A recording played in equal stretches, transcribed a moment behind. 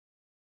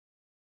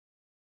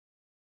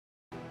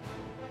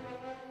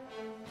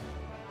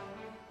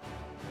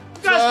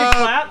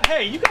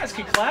Hey, you guys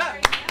can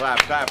clap. Clap,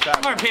 clap,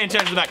 clap. Aren't paying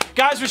attention to the back.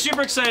 Guys, we're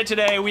super excited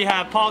today. We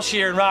have Paul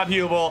Scheer and Rob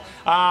Huebel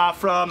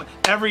from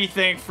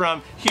everything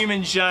from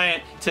Human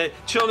Giant to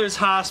Children's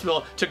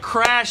Hospital to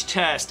Crash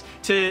Test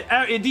to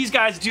these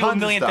guys do a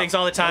million things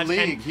all the time. The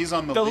League. He's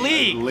on the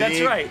League.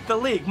 That's right. The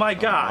League. My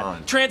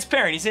God.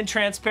 Transparent. He's in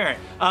Transparent.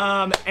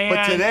 But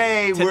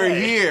today we're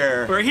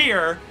here. We're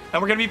here,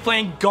 and we're going to be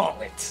playing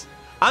Gauntlet.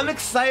 I'm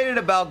excited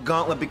about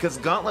Gauntlet because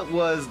Gauntlet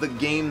was the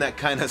game that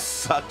kind of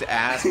sucked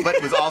ass, but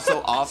it was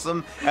also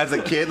awesome as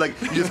a kid. Like,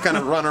 you just kind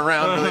of run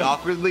around really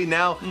awkwardly.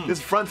 Now, this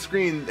front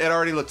screen, it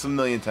already looks a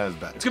million times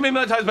better. It's going to be a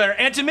million times better.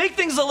 And to make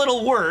things a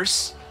little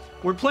worse,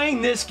 we're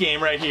playing this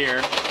game right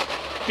here,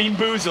 Bean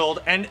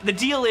Boozled. And the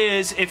deal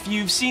is, if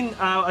you've seen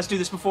us do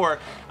this before,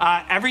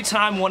 every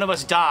time one of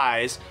us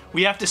dies,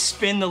 we have to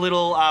spin the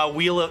little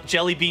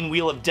jelly bean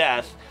wheel of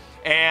death.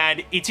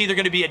 And it's either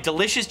going to be a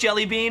delicious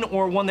jelly bean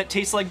or one that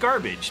tastes like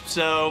garbage.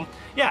 So,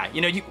 yeah, you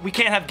know, we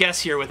can't have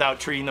guests here without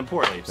treating them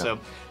poorly. No. So,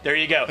 there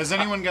you go. Has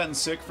anyone gotten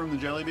sick from the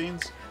jelly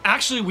beans?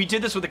 Actually, we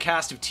did this with a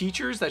cast of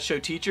teachers that show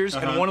teachers,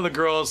 and one of the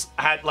girls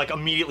had like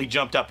immediately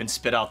jumped up and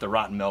spit out the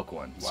rotten milk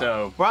one. Wow.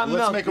 So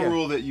let's make a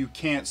rule that you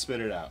can't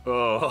spit it out.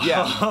 Oh.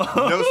 Yeah,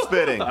 no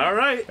spitting. All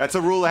right. That's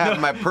a rule I have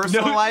in my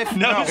personal life.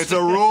 No, it's a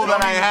rule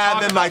that I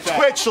have in my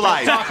Twitch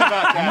life. Talk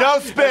about that. No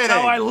spitting. That's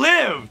how I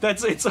live.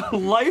 It's a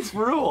life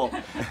rule.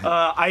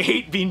 I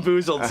hate Bean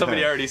Boozled.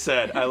 Somebody already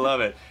said. I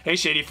love it. Hey,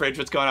 Shady Fridge,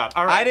 what's going on?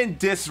 All right. I didn't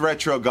diss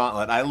Retro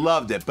Gauntlet. I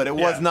loved it, but it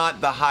was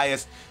not the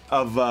highest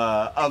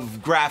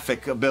of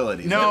graphic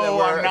abilities. No,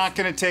 I'm not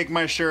going to take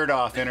my shirt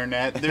off,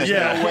 Internet. There's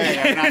no way.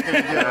 I'm not going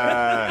to do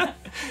that.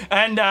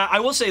 And I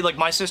will say, like,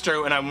 my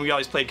sister and we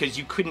always played because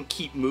you couldn't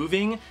keep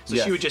moving, so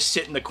she would just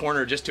sit in the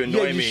corner just to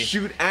annoy me.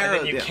 Shoot arrows.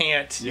 And then you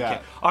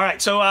can't. All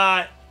right,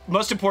 so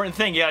most important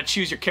thing, you gotta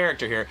choose your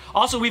character here.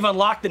 Also, we've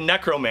unlocked the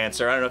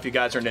Necromancer. I don't know if you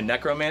guys are into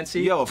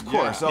Necromancy. Yo, of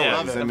course. Yeah, I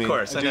love it. Of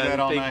course. I do that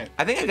all night.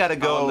 I think I gotta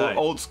go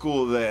old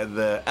school.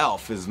 The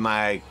Elf is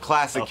my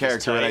classic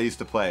character that I used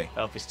to play.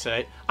 Elf is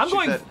tight. I'm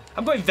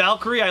going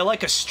Valkyrie. I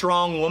like a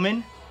strong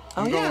woman.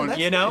 Oh yeah, that's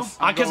you know, nice.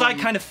 because I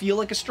kind of feel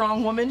like a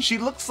strong woman. She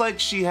looks like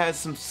she has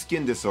some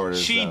skin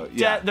disorders.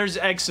 There's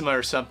eczema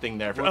or something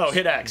there. Oh,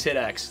 hit X, hit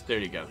X. There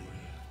you go.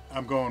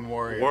 I'm going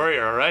Warrior.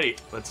 Warrior, alrighty.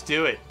 Let's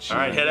do it. All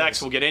right, hit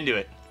X. We'll get into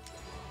it.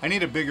 I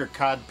need a bigger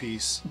cod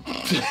piece.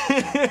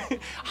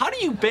 How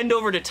do you bend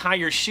over to tie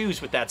your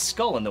shoes with that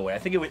skull in the way? I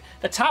think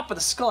the top of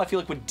the skull, I feel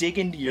like, would dig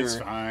into your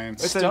stomach.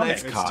 It's a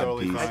nice cod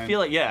totally piece. fine. I feel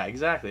like, yeah,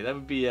 exactly. That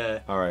would be all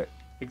right.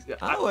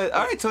 All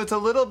right, so it's a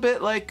little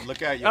bit like.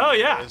 Look at you. Oh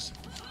yeah.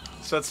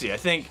 So let's see. I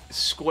think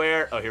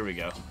square. Oh, here we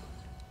go.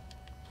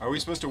 Are we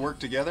supposed to work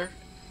together?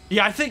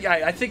 Yeah, I think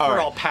we're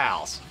all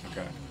pals.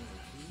 Okay.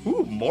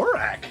 Ooh,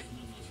 Morak.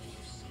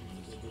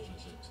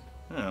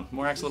 Oh,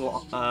 Morak's a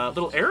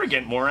little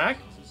arrogant, Morak.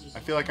 I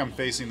feel like I'm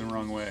facing the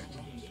wrong way.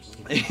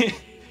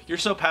 You're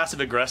so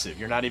passive-aggressive.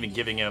 You're not even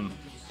giving him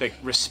the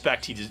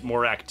respect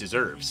Morak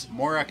deserves.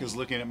 Morak is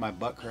looking at my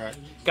butt crack.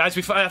 Guys,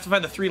 we have to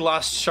find the 3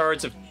 lost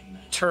shards of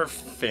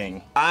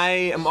turfing. I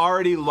am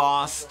already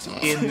lost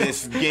in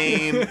this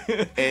game.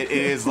 It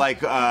is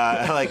like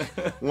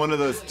one of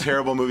those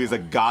terrible movies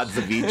like Gods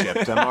of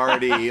Egypt. I'm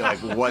already like,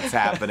 what's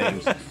happening?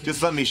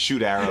 Just let me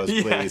shoot arrows,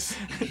 please.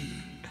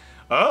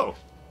 Oh.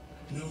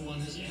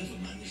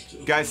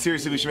 Guys,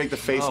 seriously, we should make the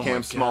face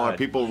cam smaller. God.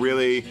 People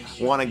really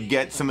want to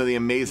get some of the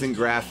amazing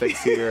graphics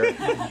here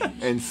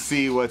and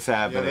see what's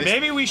happening.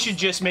 Maybe we should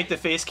just make the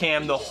face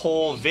cam the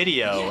whole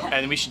video,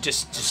 and we should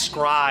just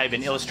describe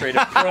in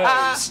illustrative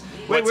prose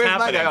what's where's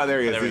happening. My guy? Oh, there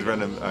he is. There He's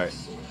running. All right.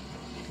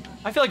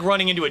 I feel like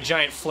running into a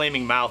giant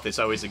flaming mouth is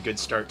always a good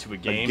start to a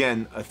game.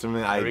 Again, something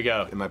I, There we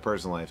go. in my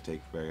personal life,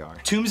 take very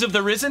hard. Tombs of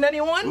the Risen,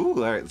 anyone?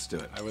 Ooh, all right, let's do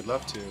it. I would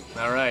love to.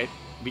 All right.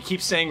 We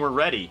keep saying we're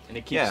ready, and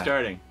it keeps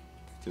starting.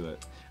 Let's do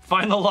it.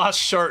 Find the lost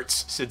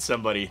shirts, said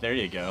somebody. There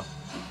you go.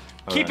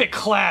 Keep it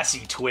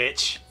classy,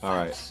 Twitch. All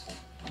right.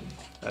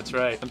 That's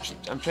right.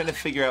 I'm trying to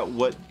figure out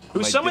what.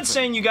 Someone's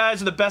saying you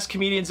guys are the best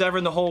comedians ever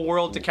in the whole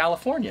world to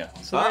California.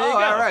 So there you go.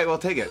 All right, well,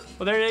 take it.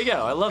 Well, there you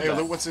go. I love that.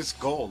 Look, what's this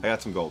gold? I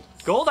got some gold.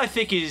 Gold, I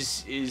think,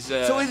 is.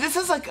 So this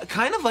is like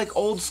kind of like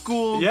old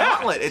school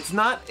Gauntlet. It's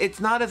not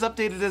as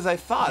updated as I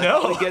thought. No.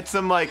 I thought we'd get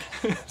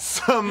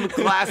some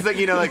classic,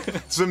 you know, like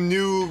some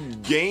new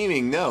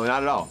gaming. No,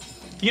 not at all.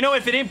 You know,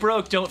 if it ain't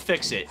broke, don't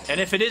fix it. And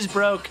if it is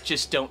broke,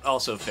 just don't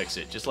also fix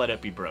it. Just let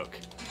it be broke.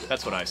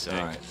 That's what I say.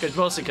 All right.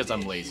 Mostly because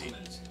I'm lazy.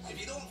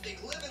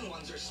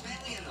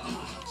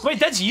 Wait,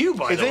 that's you,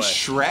 by the way. Is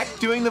this Shrek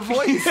doing the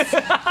voice?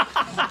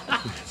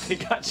 They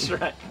got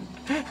Shrek.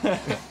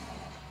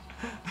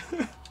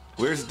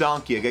 Where's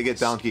Donkey? I gotta get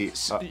Donkey.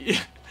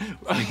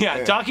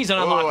 Yeah, Donkey's an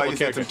unlockable I just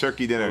had character. some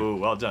turkey dinner. Ooh,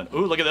 well done.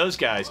 Ooh, look at those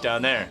guys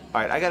down there.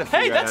 All right, I gotta figure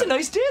Hey, that's out. a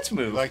nice dance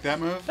move. You like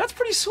that move? That's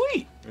pretty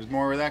sweet. There's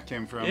more where that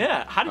came from.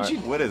 Yeah, how did you...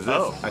 What is this?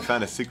 Oh. I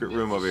found a secret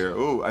room over here.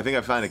 Ooh, I think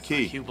I found a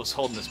key. Huebel's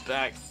holding us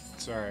back.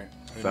 Sorry.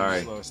 I didn't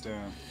Sorry. Slow us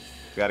down.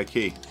 Got a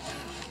key.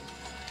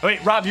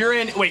 Wait, Rob, you're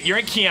in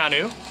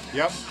Keanu.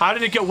 Yep. How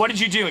did it go? What did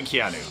you do in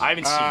Keanu? I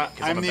haven't seen it.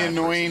 I'm the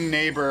annoying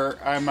neighbor.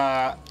 I'm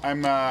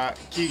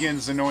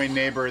Keegan's annoying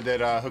neighbor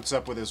that hooks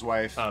up with his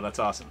wife. Oh, that's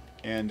awesome.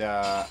 And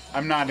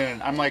I'm not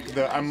in it.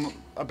 I'm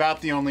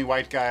about the only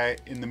white guy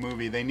in the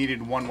movie. They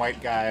needed one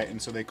white guy,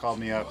 and so they called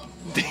me up.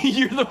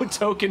 You're the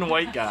token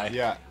white guy.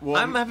 Yeah. Well,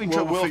 I'm having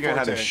trouble figuring out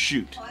how to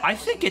shoot. I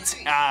think it's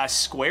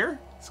square.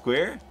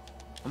 Square?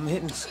 I'm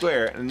hitting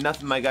square, and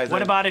nothing my guys.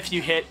 What about if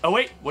you hit? Oh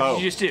wait, what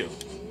did you just do?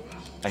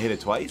 I hit it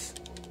twice.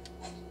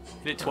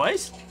 Hit it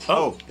twice?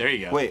 Oh, there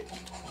you go. Wait.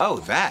 Oh,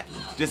 that.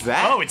 Just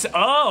that? Oh, it's.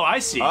 Oh, I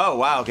see. Oh,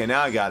 wow. Okay,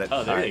 now I got it.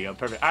 Oh, there you go.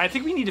 Perfect. I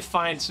think we need to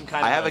find some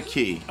kind of. I have a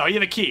key. Oh, you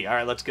have a key. All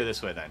right, let's go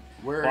this way then.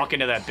 Walk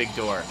into that big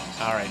door.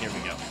 All right, here we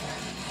go.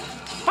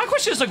 My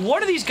question is, like,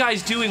 what are these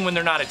guys doing when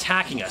they're not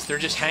attacking us? They're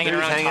just hanging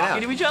around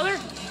talking to each other?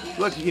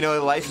 Look, you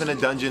know, life in a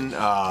dungeon.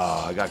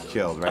 Oh, I got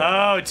killed, right?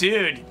 Oh,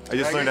 dude. I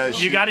just learned how to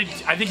shoot. You gotta.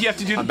 I think you have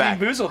to do the Bean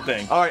Boozled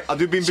thing. All right, I'll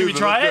do Bean Boozled. Should we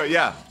try it?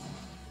 Yeah.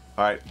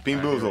 All right, Bean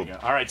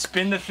Boozled. All right,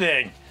 spin the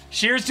thing.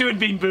 Scheer's doing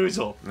Bean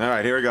Boozled. All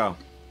right, here we go.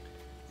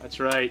 That's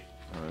right.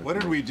 What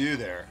did we do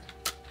there?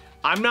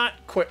 I'm not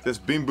quick. This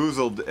Bean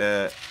Boozled.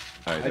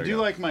 All right, I do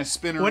like my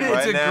spinner. What is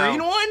right it? now,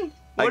 Green one?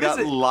 I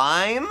got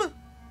lime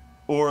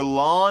or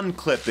lawn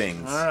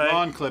clippings. All right.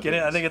 Lawn clippings. Get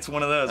it? I think it's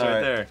one of those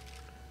right there.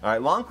 All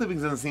right, lawn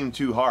clippings doesn't seem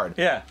too hard.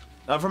 Yeah.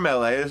 I'm from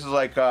LA. This is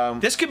like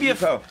this could be you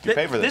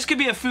pay for this. This could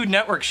be a Food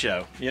Network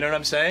show. You know what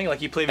I'm saying?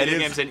 Like you play video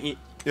games and eat.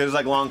 It was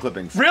like lawn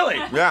clippings. Really?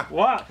 Yeah.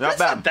 Wow. Not That's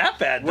bad. not that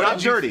bad. Not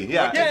dirty.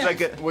 Yeah. It's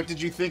like What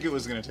did you think it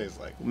was gonna taste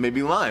like?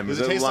 maybe lime. Does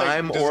Is it taste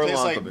lime like, or does it taste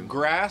lawn like clippings?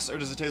 grass or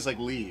does it taste like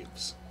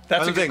leaves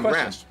That's a I'm good saying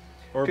question. grass.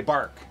 or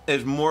bark?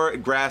 It's more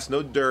grass,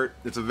 no dirt.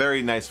 It's a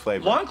very nice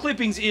flavor. Lawn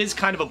clippings is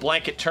kind of a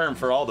blanket term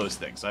for all those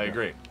things. I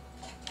agree.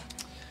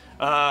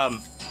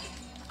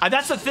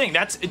 That's the thing.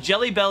 That's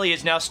Jelly Belly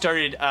has now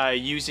started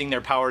using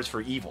their powers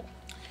for evil.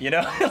 You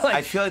know?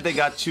 I feel like they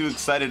got too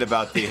excited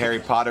about the Harry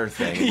Potter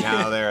thing. And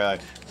now they're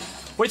like,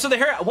 wait, so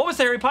what was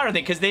the Harry Potter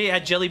thing? Because they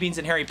had jelly beans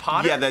in Harry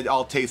Potter? yeah, that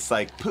all tastes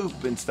like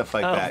poop and stuff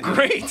like that.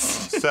 Great.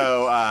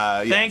 So,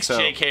 yeah, Thanks,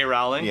 J.K.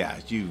 Rowling. Yeah,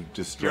 you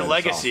just Your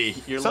legacy.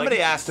 Somebody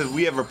asked if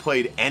we ever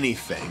played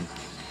anything.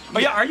 Oh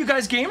yeah, are you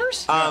guys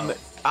gamers?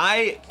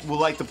 I would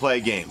like to play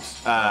games.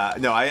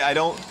 No, I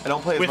don't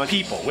play as with much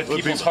people, with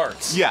people's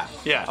hearts. Yeah,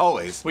 yeah,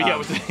 always. I'm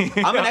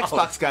an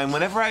Xbox guy, and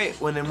whenever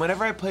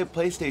I play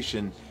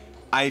PlayStation,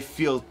 I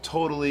feel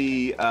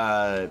totally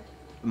I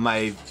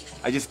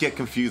just get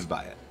confused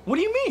by it. What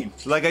do you mean?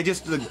 Like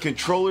the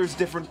controller's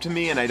different to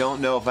me, and I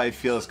don't know if I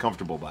feel as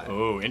comfortable by it.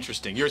 Oh,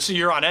 interesting.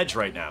 You're on edge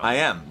right now. I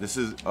am. This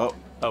is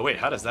Oh wait,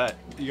 how does that?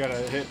 You gotta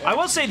hit X. I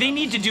will say they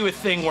need to do a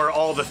thing where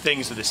all the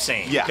things are the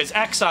same. Yeah. Because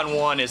X on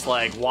one is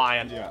like Y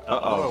on. Yeah.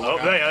 Oh,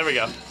 yeah, there we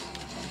go.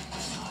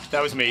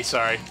 That was me.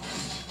 Sorry.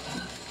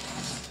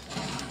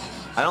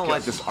 I don't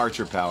like this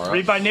archer power.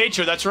 Read by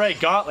nature. That's right.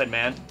 Gauntlet,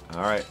 man.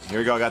 All right, here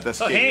we go. I got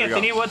this. Oh, hey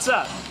Anthony, what's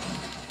up?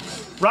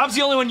 Rob's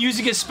the only one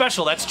using his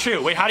special. That's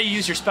true. Wait, how do you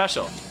use your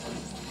special?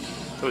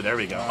 Oh, there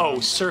we go. Oh,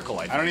 circle.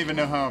 I don't even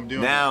know how I'm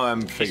doing. Now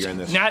I'm figuring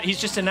this. He's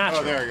just a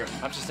natural. Oh, there we go.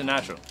 I'm just a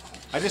natural.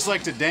 I just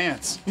like to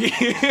dance.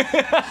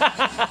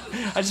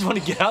 I just want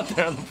to get out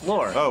there on the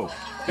floor. Oh.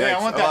 Yeah,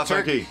 I want that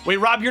turkey. Wait,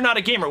 Rob, you're not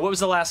a gamer. What was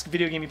the last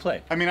video game you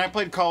played? I mean, I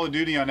played Call of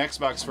Duty on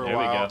Xbox for a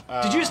while. There we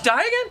go. Did you just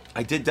die again?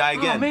 I did die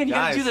again. Oh man, you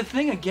Guys. gotta do the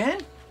thing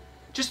again?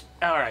 Just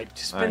all right.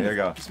 Just spin. All right, here we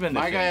go. Spin the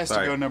My thing. guy has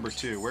to go number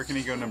 2. Where can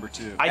he go number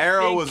 2?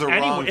 Arrow was a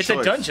wrong It's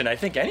choice. a dungeon. I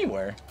think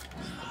anywhere.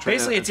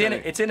 Basically, it's in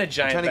a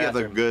giant I'm trying to get the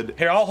bathroom. good.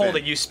 Here, I'll hold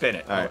spin. it. You spin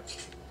it. All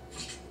right.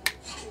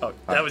 Oh,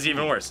 that was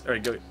even worse. All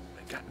right, go.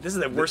 God, this is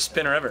the worst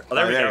spinner ever. Oh,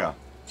 there we go.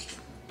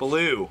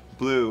 Blue.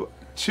 Blue.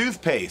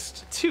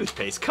 Toothpaste.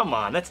 Toothpaste. Come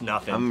on, that's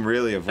nothing. I'm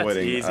really avoiding.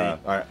 That's easy. All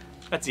right.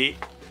 That's eat.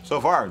 So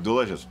far,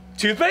 delicious.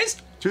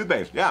 Toothpaste?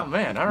 Toothpaste. Yeah. Oh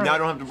man, all right. Now I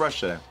don't have to brush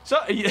today. So,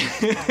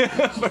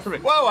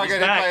 perfect. Whoa! I He's got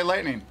hit back. by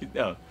lightning.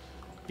 No,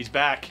 he's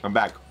back. I'm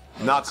back.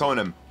 Not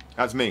Conan.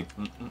 That's me.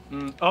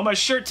 Oh, my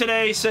shirt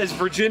today says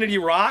Virginity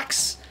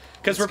Rocks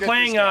because we're get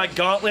playing this guy.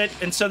 Gauntlet,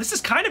 and so this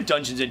is kind of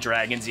Dungeons and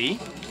Dragons-y.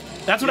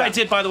 That's what I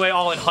did, by the way,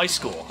 all in high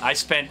school. I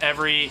spent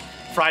every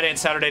Friday and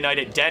Saturday night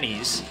at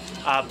Denny's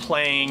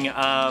playing.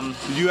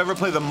 Did you ever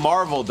play the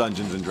Marvel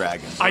Dungeons and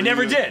Dragons? I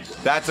never did.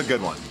 That's a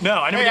good one. No,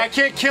 I never Hey, I did.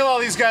 can't kill all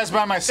these guys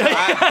by myself.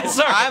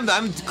 Sorry.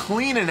 I'm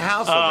cleaning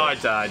house. Oh, I Of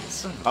it. died.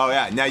 Oh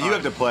yeah. Now you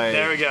have to play.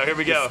 There we go. Here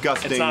we go.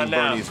 Disgusting It's on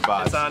now. Bernie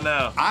spots. It's on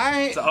now. So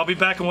I I'll be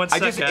back in one I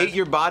second. just ate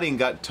your body and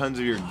got tons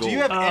of your gold. Do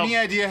you have any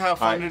idea how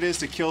fun Alright. it is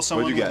to kill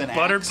someone What'd you with get? an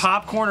Buttered axe?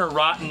 popcorn or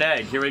rotten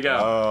egg? Here we go.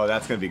 Oh,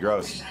 that's gonna be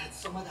gross.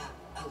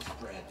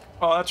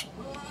 Oh, that's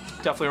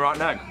definitely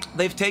rotten egg.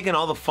 They've taken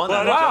all the fun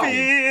out Wow. of it.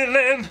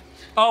 Feeling.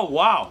 Oh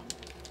wow,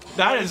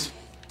 that is.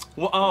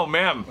 Oh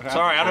man,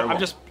 sorry.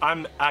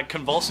 I'm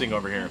convulsing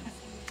over here.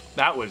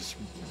 That was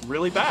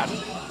really bad.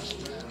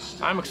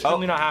 I'm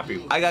extremely not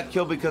happy. I got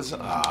killed because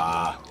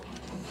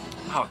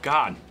Oh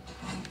god,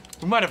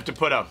 we might have to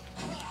put a.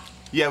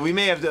 yeah, we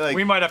may have to like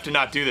We might have to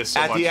not do this so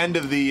at much. the end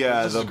of the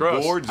is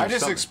gross. boards. Or I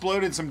just something.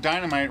 exploded some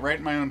dynamite right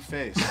in my own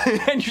face.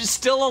 And you're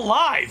still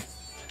alive.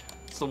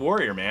 It's the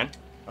warrior, man.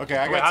 Okay,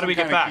 I got Wait, how do some we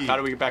get kinda back? key. How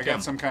do we get back I got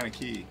in? some kind of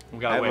key. We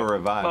I gotta have wait. a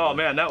revive. Oh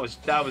man, that was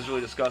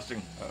really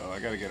disgusting. Oh, I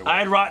gotta get away. I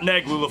had rotten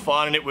egg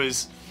Lulafon, and it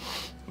was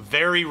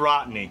very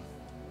rotteny.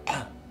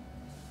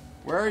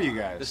 Where are you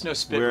guys? There's no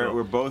spit.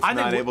 We're both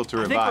not able to I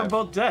think we're revive.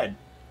 both dead.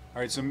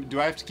 All right, so do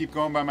I have to keep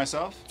going by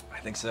myself? I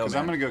think so. Because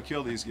Man. I'm gonna go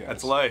kill these guys.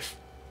 That's life.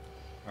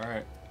 All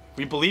right.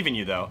 We believe in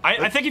you, though.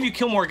 I think if you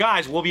kill more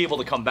guys, we'll be able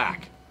to come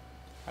back.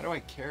 How do I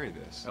carry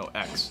this? Oh,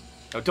 X.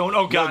 Oh, don't.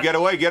 Oh, God. No, get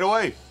away, get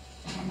away.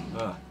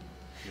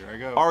 Here I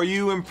go. Are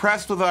you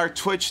impressed with our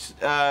Twitch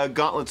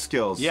Gauntlet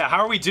skills? Yeah, how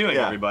are we doing,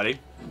 Yeah. everybody?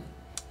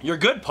 You're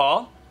good,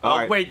 Paul. All Oh,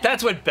 right. wait,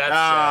 that's what Beth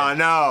Oh, said.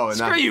 no.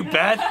 Screw you,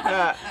 Beth.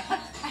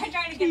 I'm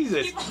trying to get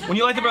Jesus. people. When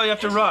you light the barrel, you have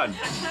to run.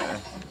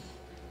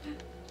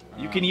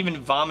 You can even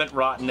vomit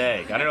rotten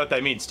egg. I don't know what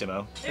that means,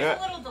 Timo. There's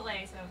a little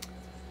delay, so.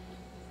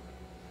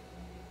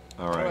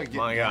 All How do I right. get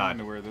My down God.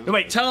 to where this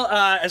Wait, tell,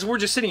 as we're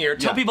just sitting here,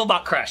 tell Yeah. people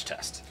about Crash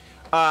Test.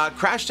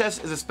 Crash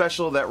Test is a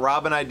special that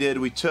Rob and I did.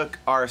 We took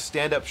our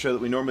stand-up show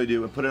that we normally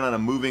do and put it on a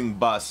moving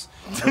bus.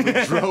 And we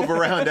drove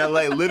around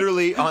LA,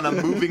 literally on a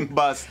moving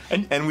bus,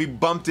 and we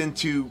bumped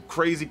into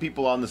crazy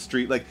people on the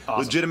street, like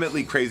Awesome.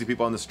 legitimately crazy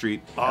people on the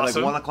street. At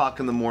Awesome. like 1 o'clock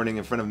in the morning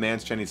in front of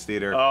Man's Chinese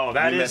Theater. Oh,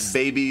 that we is met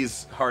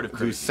babies heart of who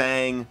crazy.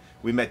 sang.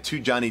 We met 2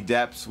 Johnny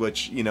Depps,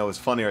 which, you know, was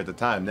funnier at the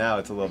time. Now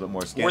it's a little bit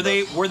more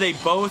scandalous. Were they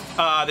both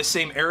the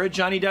same era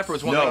Johnny Depp, or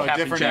was one No, like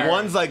Captain different Jack? era.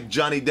 One's like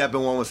Johnny Depp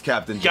and one was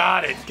Captain Jack.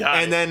 Got it.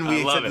 And then we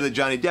I love accepted it. the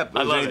Johnny Depp.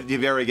 I love it.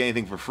 Did you ever get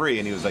anything for free?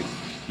 And he was like,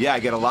 yeah, I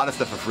get a lot of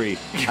stuff for free.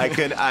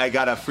 I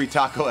got a free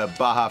taco at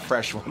Baja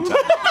Fresh one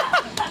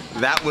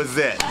time. That was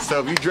it. So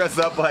if you dress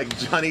up like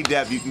Johnny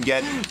Depp, you can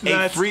get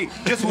a free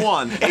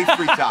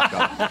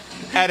taco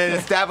at an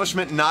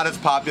establishment not as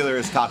popular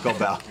as Taco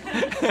Bell.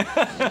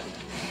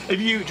 If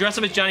you dress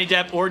up as Johnny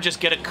Depp or just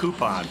get a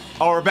coupon.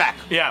 Oh, we're back.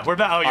 Yeah, we're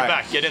back. Oh, you're All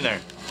right. back. Get in there.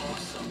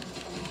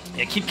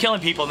 Yeah, keep killing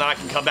people, and then I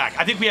can come back.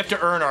 I think we have to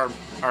earn our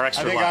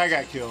extra I think lives.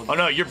 I got killed. Oh,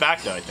 no, you're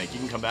back, though, I think. You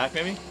can come back,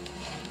 maybe?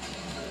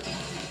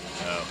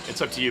 Oh,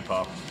 it's up to you,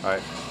 Paul. All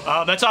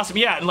right. That's awesome.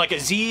 Yeah, and like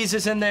Aziz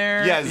is in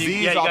there. Yeah, You- Aziz,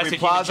 you guys Aubrey that keep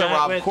Plaza, it giant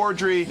Rob with.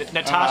 Corddry.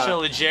 Natasha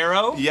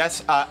Leggero.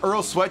 Yes,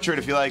 Earl Sweatshirt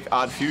if you like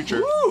Odd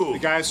Future. Woo! The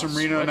guys from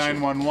Reno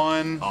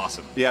 911.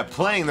 Awesome. Yeah,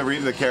 playing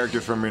the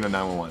character from Reno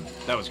 911.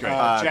 That was great.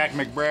 Jack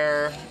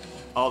McBrayer.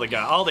 all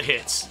the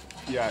hits.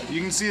 Yeah,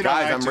 you can see it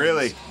Guys, on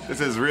iTunes.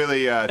 this is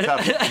really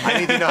tough. I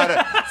need to know how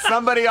to,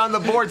 somebody on the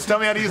boards tell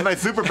me how to use my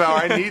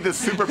superpower. I need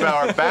this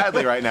superpower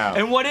badly right now.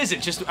 And what is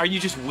it? Are you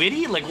just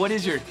witty? Like, what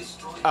is your...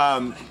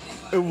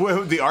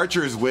 The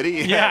archer is witty.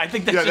 Yeah, I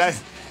think that's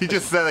just- he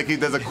just said like he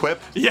does a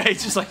quip. Yeah,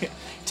 he's just like,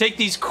 take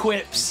these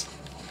quips.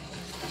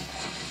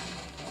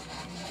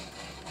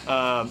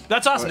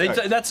 That's awesome. All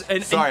right. That's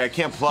Sorry, I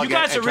can't plug you it.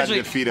 guys and try to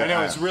originally- defeat I it.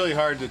 know, it's really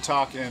hard to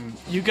talk in.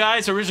 You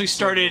guys originally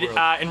started in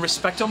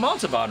Respecto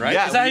Montalban, right?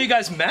 Yeah, is that how we- you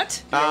guys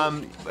met?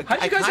 How'd you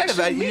guys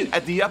actually meet?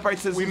 at the Upright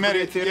Citizens We met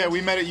Brigade at Theater?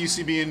 we met at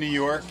UCB in New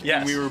York.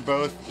 Yes. And we were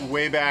both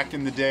way back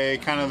in the day,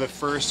 kind of the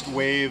first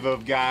wave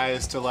of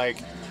guys to like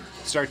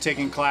start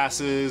taking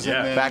classes. Yeah.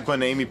 And then, Back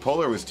when Amy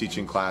Poehler was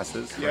teaching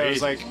classes. yeah, it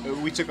was like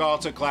we took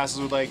classes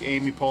with like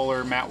Amy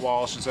Poehler, Matt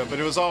Walsh, and stuff. But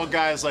it was all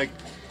guys like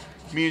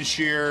me and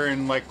Scheer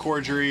and like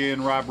Corddry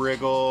and Rob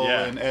Riggle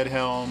Yeah. and Ed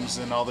Helms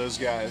and all those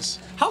guys.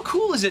 How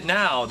cool is it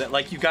now that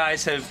like you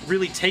guys have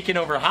really taken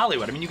over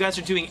Hollywood? I mean, you guys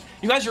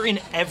are in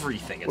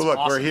everything. It's Well, look,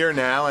 awesome. we're here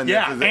now, and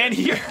Yeah, this is it. and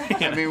here.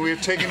 I mean,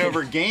 we've taken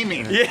over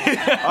gaming.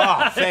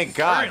 Oh, thank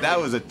God, Currently.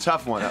 that was a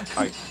tough one.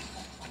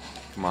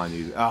 Come on,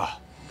 you. Oh.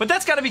 But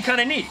that's got to be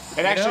kind of neat.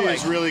 It actually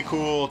is really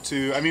cool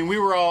to. I mean,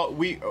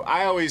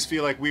 I always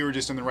feel like we were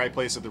just in the right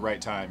place at the right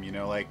time. You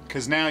know, like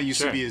because now UCB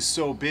Sure. is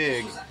so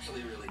big.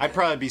 I'd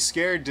probably be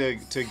scared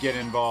to get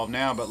involved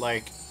now, but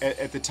like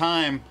at the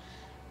time,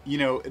 you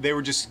know,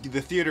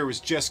 the theater was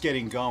just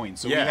getting going,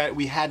 so Yeah.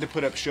 we had to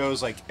put up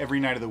shows like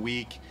every night of the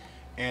week,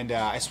 and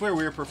I swear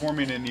we were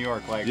performing in New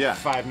York like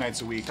 5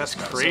 nights a week. That's So,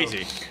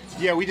 crazy.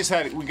 yeah, we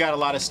got a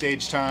lot of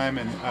stage time,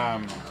 and Yeah,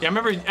 I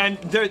remember, and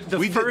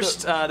the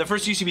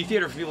first UCB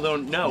theater, for people who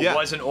don't know, Yeah.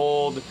 was an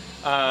old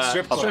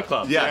Strip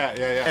club. Yeah.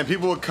 Yeah. And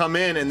people would come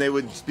in and they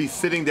would be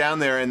sitting down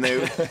there and they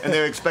would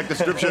expect the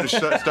strip show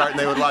to start and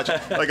they would watch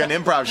like an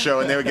improv show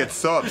and they would get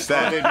so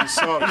upset. They'd be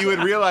so upset. You would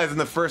realize in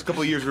the first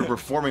couple of years we were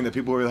performing that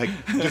people were like,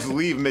 just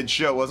leave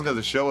mid-show. It wasn't because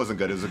the show wasn't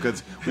good. It was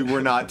because we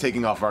were not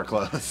taking off our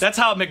clothes. That's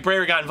how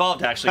McBrayer got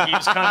involved, actually. He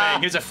was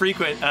coming. He was a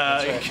frequent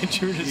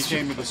contributor. He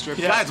came to the strip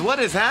Yeah. club. Guys, what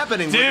is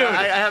happening? Dude,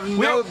 I have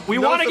no. we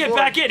no want to get support.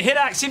 back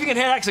in. See if you can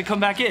hit X and come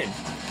back in.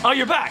 Oh,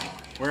 you're back.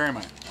 Where am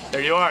I? There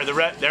you are.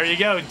 There you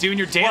go, doing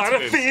your dance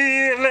moves.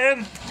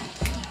 feeling.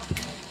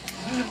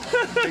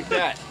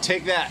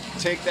 Take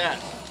that.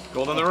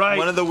 Gold on the right.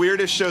 One of the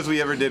weirdest shows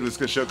we ever did was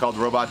a show called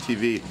Robot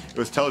TV. It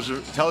was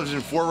television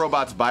for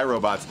robots by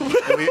robots,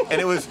 and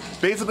it was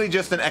basically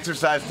just an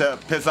exercise to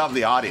piss off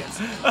the audience.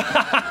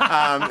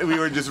 We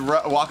would just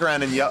walk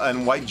around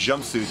in white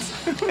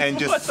jumpsuits and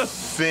just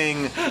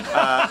sing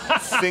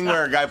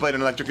where a guy played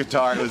an electric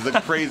guitar. It was the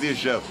craziest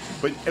show,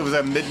 but it was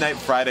a midnight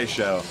Friday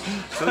show.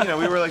 So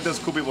we were like those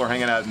cool people who are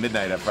hanging out at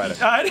midnight at Friday.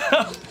 I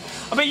know.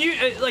 I mean,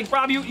 you like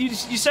Rob, you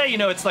say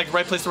it's like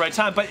right place, the right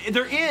time, but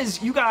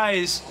you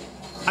guys.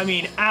 I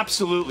mean,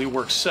 absolutely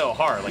work so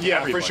hard. Like Yeah,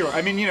 everybody. for sure.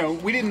 I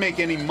mean, we didn't make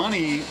any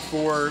money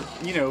for,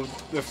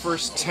 the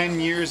first 10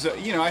 years.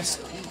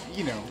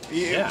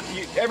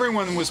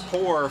 Everyone was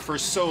poor for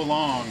so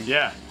long.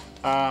 Yeah.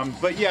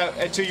 But yeah,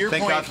 to your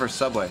Thank point. God for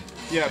Subway.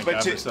 Yeah,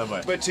 Thank God for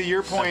Subway. but to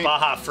your point.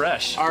 Baja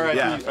Fresh.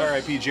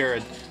 R.I.P.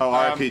 Jared. Oh,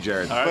 R.I.P.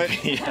 Jared.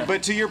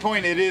 But to your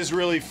point, it is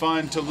really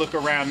fun to look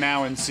around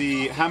now and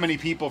see how many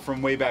people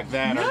from way back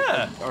then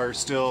are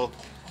still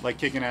like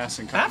kicking ass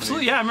in comedy.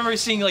 Absolutely, yeah. I remember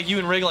seeing like you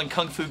and Riggle and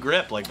Kung Fu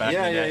Grip like back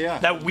in the day. Yeah.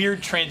 That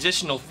weird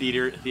transitional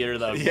theater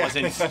though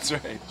wasn't. That's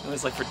right. It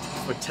was like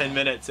for 10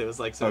 minutes. It was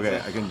like so. Okay,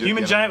 I can do it.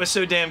 Human Giant was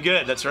so damn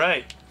good. That's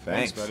right.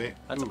 Thanks, buddy.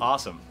 That's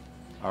awesome.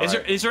 All Is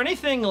right. there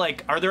anything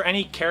like? Are there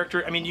any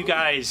character? I mean, you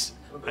guys,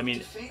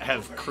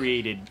 have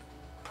created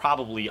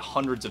probably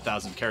hundreds of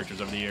thousands of characters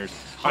over the years.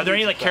 Are there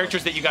any like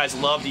characters that you guys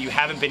love that you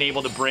haven't been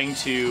able to bring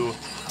to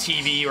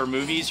TV or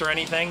movies or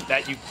anything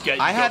that you get?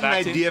 I had an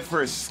idea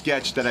for a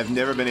sketch that I've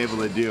never been able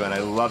to do, and I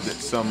loved it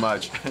so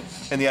much.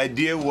 And the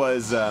idea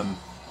was,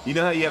 you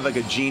know how you have like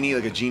a genie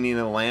in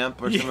a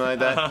lamp or something like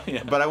that?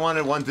 Yeah. But I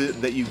wanted one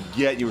that you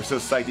get, you were so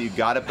psyched that you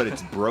got it, but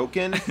it's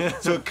broken.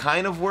 So it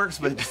kind of works,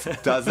 but it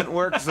just doesn't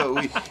work. So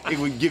it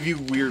would give you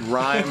weird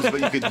rhymes, but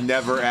you could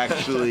never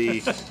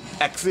actually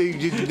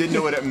you didn't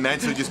know what it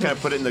meant, so you just kind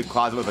of put it in the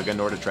closet with like a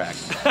Norda track.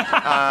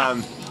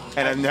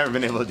 And I've never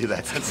been able to do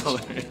that. That's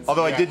hilarious.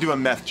 Although I did do a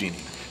meth genie.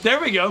 There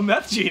we go,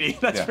 Meth Genie.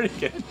 That's pretty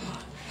good.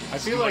 I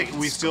feel like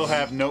we still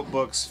have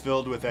notebooks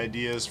filled with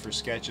ideas for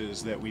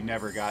sketches that we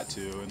never got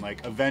to, and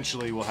like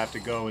eventually we'll have to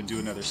go and do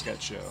another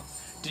sketch show.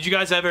 Did you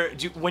guys ever,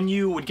 when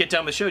you would get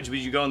done with the show, would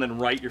you go and then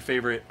write your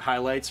favorite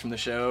highlights from the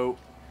show?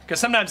 Because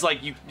sometimes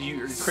like you're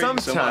creating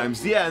Sometimes, so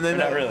much, and then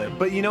not really.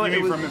 But you know what? You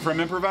It mean was from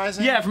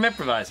improvising? Yeah, from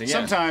improvising. Yeah.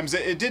 Sometimes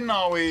it didn't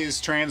always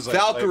translate.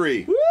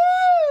 Valkyrie,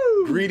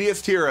 Woo!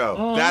 greediest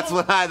hero. That's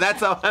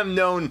how I'm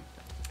known.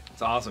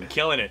 It's awesome,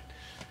 killing it.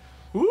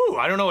 Ooh,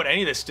 I don't know what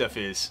any of this stuff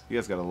is. You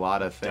guys got a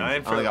lot of things.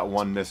 Dying I for- only got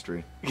one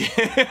mystery.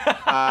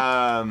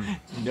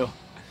 No.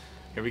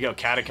 Here we go,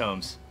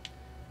 Catacombs.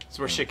 This is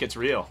where shit gets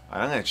real.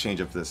 I'm gonna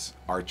change up this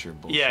Archer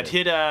bullshit.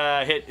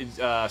 Yeah,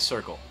 hit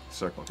circle,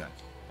 Circle guy.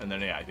 and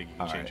then I think you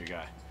can All change right. your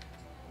guy.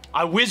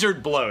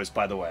 Wizard blows,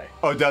 by the way.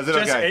 Oh, does it?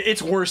 Just, Okay.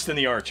 It's worse than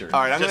the Archer.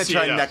 All right, I'm gonna Just so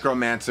try you know.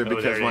 Necromancer Oh,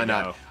 because there why you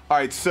not? go. All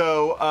right,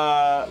 so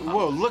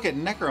Whoa, look at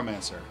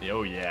Necromancer.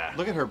 Oh yeah.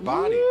 Look at her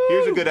body.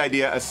 here's a good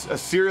idea: a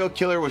serial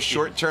killer with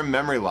short-term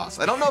memory loss.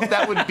 I don't know if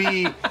that would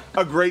be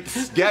a great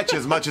sketch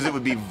as much as it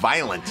would be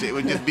violent. It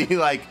would just be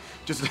like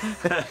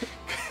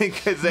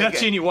because Meth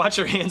Genie, watch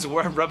your hands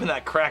rubbing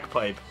that crack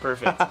pipe.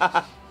 Perfect.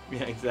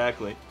 Yeah,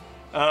 exactly.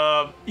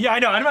 Yeah, I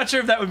know. I'm not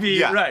sure if that would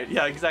be right.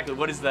 Yeah, exactly.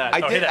 What is that?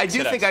 I hit X, do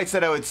hit think X. I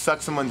said I would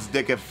suck someone's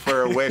dick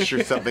for a wish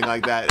or something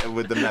like that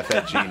with the meth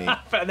head genie.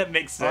 That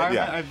makes sense.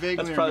 Yeah. I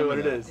vaguely That's probably what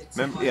it remember is.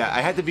 Remember, yeah,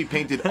 I had to be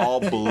painted all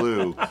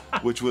blue,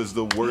 which was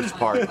the worst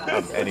part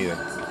of anything.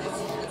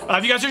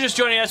 If you guys are just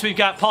joining us, we've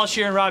got Paul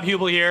Scheer and Rob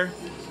Huebel here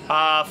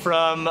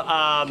from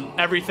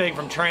everything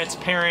from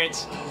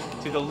Transparent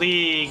to The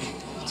League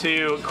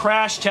to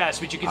Crash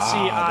Test, which you can see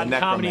the on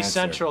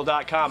Necromancer.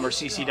 ComedyCentral.com or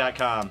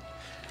CC.com.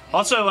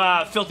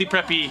 Also, Filthy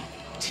Preppy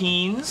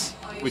Teens,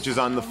 Which is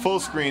on the full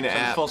screen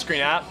app. full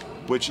screen app.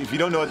 Which, if you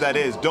don't know what that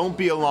is, don't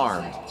be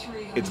alarmed.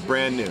 It's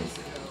brand new.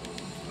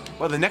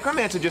 Well, the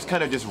Necromancer just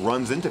kind of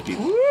runs into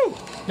people. Woo!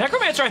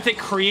 Necromancer, I think,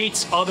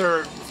 creates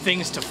other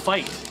things to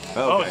fight.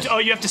 Okay. Oh,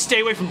 you have to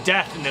stay away from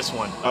death in this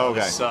one. Oh, Okay.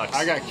 This sucks.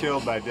 I got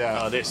killed by death.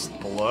 Oh, this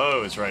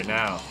blows right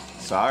now.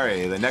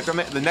 Sorry, the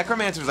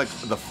Necromancer's like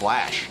the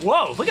Flash.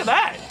 Whoa, look at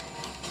that.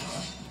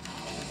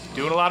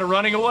 Doing a lot of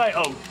running away.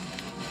 Oh.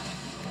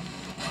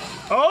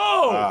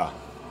 Oh!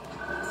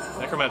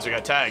 Necromancer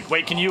got tagged.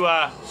 Wait, can you,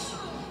 I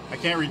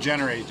can't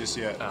regenerate just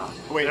yet.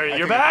 Wait, there, I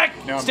you're think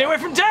back? No, I'm Stay away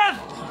back. from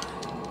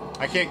death!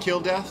 I can't kill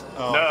death?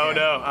 Oh, I No, can't.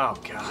 no. Oh,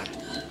 God.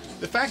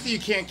 The fact that you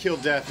can't kill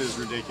death is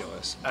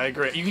ridiculous. I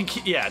agree. You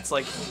can, yeah, it's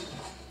like,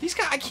 these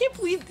guys, I can't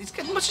believe, these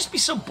guys must just be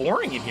so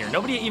boring in here.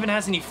 Nobody even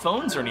has any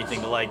phones or anything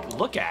to, like,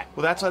 look at.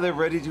 Well, that's why they're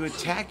ready to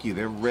attack you.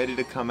 They're ready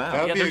to come out.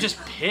 That would Yeah, be they're a-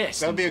 just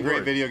pissed. That would be a and great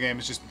bored. video game.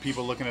 It's just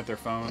people looking at their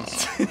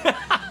phones.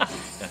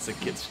 That's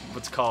it's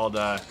what's called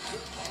life,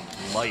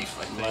 I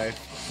think.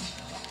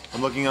 Life.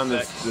 I'm looking on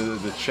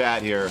the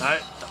chat here.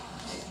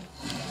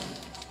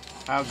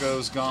 How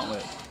goes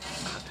Gauntlet?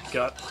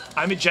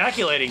 I'm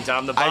ejaculating,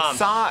 Tom, the bomb. I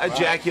saw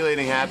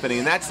ejaculating happening,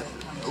 and that's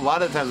a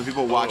lot of times when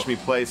people watch me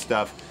play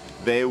stuff,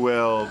 they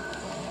will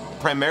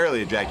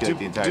primarily ejaculate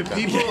the entire Do time.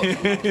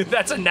 people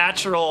That's a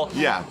natural,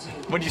 Yeah.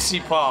 when you see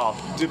Paul.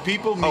 do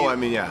people meet, Oh, I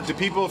mean, yeah. Do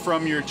people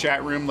from your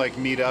chat room like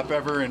meet up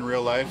ever in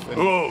real life? And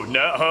Oh,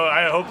 no,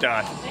 I hope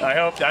not. I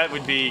hope that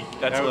would be,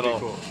 that's that a would little.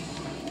 be cool.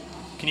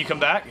 Can you come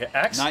back?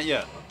 X? Not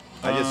yet.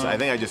 I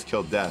think I just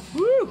killed Death.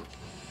 Woo!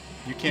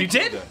 You can't. You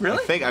kill did? Death.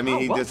 Really?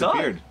 He well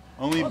disappeared. done.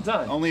 Only, Well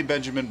done. only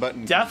Benjamin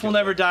Button. Death can will kill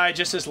never die,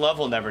 just as love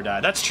will never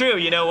die. That's true.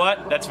 You know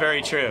what? That's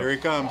very Here true. he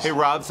comes. Hey,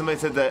 Rob, somebody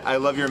said that I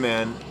Love Your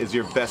Man is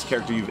your best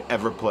character you've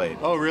ever played.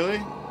 Oh, really?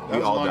 That was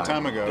a all long died.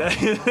 time ago.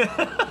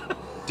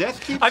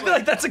 Death keeps. I feel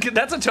like that's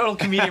a total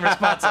comedian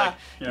response. Like,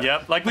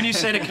 yep. Like when you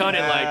say to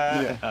Conan,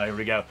 like, oh, here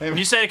we go. When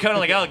you say to Conan,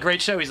 like, oh,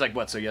 great show. He's like,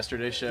 what? So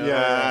yesterday's show?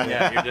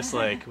 Yeah. You're just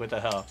like, what the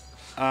hell?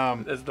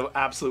 That's the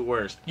absolute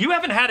worst. You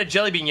haven't had a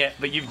jelly bean yet,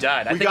 but you've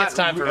died. I think it's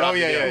time for Rob to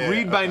do it.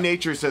 Reed by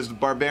Nature says the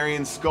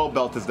Barbarian's skull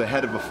belt is the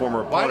head of a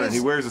former opponent. He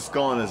wears a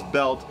skull on his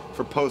belt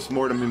for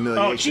post-mortem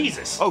humiliation. Oh,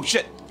 Jesus. Oh,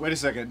 shit. Wait a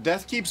second.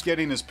 Death keeps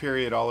getting his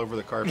period all over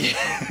the carpet.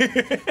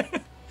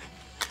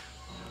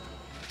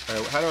 All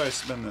right, how do I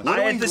spin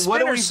this? The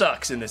spinner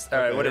sucks in this. All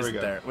right, what is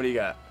it there? What do you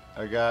got?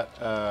 I got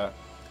What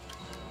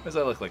does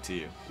that look like to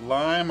you?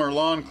 lime or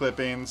lawn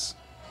clippings.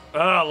 Oh,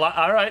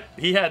 all right.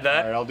 He had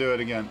that. All right, I'll do it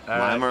again.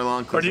 Lime or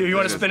lawn Or do you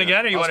want to spin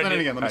again, or you want to spin do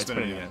it again? Let me All right, spin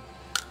it again.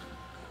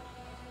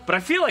 But I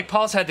feel like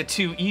Paul's had the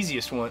two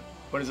easiest one.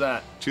 What is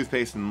that?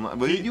 Toothpaste and lime.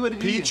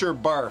 Peach or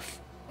barf?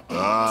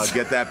 Oh,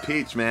 get that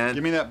peach, man.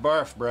 Give me that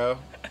barf, bro.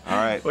 All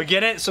right. We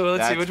get it. So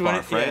let's see That's which one.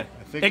 barf, right?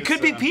 I think It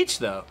could it's, be peach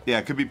though. Yeah,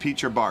 it could be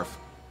peach or barf.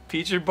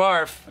 Peach or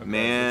barf.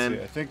 Man.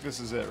 I think this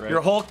is it, right?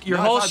 Your whole No, I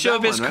thought that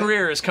showbiz one, right?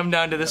 career has come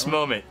down to this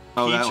moment.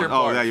 Oh, that Peach or one.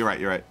 barf. Oh, yeah,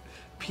 you're right.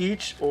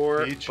 Peach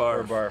or Peach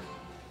barf. or barf.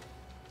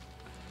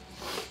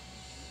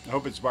 I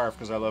hope it's barf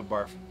because I love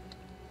barf.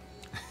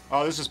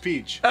 Oh, this is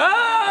peach.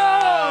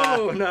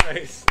 Oh,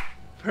 nice.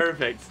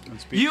 Perfect.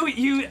 peach.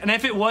 You and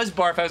if it was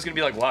barf, I was gonna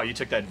be like, wow, you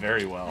took that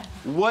very well.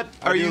 What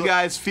are you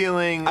guys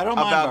feeling I don't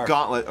mind about barf.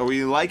 Gauntlet? Are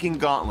we liking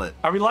Gauntlet?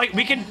 Are we like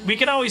we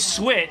can always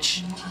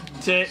switch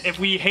to if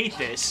we hate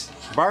this.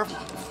 Barf.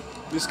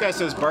 This guy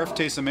says barf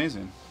tastes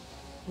amazing.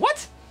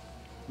 What?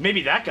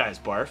 Maybe that guy's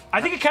barf.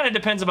 I think it kind of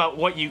depends about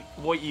what you eat,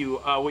 what you're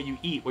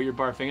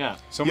barfing up.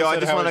 Someone Yo, I said,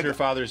 just how wanna- was your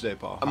Father's Day,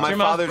 Paul? My your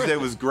mom's Father's Day birthday?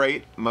 was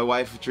great. My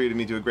wife treated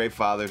me to a great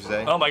Father's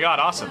Day. Oh my God,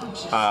 awesome.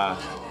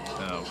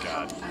 Oh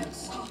God.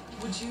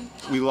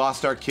 We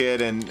lost our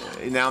kid, and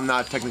now I'm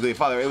not technically a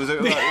father. It was,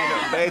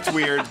 it's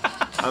weird.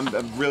 I'm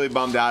really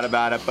bummed out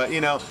about it, but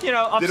ups didn't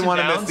and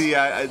want to miss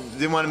downs.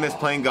 didn't want to miss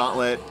playing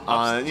Gauntlet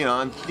on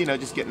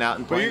just getting out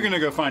and Well, playing. you're gonna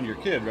go find your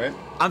kid, right?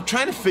 I'm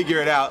trying to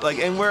figure it out,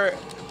 and we're.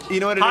 You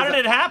know what it is? How did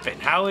it happen?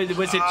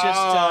 Was it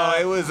just?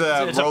 It was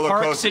a it's a roller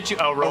park coaster.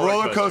 a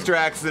roller coaster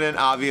accident,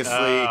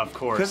 obviously. Of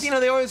course. Because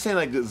they always say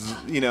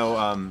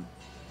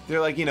they're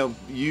like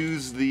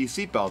use the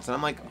seatbelts, and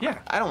I'm like, Yeah.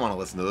 I don't want to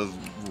listen to those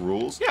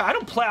rules. Yeah, I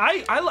don't play.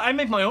 I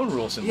make my own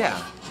rules in Yeah.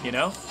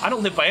 life. I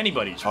don't live by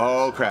anybody's rules.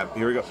 Oh crap!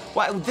 Here we go.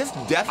 Why this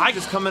death is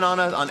just coming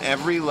on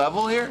every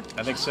level here?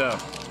 I think so.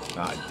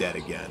 Dead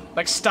again.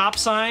 Like stop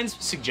signs,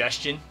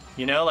 suggestion.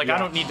 I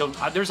don't need to.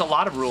 There's a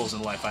lot of rules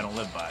in life I don't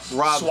live by.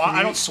 Rob,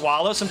 I don't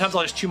swallow. Sometimes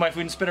I'll just chew my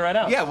food and spit it right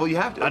out. Yeah, well you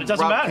have to. It doesn't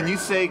Rob, matter. Can you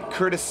say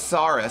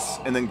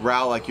Curtisaurus and then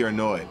growl like you're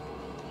annoyed?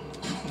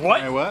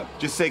 What? Hey, what?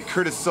 Just say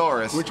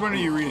Curtisaurus. Which one are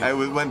you reading? I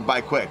went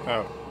by quick.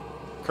 Oh.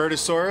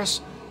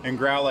 Curtisaurus and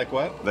growl like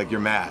what? Like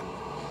you're mad.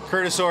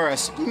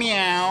 Curtisaurus.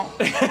 Meow.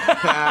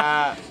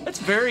 That's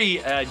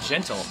very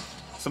gentle.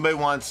 Somebody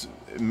wants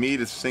me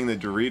to sing the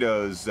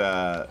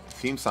Doritos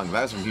theme song.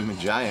 That was from Human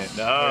Giant.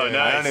 Oh,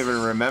 Yeah, I nice. don't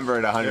even remember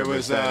it 100%. It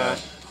was,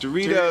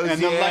 Doritos, and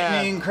the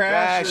lightning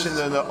crashes. And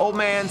then the old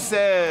man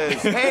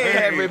says, "Hey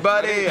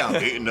everybody, I'm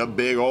eating a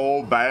big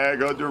old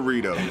bag of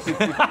Doritos."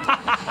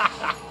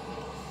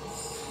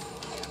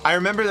 I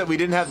remember that we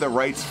didn't have the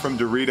rights from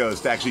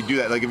Doritos to actually do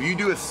that. Like, if you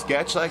do a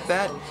sketch like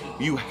that,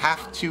 you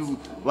have to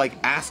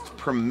ask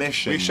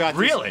permission. We shot this,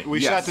 Really? We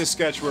Yes. shot this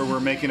sketch where we're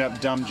making up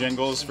dumb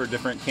jingles for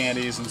different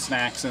candies and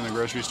snacks in the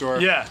grocery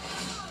store. Yeah.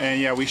 And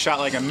yeah, we shot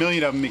like 1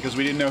 million of them because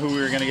we didn't know who we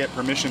were gonna get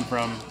permission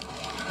from.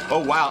 Oh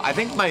wow! I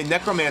think my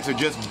necromancer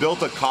just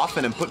built a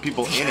coffin and put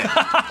people in it.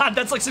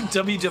 That's like some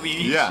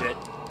WWE Yeah. shit.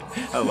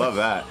 I love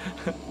that.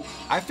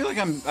 I feel like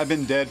I've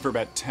been dead for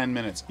about 10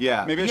 minutes.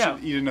 Yeah. Maybe I Yeah.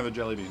 should eat another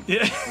jelly bean.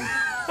 Yeah.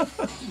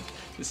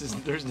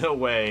 There's no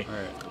way. All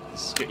right.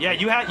 This is good. Yeah,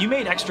 you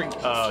made extra.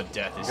 Oh,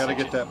 death is. Gotta such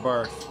get that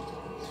barf.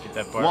 Get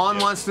that bar. Juan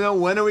wants to know,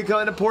 when are we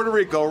going to Puerto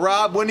Rico?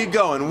 Rob, when are you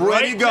going? When are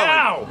Right you going?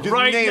 now. Just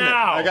Right name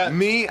now. it.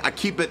 Me, I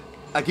keep it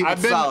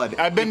solid.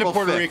 I've been to April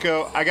Puerto 5th.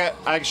 Rico.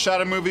 I shot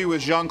a movie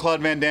with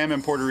Jean-Claude Van Damme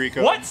in Puerto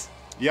Rico. What?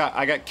 Yeah,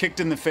 I got kicked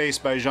in the face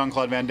by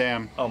Jean-Claude Van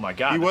Damme. Oh my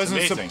God. He that's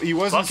wasn't. amazing. He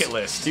wasn't. Bucket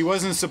list. He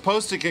wasn't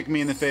supposed to kick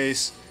me in the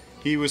face.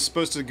 He was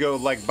supposed to go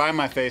by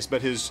my face,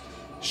 but his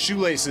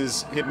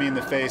shoelaces hit me in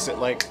the face at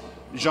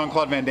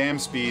Jean-Claude Van Damme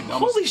speed.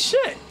 Almost. Holy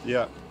shit.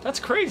 Yeah. That's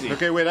crazy.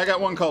 Okay, wait. I got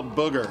one called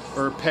Booger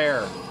or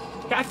Pear.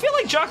 Yeah, I feel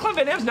like Jean-Claude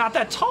Van Damme's not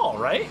that tall,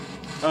 right?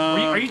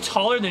 Are you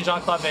taller than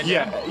Jean-Claude Van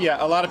Damme? Yeah.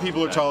 A lot of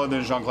people are taller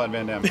than Jean-Claude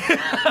Van Damme.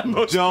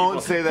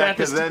 Don't say that,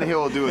 because is- then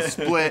he'll do a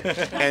split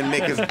and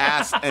make his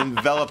ass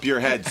envelop your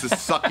head to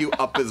suck you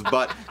up his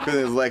butt because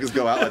his legs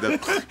go out like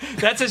that.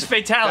 That's his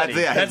fatality.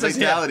 His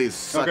fatality is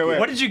suck Okay, you. wait.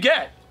 What did you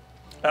get?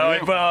 Oh,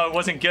 it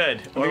wasn't good.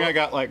 I think I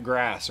got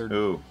grass or.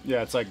 Ooh.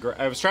 Yeah, it's I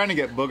was trying to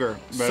get Booger.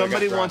 But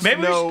Somebody I got wants grass.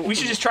 Maybe No. we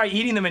should just try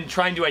eating them and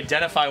trying to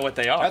identify what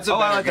they are. That's a Oh, I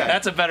better like game. that.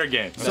 That's a better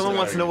game. Someone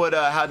wants to know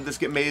how did this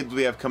get made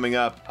we have coming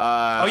up.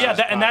 Oh yeah,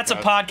 and that's a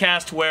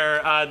podcast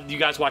where you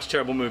guys watch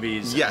terrible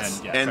movies.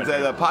 Yes, and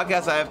the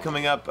podcast I have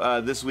coming up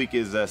this week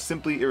is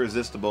Simply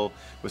Irresistible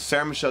with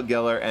Sarah Michelle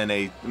Gellar and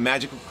a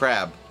magical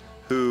crab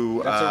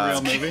who That's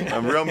a real movie?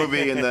 a real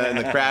movie, and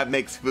the crab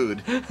makes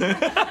food.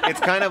 It's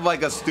kind of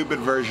like a stupid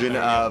version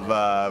of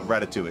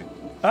Ratatouille.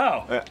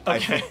 Oh,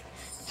 okay.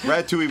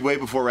 Ratatouille way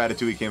before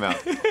Ratatouille came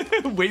out.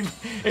 Wait,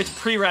 it's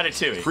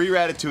pre-Ratatouille.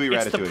 Pre-Ratatouille,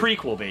 It's Ratatouille. the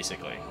prequel,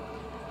 basically.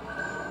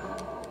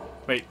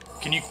 Wait,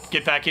 can you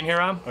get back in here,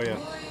 Rob? Oh yeah.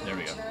 There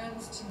we go.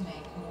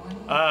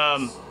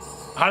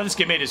 How Did This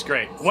Get Made is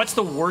great. What's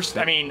the worst?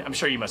 I mean, I'm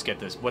sure you must get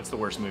this. What's the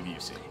worst movie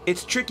you've seen?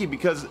 It's tricky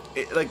because,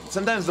 like,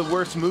 sometimes the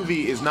worst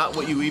movie is not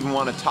what you even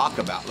want to talk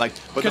about. Like,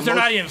 Because they're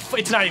not even.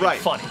 It's not even right.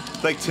 funny.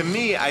 Like, to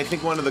me, I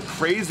think one of the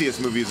craziest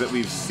movies that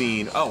we've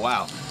seen. Oh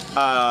wow,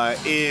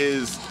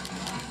 is.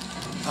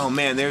 Oh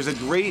man, there was a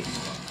great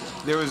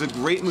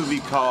movie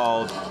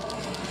called.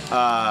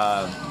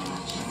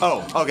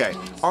 Okay.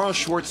 Arnold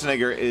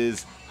Schwarzenegger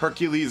is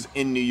Hercules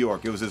in New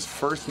York. It was his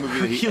first movie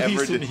that he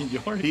Hercules ever in did. New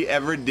York? He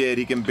ever did.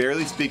 He can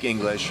barely speak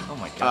English. Oh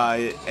my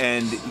God.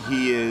 And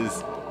he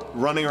is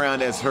running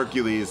around as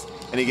Hercules,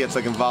 and he gets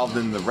like involved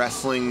in the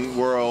wrestling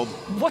world.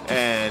 What the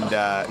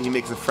And he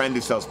makes a friend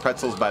who sells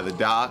pretzels by the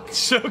dock.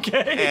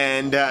 Okay.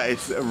 And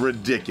it's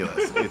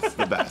ridiculous. It's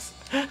the best.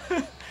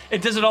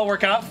 And does it all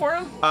work out for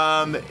him?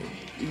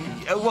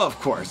 Well, of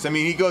course. I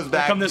mean, he goes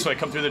back. Come this way.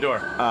 Come through the door.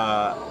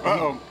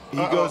 He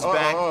goes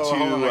back to.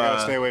 Hold on, I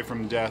gotta stay away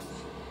from death.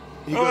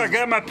 He Oh, goes- I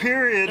got my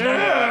period.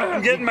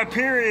 I'm getting my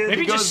period.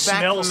 Maybe it goes just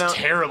back to smells Mount-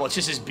 terrible. It's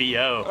just his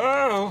BO.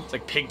 Oh. It's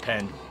like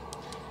Pigpen.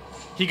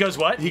 He goes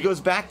what? He goes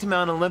back to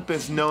Mount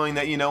Olympus knowing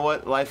that, you know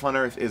what, life on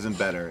Earth isn't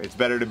better. It's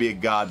better to be a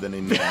god than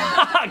a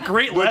man.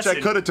 Great Which lesson. I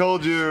could have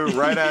told you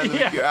right out,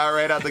 Yeah.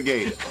 right out the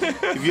gate.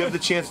 If you have the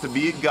chance to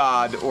be a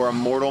god or a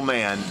mortal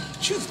man,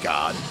 choose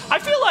God. I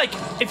feel like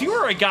if you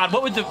were a god,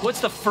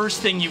 what's the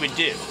first thing you would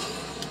do?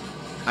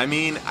 I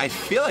mean, I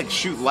feel like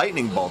shoot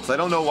lightning bolts. I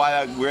don't know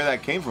where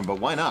that came from, but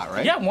why not,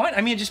 right? Yeah, why?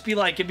 I mean, just be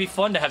like, it'd be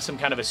fun to have some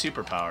kind of a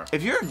superpower.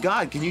 If you're a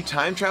god, can you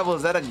time travel?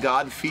 Is that a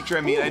god feature?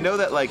 I mean, Ooh, I know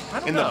that, like, I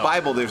don't in the know.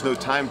 Bible, there's no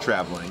time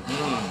traveling.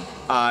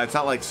 It's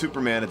not like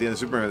Superman. At the end of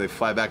Superman, they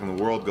fly back and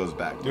the world goes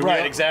back.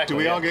 Right, exactly, Do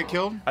we yeah. all get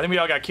killed? I think we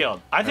all got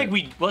killed. I think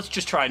let's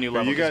just try a new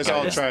level. you guys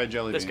all This- try a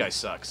jelly This bean. guy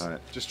sucks. All right.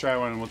 Just try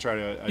one and we'll try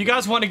to. You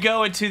guys want to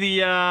go into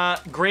the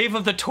grave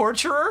of the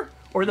torturer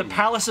or the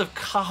palace of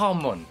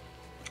Kahamun?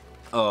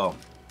 Oh,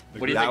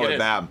 What do you that think it was is?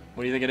 bad.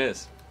 What do you think it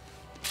is?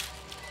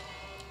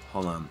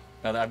 Hold on.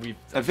 Now that we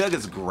I feel like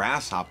it's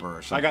grasshopper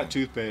or something. I got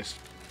toothpaste.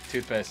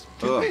 toothpaste.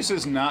 Toothpaste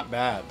is not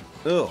bad.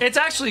 Ugh. It's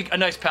actually a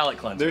nice palate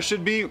cleanser. There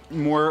should be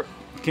more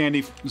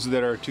candies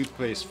that are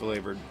toothpaste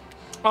flavored.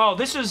 Oh,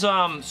 this is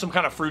some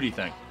kind of fruity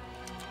thing.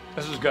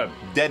 This is good.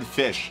 Dead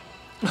fish.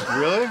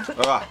 Really?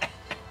 Ugh.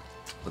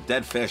 The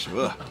dead fish.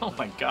 Ugh. Oh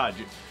my god.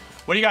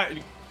 What do you got?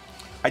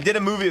 I did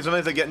a movie.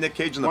 Sometimes I get Nick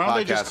Cage on the Why don't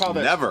they podcast. just call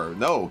that- Never.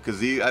 No,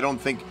 because I don't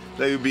think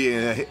they would be.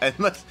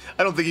 Unless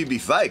I don't think he'd be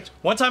psyched.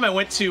 One time I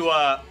went to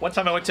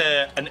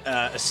an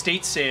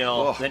estate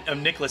sale Ugh. of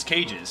Nicolas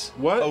Cage's.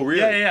 What? Oh,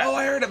 really? Yeah, yeah. Oh,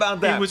 I heard about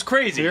that. It was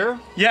crazy. Here?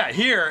 Yeah,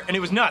 here, and it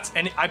was nuts.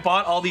 And I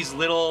bought all these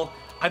little.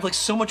 I have like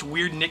so much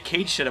weird Nick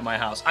Cage shit at my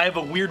house. I have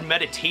a weird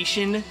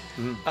meditation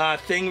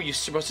thing where you're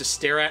supposed to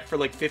stare at for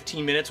like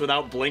 15 minutes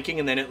without blinking,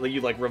 and then it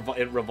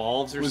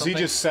revolves or Was something.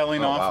 he just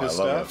selling Oh, off wow, his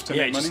I love stuff that. to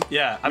Yeah, make he money? just-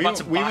 yeah, I bought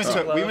some we went boxing to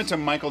we gloves. went to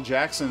Michael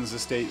Jackson's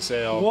estate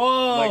sale.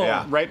 Whoa. Like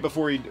Yeah. right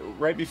before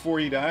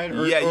he died.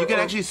 Or, Yeah, you or- can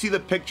or- actually see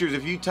the pictures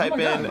if you type my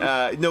in.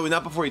 God. No,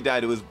 not before he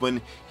died. It was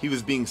when he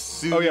was being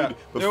sued. Oh yeah.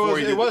 Before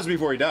he did. It was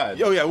before he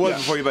died. Oh yeah, it was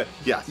before he. But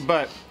yes.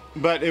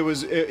 But it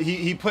was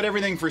he put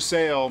everything for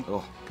sale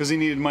Oh. because he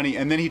needed money,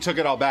 and then he took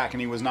it all back and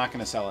he was not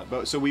going to sell it.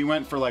 But so we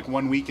went for like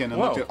one weekend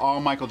and Whoa. looked at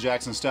all Michael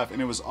Jackson stuff, and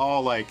it was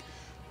all like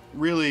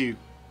really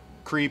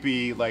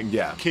creepy, like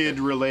Yeah. kid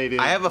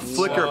related. I have a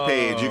Flickr Whoa.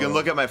 page. You can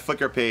look at my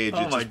Flickr page.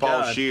 Oh It's my just Paul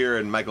God. Scheer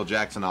and Michael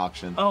Jackson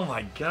auction. Oh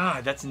my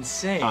god, that's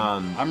insane.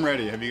 I'm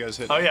ready. Have you guys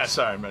hit? oh yeah,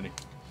 sorry, I'm ready.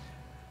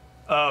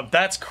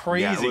 That's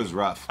crazy. Yeah, it was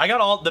rough. I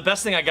got the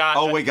best thing I got.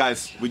 Oh wait,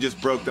 guys, we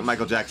just broke that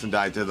Michael Jackson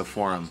died to the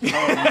forum. Oh no!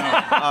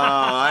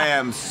 I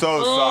am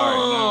so sorry.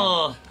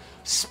 Oh,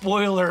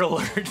 spoiler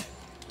alert.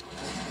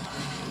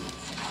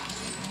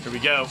 Here we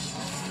go.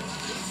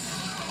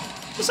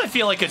 This I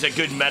feel like is a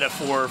good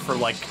metaphor for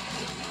like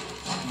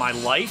my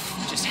life,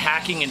 just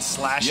hacking and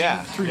slashing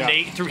Yeah. through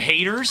Yeah. through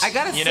haters. I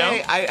gotta you say,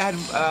 know? I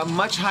had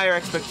much higher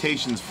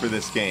expectations for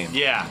this game.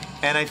 Yeah.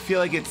 And I feel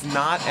like it's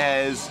not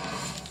as.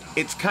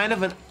 It's kind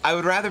of an. I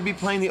would rather be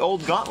playing the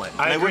old Gauntlet.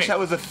 And I agree. wish that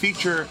was a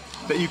feature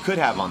that you could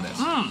have on this.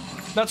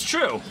 That's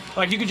true.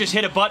 Like you could just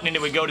hit a button and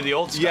it would go to the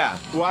old stuff. Yeah.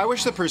 Well, I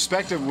wish the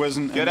perspective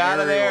wasn't Get an out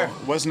of aerial,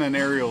 there. wasn't an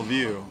aerial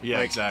view. Yeah,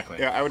 Like, exactly.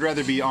 Yeah, I would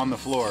rather be on the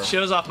floor.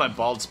 Shows off my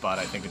bald spot,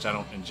 I think, which I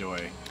don't enjoy.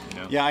 You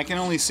know? Yeah, I can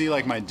only see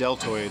like my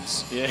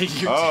deltoids. Yeah.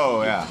 You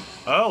Oh yeah.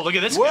 Oh, look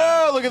at this guy.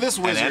 Whoa! Look at this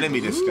An wizard. enemy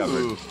discovered.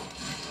 Ooh.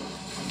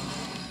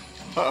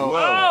 Uh-oh.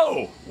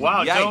 Oh!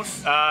 Wow!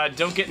 Yikes.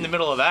 Don't get in the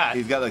middle of that.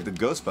 He's got like the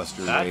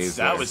Ghostbuster rays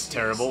That there. was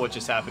terrible. What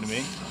just happened to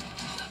me?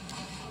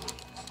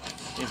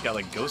 He's got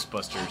like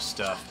Ghostbusters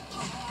stuff.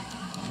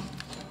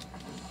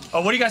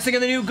 Oh, what do you guys think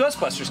of the new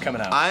Ghostbusters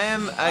coming out?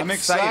 I'm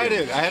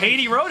excited.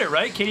 Katie wrote it,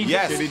 right? Katie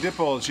Yes. Katie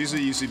Dippold, she's a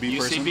UCB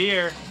person.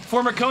 UCBer.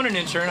 Former Conan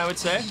intern, I would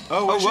say.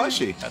 Oh, was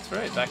she? That's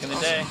right, back in the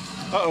day.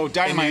 Uh-oh, In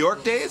Dynamite. New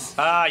York days?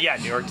 Yeah,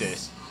 New York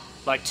days.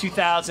 Like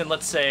 2000,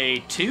 let's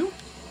say, 2?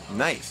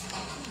 Nice.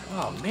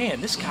 Oh,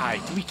 man, this guy.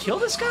 Did we kill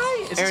this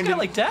guy? Is Aaron, this guy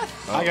like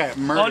death? I got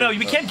murdered. Oh, no,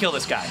 we can't kill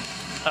this guy.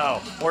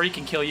 Oh, or he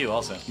can kill you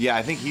also. Yeah,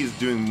 I think he's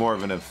doing more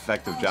of an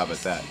effective job at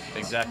that.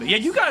 Exactly. Yeah,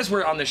 you guys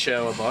were on the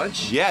show a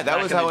bunch. Yeah, that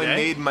back was in the how I day.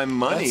 made my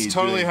money. That's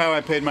totally doing- how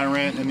I paid my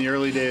rent in the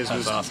early days, That's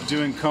was awesome.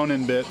 doing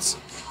Conan bits.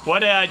 What,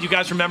 do you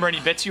guys remember any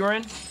bits you were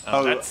in?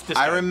 Oh, this I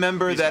guy-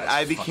 remember these that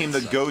guys I became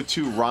the fucking suck.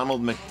 go-to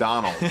Ronald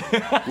McDonald,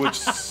 which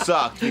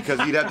sucked because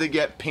he'd have to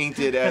get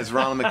painted as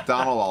Ronald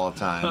McDonald all the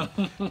time.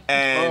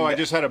 And Oh, I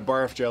just had a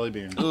barf jelly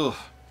bean. ugh.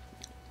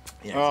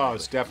 Yeah, Oh,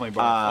 it's definitely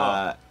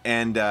barf.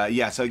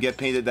 Yeah, so I get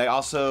painted. They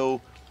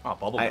also. Oh,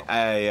 bubble gum.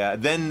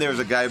 Then there was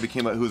a guy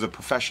who was a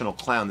professional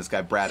clown. This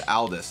guy Brad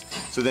Aldis.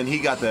 So then he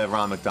got the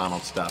Ron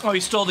McDonald stuff. Oh,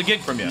 he stole the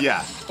gig from you.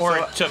 Yeah. Or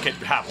So- took it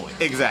happily.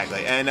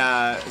 Exactly. And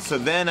so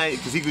then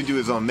because he could do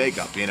his own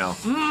makeup, you know.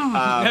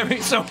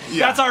 So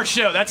yeah. that's our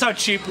show. That's how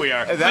cheap we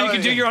are. That When you was-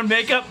 can do your own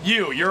makeup,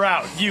 you're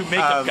out. You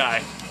makeup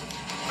guy.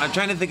 I'm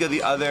trying to think of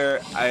the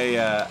other.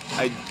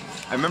 I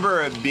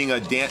remember being a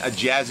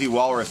jazzy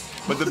walrus,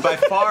 but by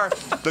far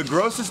the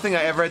grossest thing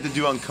I ever had to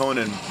do on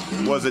Conan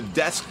was a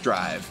desk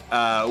drive,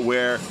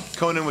 where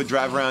Conan would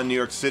drive around New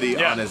York City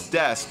Yeah. on his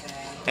desk,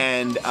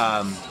 and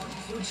I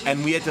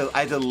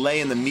had to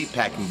lay in the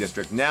meatpacking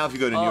district. Now, if you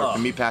go to New York,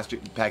 the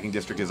meatpacking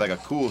district is like a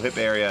cool, hip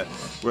area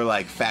where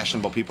like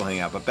fashionable people hang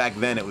out. But back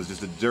then, it was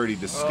just a dirty,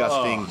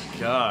 disgusting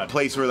God.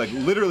 place where like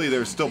literally there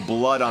was still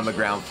blood on the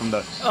ground from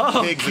the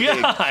pigs that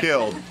they God. had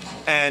killed.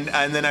 And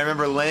then I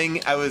remember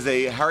I was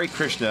a Hare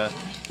Krishna,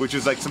 which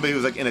was like somebody who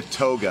was like in a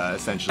toga,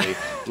 essentially,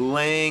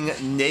 laying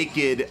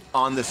naked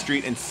on the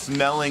street and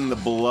smelling the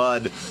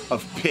blood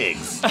of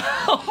pigs.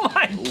 Oh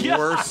my God.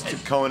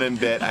 Worst Conan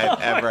bit I've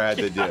ever had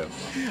to do.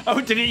 Oh,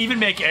 did it even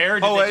make air? Or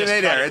did Oh, they it just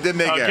made cut air. It did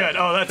make air. Good.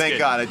 Oh, that's Thank good.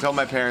 God. I told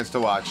my parents to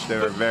watch. They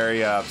were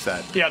very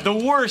upset. Yeah, the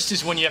worst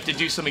is when you have to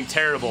do something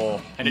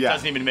terrible and it Yeah.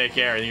 doesn't even make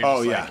air. And you're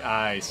Oh, just yeah. like,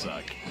 I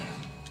suck.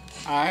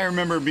 I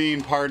remember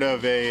being part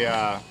of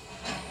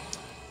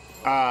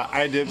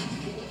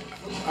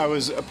I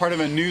was a part of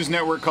a news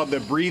network called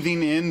the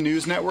Breathing In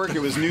News Network. It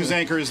was news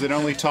anchors that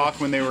only talked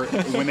when they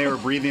were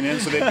breathing in.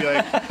 So they'd be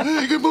like,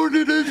 "Hey, good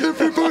morning,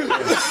 everybody."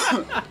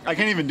 I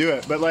can't even do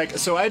it, but like,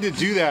 so I had to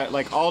do that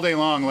like all day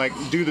long, like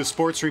do the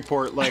sports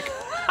report, like,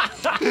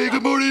 "Hey,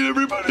 good morning,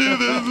 everybody. This is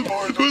the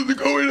sports. What's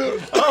going on?"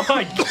 Oh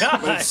my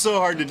God. It's so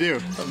hard to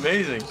do.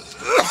 Amazing.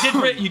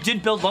 You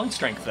did build lung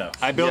strength, though.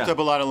 I built Yeah. up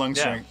a lot of lung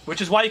Yeah. strength.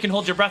 Which is why you can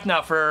hold your breath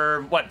now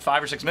for, what,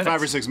 5 or 6 minutes?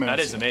 5 or 6 minutes.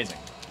 That is amazing.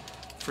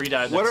 Free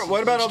dive.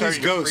 What about all these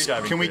started your free ghosts?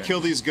 diving Can we career. kill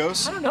these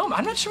ghosts? I don't know.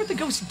 I'm not sure what the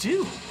ghosts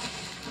do.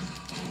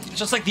 It's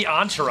just like the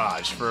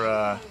entourage for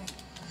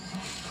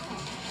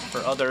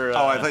other.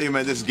 Oh, I thought you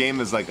meant this game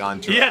is like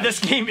Entourage. Yeah, this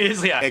game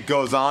is It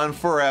goes on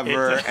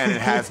forever It's- and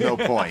it has no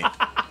point.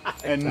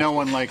 And no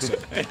one likes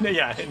it.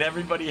 yeah, and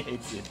everybody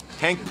hates it.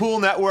 Hank Pool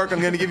Network, I'm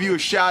going to give you a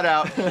shout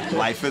out.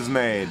 Life is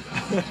made.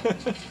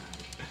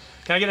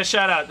 Can I get a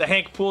shout out? The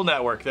Hank Pool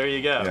Network. There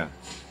you go. Yeah.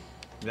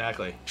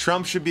 Exactly.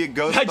 Trump should be a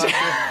Ghostbuster.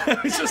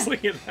 I was just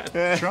looking at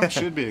that. Trump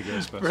should be a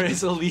Ghostbuster.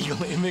 Raise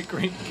illegal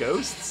immigrant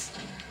ghosts?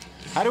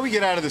 How do we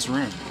get out of this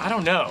room? I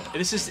don't know.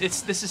 This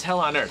is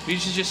hell on earth. We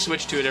should just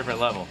switch to a different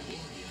level.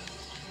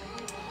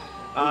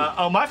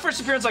 My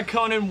first appearance on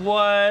Conan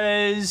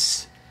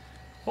was,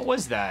 what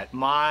was that?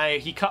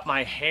 He cut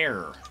my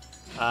hair.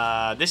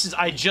 I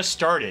just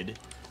started.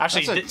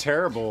 Actually, That's a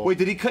terrible. Wait,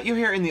 did he cut your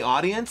hair in the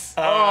audience?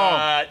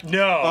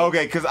 no.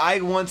 Okay, because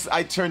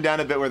I turned down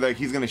a bit where like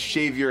he's gonna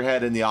shave your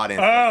head in the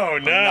audience. Oh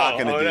no. I'm not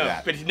gonna do no.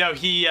 that. But no,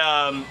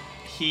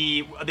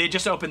 they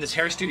just opened this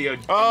hair studio.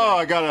 Oh,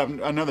 I got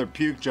another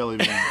puke jelly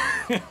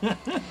bean.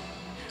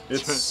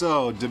 It's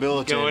so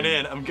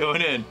debilitating. I'm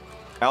going in.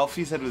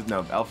 Alfie said it was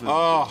no. Alfie.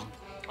 Oh,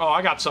 Oh,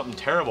 I got something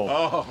terrible.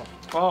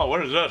 Oh,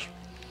 what is this?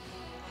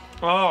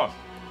 Oh,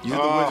 You said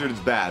the wizard is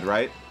bad,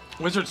 right?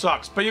 Wizard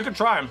sucks, but you can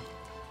try him.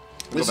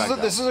 this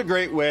back is a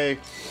great way.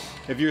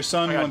 If your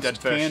son I got wants dead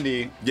fish.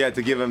 candy, Yeah,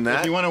 to give him that.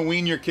 if you want to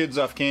wean your kids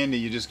off candy,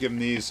 you just give them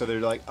these, so they're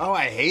like, "Oh,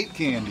 I hate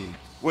candy."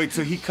 Wait,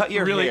 so he cut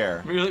your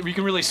hair? Really, you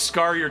can really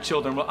scar your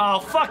children. Oh,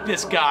 fuck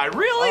this guy!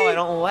 Really? Oh, I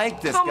don't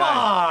like this Come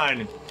guy.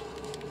 on!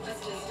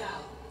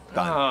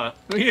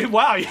 Done.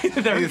 Wow,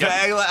 there we go.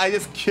 I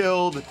just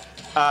killed.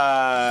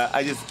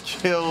 I just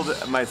killed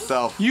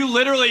myself. You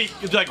literally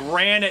like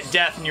ran at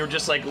death, and you were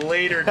just like,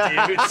 "Later,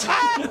 dudes,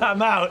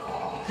 I'm out."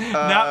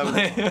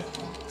 Not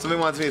Somebody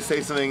wants me to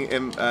say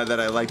something that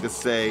I like to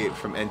say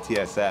from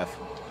NTSF.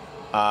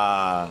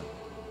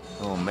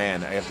 Oh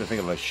man, I have to think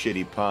of a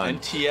shitty pun.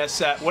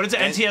 NTSF. What is it?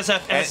 NTSF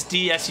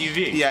SD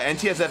SUV. Yeah,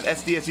 NTSF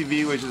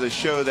SDSUV, which is a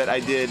show that I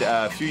did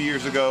a few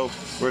years ago,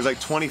 where it was like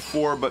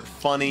 24 but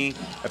funny.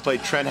 I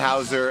played Trent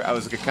Hauser. I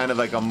was kind of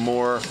like a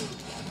more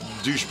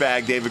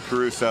douchebag David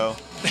Caruso.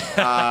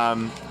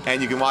 And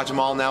you can watch them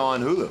all now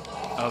on Hulu.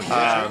 Oh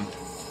yeah.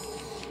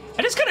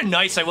 And it's kind of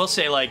nice, I will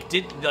say, like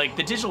the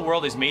digital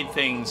world has made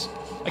things.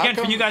 Again,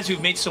 for you guys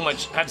who've made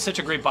have such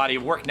a great body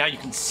of work, now you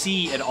can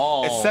see it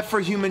all. Except for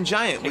Human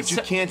Giant, which you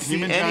can't see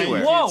Human Giant,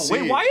 anywhere. Whoa,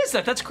 wait, why is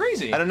that? That's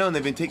crazy. I don't know, and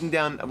they've been taking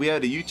down, we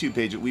had a YouTube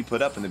page that we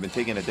put up, and they've been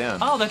taking it down.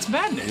 Oh, that's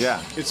madness.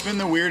 Yeah. It's been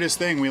the weirdest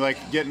thing. We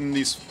like getting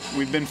these.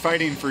 We've been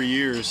fighting for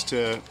years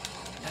to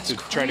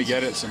try to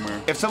get it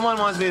somewhere. If someone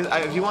wants me,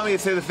 if you want me to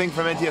say the thing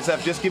from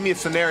NTSF, just give me a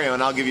scenario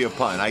and I'll give you a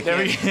pun. I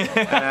can't.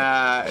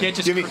 Can't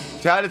just give me.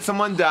 How did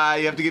someone die?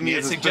 You have to give me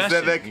a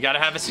specific. You gotta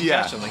have a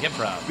suggestion, like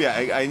improv.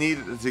 Yeah, I need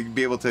to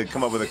be able to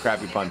come up with a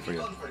crappy pun for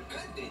you.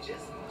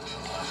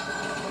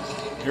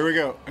 Here we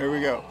go. Here we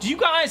go. Do you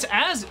guys,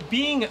 as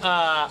being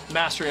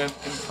master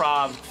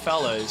improv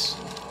fellas,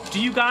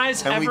 do you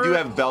guys And ever? we do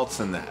have belts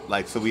in that,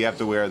 like, so we have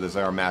to wear this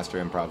our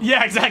master improv.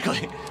 Yeah,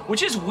 exactly.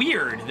 Which is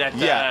weird. That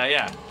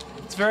Yeah.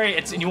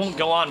 It's you won't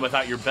go on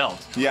without your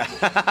belt. Yeah.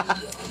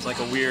 It's like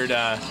a weird.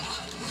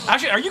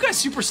 Actually, are you guys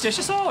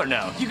superstitious at all or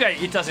no? You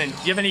guys, it doesn't. Do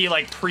you have any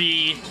like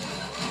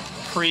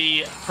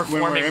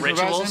pre-performing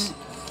rituals?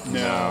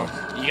 No.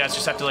 You guys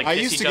just have to like I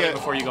kiss used each to other get-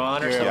 before you go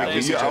on or Yeah,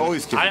 something. I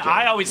always kiss each other.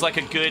 I always like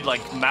a good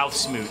like mouth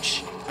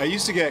smooch. I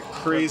used to get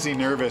crazy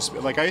nervous.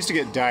 Like I used to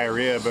get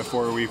diarrhea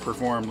before we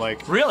performed.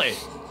 Like Really?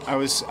 I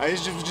used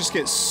to just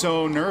get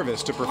so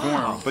nervous to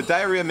perform. But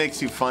diarrhea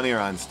makes you funnier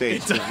on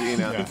stage. 'Cause, you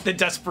know. Yeah. The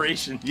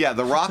desperation. Yeah,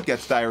 The Rock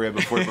gets diarrhea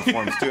before he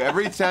performs too.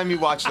 Every time you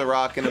watch The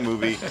Rock in a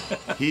movie,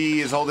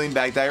 he is holding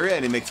back diarrhea,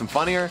 and it makes him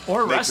funnier.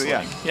 Or Makes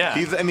wrestling, yeah.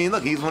 He's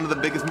one of the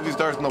biggest movie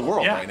stars in the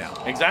world Yeah, right now.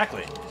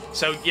 exactly.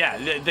 So yeah,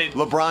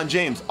 LeBron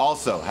James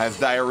also has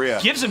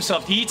diarrhea. gives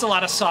himself. He eats a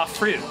lot of soft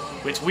fruit.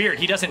 It's weird.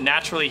 He doesn't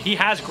naturally. He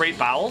has great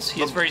bowels.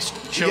 He has very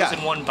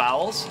chosen one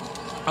bowels.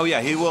 Oh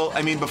yeah, he will.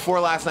 I mean, before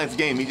last night's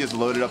game, he just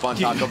loaded up on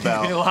Taco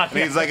Bell. And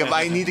he's like, if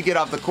I need to get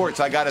off the court,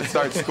 so I got to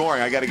start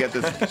scoring. I got to get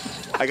this.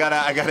 I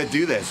gotta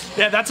do this.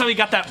 Yeah, that's how he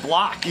got that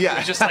block. Yeah. It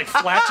was just like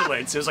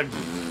flatulence. It was like.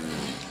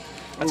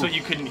 That's what you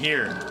couldn't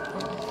hear.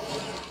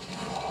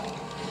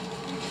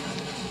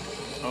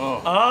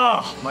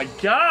 Oh my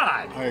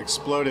God! I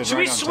exploded. Should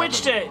right we on top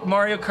switch of it. to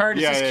Mario Kart?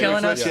 Is Yeah, this yeah,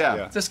 killing us?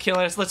 yeah. Is this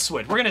killing us? Let's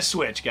switch. We're gonna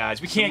switch,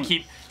 guys. We can't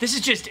keep. This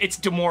is just. It's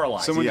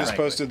demoralizing. Someone just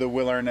frankly. posted the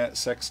Will Arnett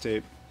sex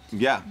tape.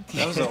 Yeah.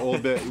 That was an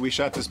old bit. We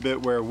shot this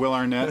bit where Will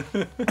Arnett.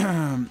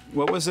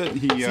 What was it?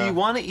 He. So you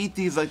want to eat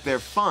these like they're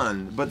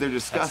fun, but they're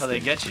disgusting. That's how they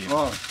get you.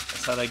 Oh.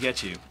 That's how they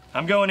get you.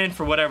 I'm going in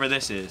for whatever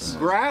this is.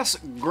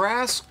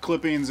 Grass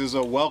clippings is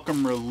a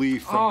welcome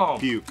relief from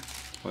puke.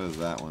 What is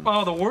that one?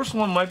 Oh, the worst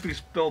one might be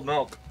spilled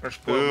milk. Or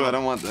spilled Ooh, milk. I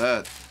don't want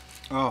that.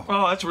 Oh.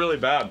 Oh, that's really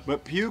bad.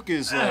 But puke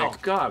is Oh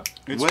like. God.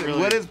 It's What, really,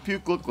 what does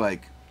puke look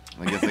like?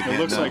 I guess I can't it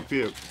looks know. like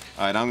puke.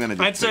 All right, I'm gonna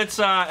do. It's it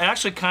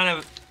actually kind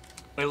of.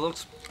 It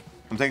looks.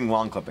 I'm taking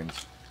long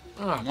clippings.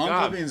 Oh Long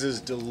God. clippings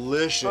is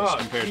delicious Oh,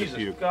 compared Jesus to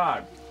puke.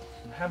 God.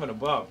 I'm having a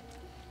bug.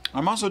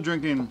 I'm also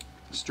drinking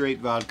straight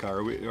vodka.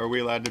 Are we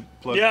allowed to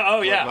plug? Yeah. Oh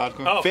plug yeah.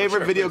 Vodka? Oh, for Favorite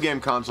sure, video please. game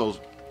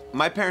consoles.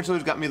 My parents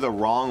always got me the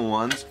wrong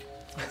ones.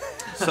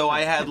 So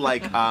I had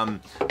like a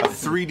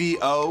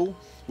 3DO,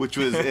 which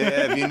was,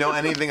 if you know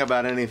anything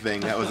about anything,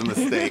 that was a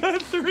mistake.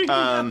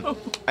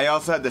 I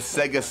also had the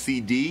Sega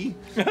CD.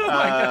 Oh my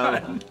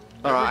God.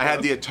 I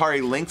had the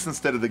Atari Lynx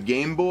instead of the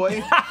Game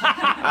Boy.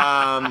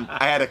 I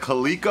had a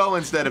Coleco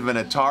instead of an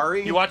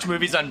Atari. You watch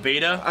movies on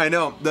beta? I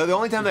know. The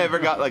only time I ever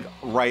got like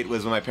right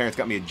was when my parents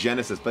got me a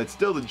Genesis, but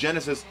still the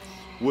Genesis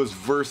was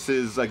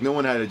versus like no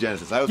one had a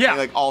Genesis. I was playing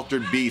like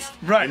Altered Beast,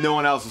 Right. and no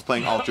one else was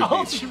playing Altered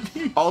Beast.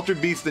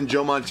 Altered Beast and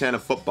Joe Montana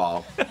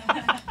football.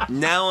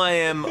 Now I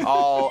am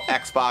all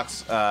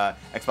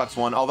Xbox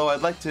One. Although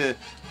I'd like to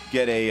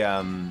get a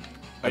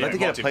I'd like to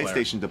get a multiplayer.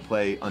 PlayStation to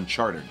play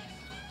Uncharted.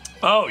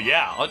 Oh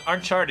yeah,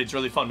 Uncharted's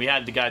really fun. We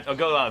had the guy. I'll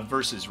go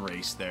versus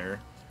race there.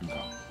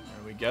 There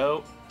we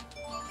go.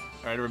 All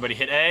right, everybody,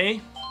 hit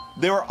A.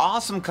 They were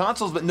awesome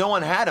consoles, but no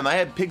one had them. I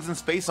had Pigs in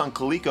Space on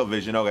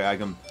ColecoVision. Okay, I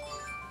can.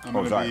 I'm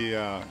Oh, gonna sorry. be.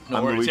 No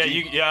I'm worries.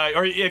 Luigi?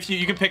 Or if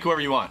you can pick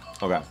whoever you want.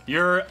 Okay.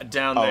 You're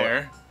down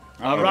there.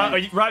 Rob,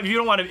 if you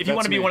don't want to, if you That's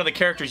want to be me. one of the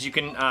characters, you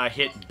can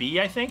hit B,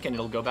 I think, and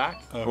it'll go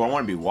back. Well, I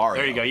want to be Wario.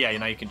 There you go. Yeah,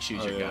 now you can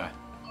choose your yeah. guy.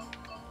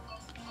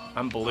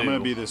 I'm blue. I'm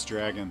gonna be this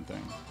dragon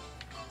thing.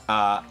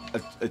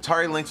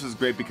 Atari Lynx was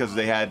great because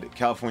they had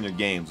California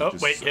games. Oh which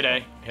is wait, so hit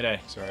A. Hit A.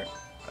 Sorry.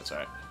 That's all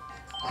right.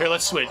 Here,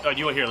 let's switch. Oh,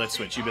 you want here? Let's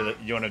switch. You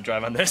want to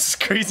drive on this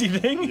crazy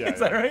thing? Yeah, Is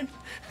that right?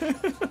 There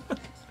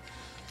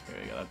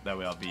you go. That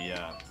way I'll be.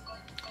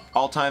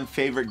 All-time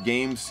favorite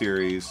game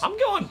series. I'm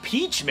going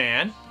Peach,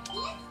 man.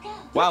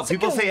 Wow,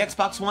 people say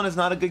Xbox One is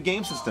not a good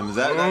game system. Is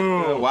that?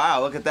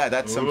 Wow, look at that.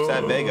 That's some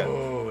sad Vega.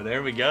 Oh,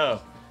 there we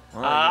go.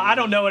 I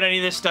don't know what any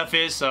of this stuff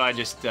is, so I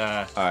just.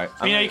 All right.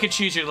 You could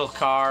choose your little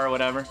car or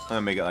whatever. I'm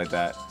gonna make it like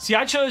that. See,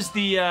 I chose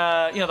the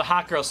the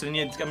hot girl, so then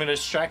I'm gonna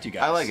distract you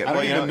guys. I like it. I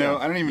don't even know.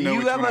 I don't even know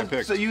which one I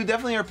picked. So you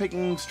definitely are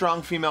picking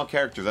strong female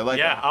characters. I like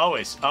Yeah, that.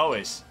 always.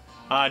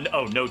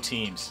 No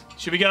teams.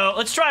 Should we go?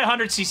 Let's try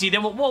 100cc.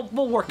 Then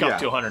we'll work up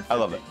to 100. I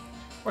love it.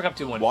 Work up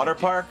to 1. Water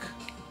park.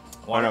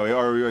 Or no,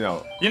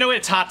 You know,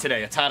 it's hot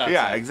today. It's hot outside.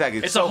 Yeah,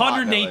 exactly. It's so hot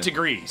 108 in LA.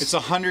 degrees. It's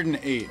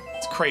 108.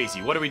 It's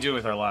crazy. What are we doing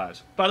with our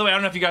lives? By the way, I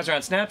don't know if you guys are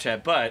on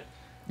Snapchat, but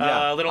little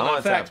I'm known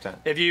on fact: Snapchat.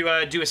 if you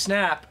do a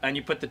snap and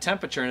you put the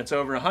temperature and it's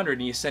over 100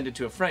 and you send it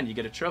to a friend, you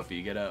get a trophy.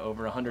 You get a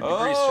over 100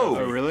 degrees Oh,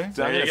 trophy. really? So I'm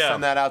There gonna you go.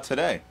 send that out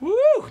today. Woo!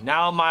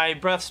 Now my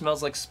breath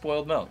smells like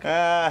spoiled milk.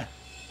 But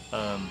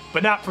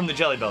not from the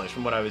Jelly Bellies,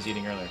 from what I was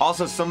eating earlier.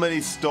 Also, somebody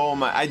stole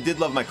my. I did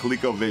love my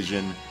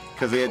ColecoVision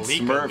because they had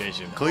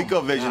ColecoVision.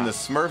 ColecoVision, Oh, the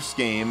Smurfs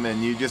game,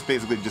 and you just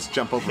basically just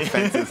jump over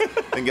fences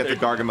and get to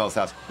Gargamel's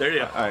house. There you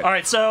go. All right. All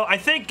right, so I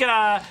think,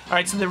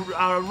 so the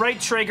right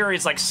trigger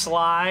is like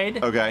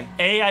slide. Okay.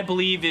 A, I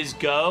believe, is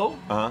go.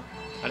 Uh huh.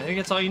 And I think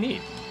that's all you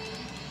need.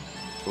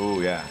 Oh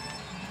yeah.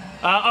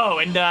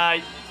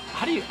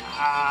 How do you,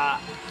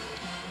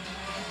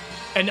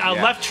 Yeah.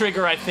 left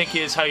trigger, I think,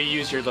 is how you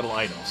use your little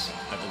idols,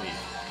 I believe.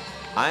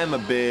 I am a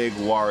big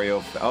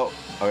Wario. Oh,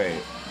 okay.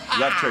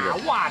 Left trigger.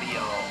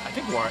 Wario. I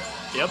think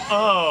Wario. Yep.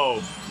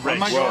 Oh, Why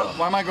am I right. going,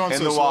 why am I going In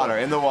so the slow? water.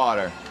 In the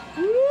water.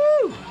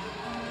 Woo!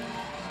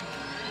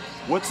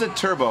 What's the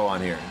turbo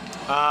on here?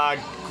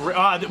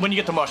 When you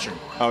get the mushroom.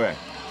 Okay.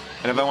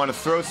 And if I want to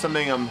throw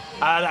something,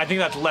 I think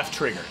that's left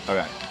trigger.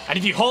 okay. And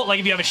if you hold, like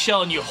if you have a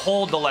shell and you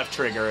hold the left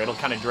trigger, it'll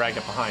kind of drag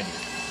it behind you.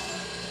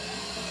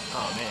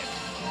 Oh, man.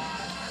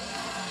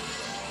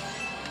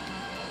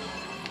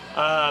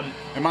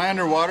 Am I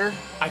underwater?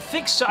 I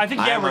think so. I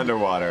think, I yeah, am we're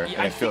underwater, and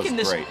I it think feels in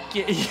this, great.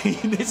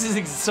 This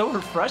is so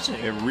refreshing.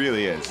 It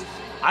really is.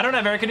 I don't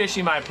have air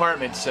conditioning in my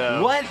apartment,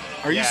 so. What?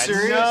 Are you Yeah, it's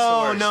serious?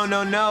 the No,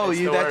 worst. no. It's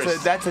the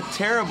worst. That's a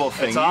terrible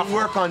thing. It's You awful.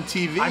 work on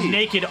TV. I'm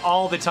naked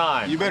all the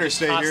time. You better I'm just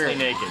stay here. constantly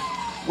naked.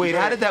 Wait,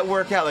 how did that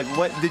work out? Like,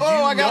 what did you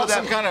Oh, I know got that?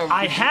 some kind of.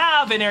 I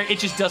have an air. It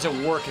just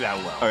doesn't work that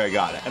well. Okay,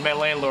 got it. And my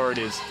landlord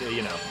is,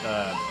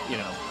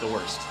 the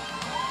worst.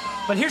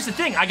 But here's the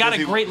thing. I got Does a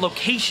he- great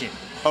location.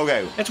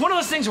 Okay. It's one of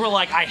those things where,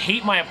 like, I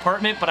hate my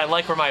apartment, but I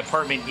like where my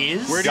apartment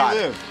is. Where do Got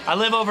you it. live? I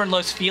live over in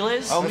Los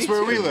Feliz. Oh, That's me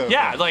where we too. live.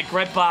 Yeah, like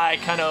right by,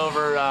 kind of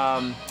over,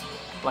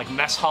 like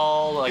mess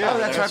hall. Like, Yeah, Oh,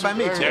 that's right by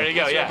me, too. There you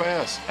go. That's Yeah. right by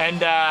us.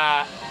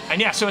 And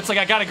yeah, so it's like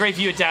I got a great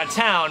view of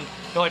downtown.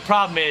 The only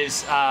problem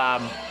is I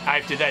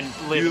have to then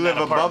live. You in live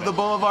that above the apartment.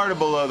 boulevard or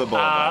below the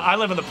boulevard? I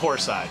live on the poor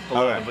side.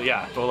 Below Okay.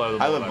 below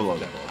the I live boulevard. below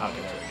the boulevard.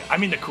 Okay, there we go. I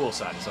mean the cool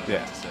side. Is what I Yeah.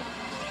 meant to say.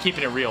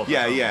 Keeping it real.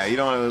 Yeah. You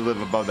don't want to live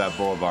above that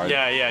boulevard.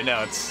 Yeah,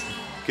 no, it's.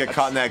 Get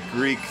caught in that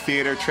Greek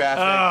theater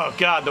traffic. Oh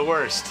God, the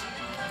worst.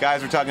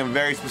 Guys, we're talking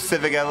very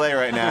specific LA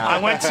right now. I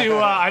went to.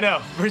 I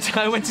know.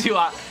 I went to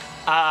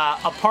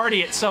a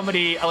party at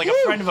somebody, like a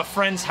friend of a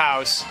friend's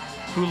house,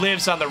 who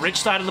lives on the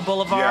rich side of the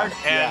boulevard,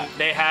 Yeah, and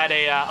they had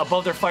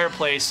above their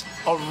fireplace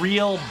a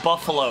real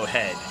buffalo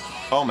head,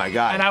 Oh my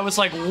God. and I was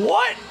like,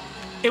 what?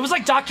 It was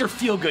like Dr.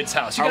 Feelgood's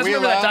house. You Are guys we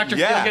remember that allowed- Dr.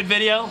 Yeah. Feelgood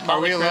video? Are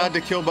we allowed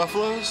to kill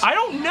buffaloes? I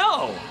don't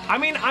know. I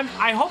mean,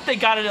 I hope they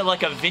got it at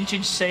like a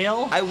vintage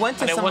sale. I went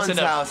to and it someone's wasn't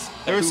a- house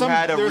There was who some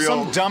had a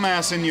real.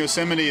 dumbass in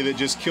Yosemite that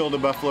just killed a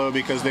buffalo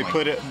because they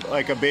put it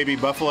like a baby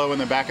buffalo in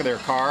the back of their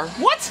car.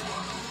 What?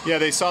 Yeah,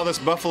 they saw this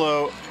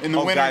buffalo in the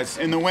Oh, winter. guys.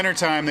 In the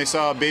wintertime, they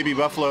saw a baby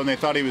buffalo and they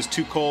thought he was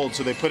too cold,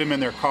 so they put him in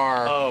their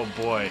car. Oh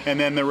boy. And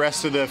then the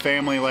rest of the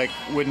family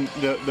wouldn't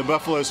the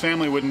buffalo's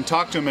family wouldn't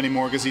talk to him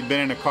anymore because he'd been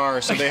in a car,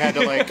 so they had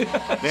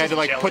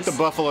to put the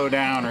buffalo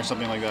down or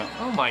something like that.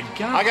 Oh my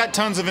God. I got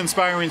tons of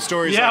inspiring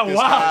stories Yeah. like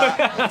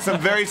this. Wow.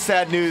 Some very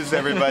sad news,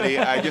 everybody.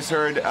 I just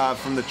heard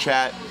from the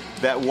chat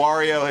that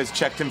Wario has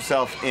checked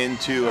himself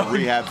into a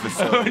rehab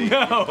facility.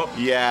 No.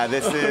 Yeah,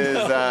 this is,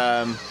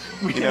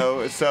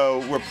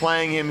 so we're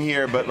playing him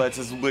here, but let's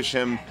just wish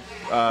him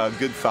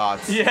good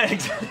thoughts. Yeah.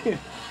 Exactly.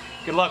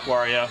 Good luck,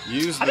 Wario.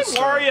 Use I the think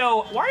star.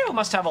 Wario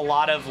must have a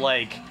lot of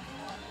like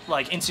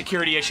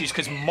insecurity issues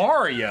because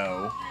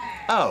Mario,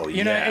 Oh,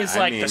 is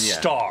like the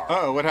star.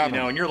 Uh-oh, what happened?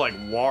 And you're like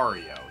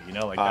Wario.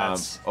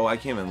 That's. I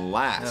came in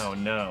last. Oh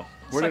no.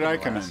 Where did I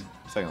Second come last.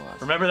 in? Second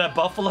last. Remember that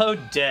buffalo?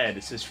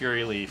 Dead. Says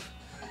Fury Leaf.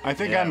 I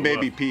think Yeah, I'm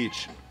Baby look.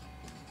 Peach.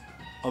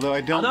 Although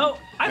I don't. Although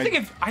I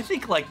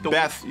think like the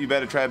Beth, you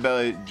better try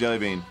jelly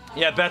bean.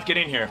 Yeah, Beth, get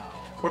in here.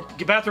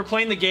 Beth, we're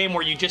playing the game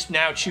where you just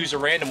now choose a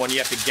random one. You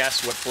have to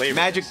guess what flavor.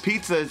 Magic it is.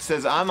 Pizza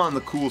says I'm on the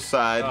cool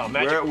side. Oh,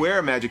 Magic-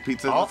 Where Magic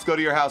Pizza? Oh. Let's go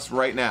to your house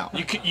right now.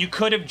 You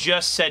could have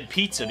just said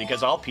pizza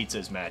because all pizza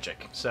is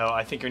magic. So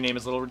I think your name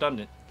is a little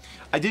redundant.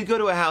 I did go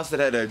to a house that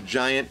had a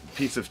giant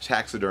piece of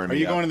taxidermy. Are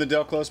you up. going to the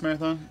Del Close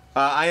Marathon?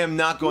 I am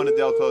not going to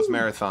Del Close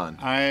Marathon.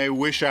 I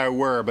wish I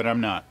were, but I'm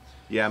not.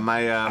 Yeah, my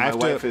have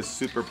wife to- is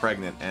super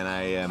pregnant, and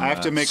I am. I have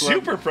to make love.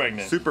 Super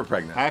pregnant. super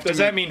pregnant. I have to Does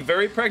that mean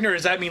very pregnant, or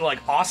does that mean like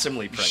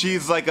awesomely pregnant?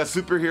 She's like a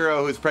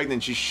superhero who's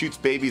pregnant. She shoots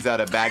babies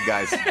out of bad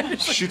guys.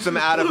 Shoots them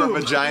out of her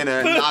vagina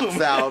and knocks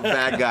out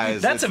bad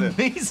guys. That's It's a-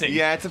 amazing.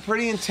 Yeah, it's a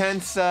pretty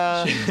intense.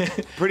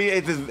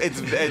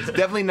 It's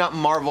definitely not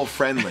Marvel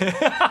friendly.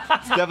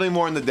 It's definitely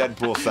more on the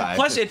Deadpool side.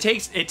 Plus, it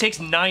takes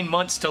 9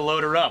 months to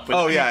load her up.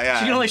 Oh, yeah.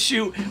 She can only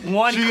shoot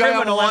one she got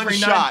criminal one every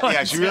shot. 9 months.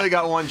 Yeah, she really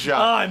got one Oh,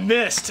 shot. I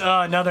missed.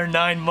 Oh, another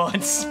 9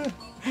 months.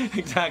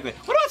 Exactly.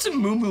 What about some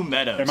Moo Moo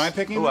Meadows? Am I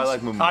picking? Oh, I this?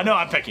 like Moo Moo. No,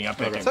 I'm picking. So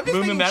I'm just Moo Moo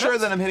making Meadows? sure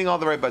that I'm hitting all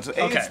the right buttons. So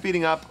A, Okay. it's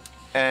speeding up.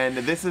 And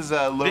this is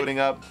loading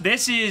up.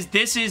 This is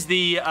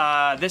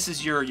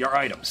your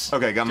items.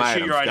 Okay, got my To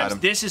shoot your items. Got 'em.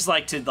 This is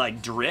like to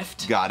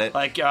drift. Got it.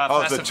 Like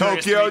oh, Fast it's a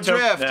and Furious Tokyo 3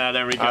 drift. Yeah,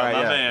 there we go. All right,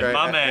 my yeah, man, great.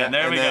 my man.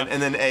 There we go.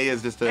 And then A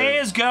is just a. A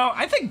is go.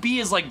 I think B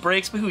is like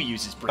brakes, but who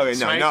uses brakes?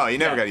 Okay, right? no, you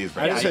never got to use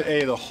I brakes. just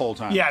said A the whole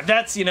time. Yeah,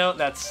 that's.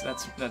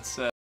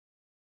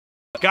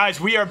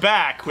 Guys, we are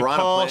back with Piranha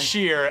Paul Plant.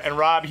 Scheer and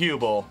Rob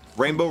Huebel.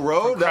 Rainbow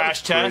Road. That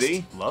Crash was Test.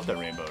 pretty. Love the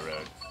Rainbow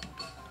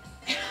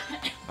Road.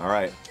 All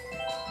right.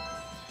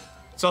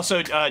 It's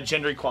also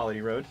Gender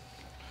Equality Road.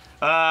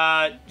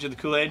 The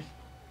Kool-Aid.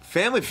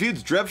 Family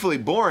Feud's dreadfully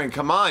boring.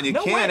 Come on, you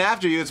No can't way.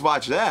 after you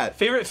watch that.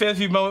 Favorite Family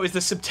Feud moment was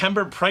the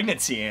September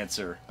pregnancy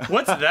answer.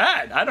 What's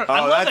that? I don't. I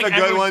Oh, love, that's like, a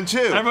good everyone- one, too.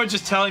 Everyone's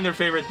just telling their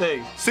favorite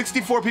thing.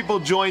 64 people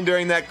joined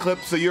during that clip,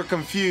 so you're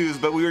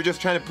confused, but we were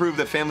just trying to prove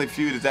that Family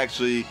Feud is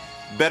actually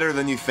better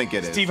than you think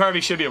it is. Steve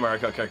Harvey should be a Mario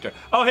Kart character.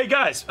 Oh, hey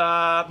guys,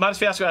 Modest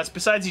Fiasco asks,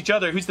 besides each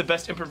other, who's the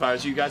best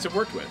improviser you guys have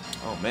worked with?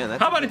 Oh man,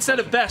 that's How about instead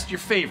of best, your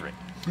favorite?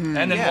 And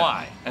then yeah.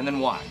 why? And then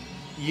why?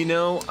 You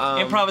know,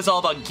 Improv is all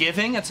about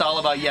giving. It's all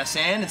about yes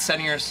and. It's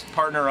setting your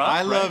partner up.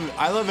 I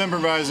love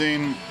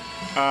improvising.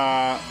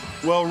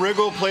 Well,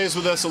 Wriggle plays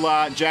with us a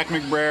lot. Jack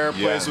McBrayer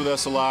plays with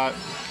us a lot.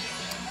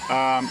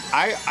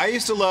 I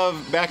used to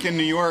love back in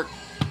New York.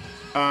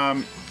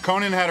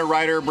 Conan had a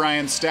writer,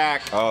 Brian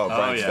Stack,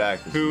 Brian yeah. Stack,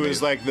 who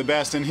is like the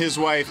best, and his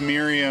wife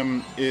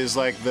Miriam is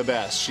like the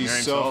best. She's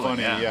Miriam so Sullivan,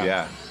 funny.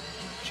 yeah.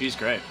 She's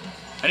great.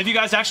 And if you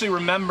guys actually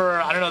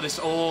remember, I don't know, this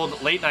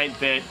old late night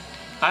bit,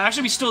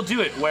 actually we still do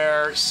it,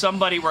 where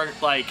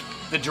like,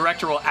 the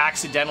director will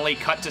accidentally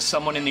cut to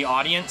someone in the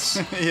audience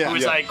who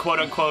is like, quote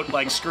unquote,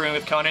 like screwing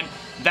with Conan.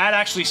 That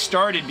actually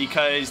started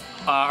because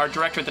our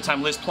director at the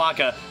time, Liz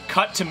Plonka,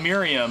 cut to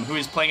Miriam, who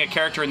is playing a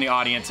character in the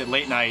audience at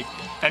late night,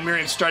 and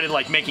Miriam started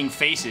like making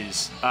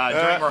faces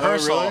during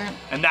rehearsal, really?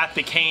 and that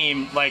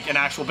became like an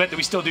actual bit that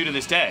we still do to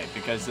this day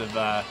because of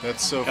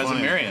That's so because funny.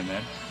 of Miriam,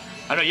 man.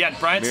 I know, yeah.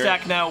 Brian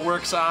Stack now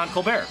works on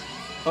Colbert,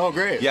 Oh,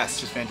 great. Yes.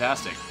 which is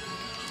fantastic.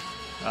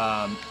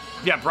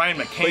 Yeah, Brian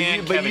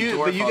McCann, But Kevin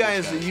Dorff, you all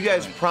these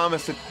guys,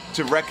 promised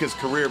to wreck his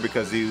career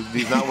because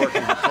he's not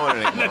working for Conan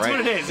anymore, That's right? what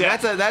it is, yeah.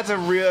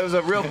 It was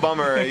a real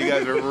bummer. You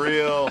guys are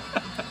real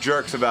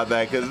jerks about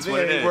that because what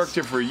it he is. worked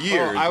here for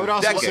years. I would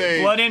also decades.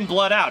 say- Blood in,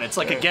 blood out. It's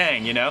like a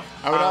gang, you know.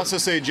 I would also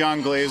say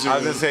John Glazer. I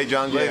was gonna say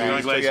John Glazer. Yeah.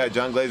 John Glazer.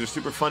 John Glazer's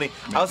super funny.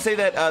 I'll say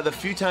that the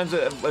few times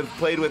that I've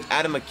played with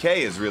Adam McKay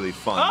is really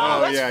fun.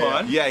 Oh, that's yeah,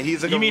 fun. Yeah,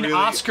 he's like You a mean really,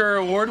 Oscar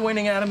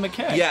award-winning Adam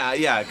McKay?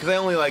 Yeah, because I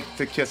only like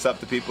to kiss up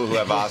to people who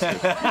have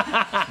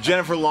Oscars.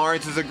 Jennifer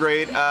Lawrence is a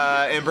great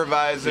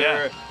improviser.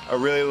 Yeah. I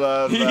really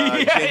love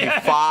Jamie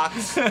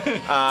Foxx.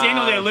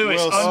 Daniel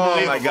Day-Lewis, Will Smith. Oh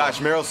unbelievable. my gosh,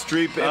 Meryl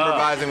Streep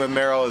improvising with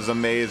Meryl is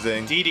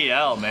amazing.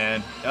 DDL,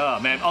 man. Oh,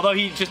 man. Although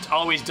he just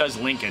always does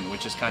Lincoln,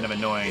 which is kind of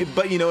annoying.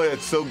 But you know what?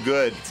 It's so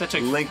good. Such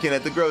a- Lincoln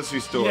at the grocery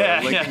store.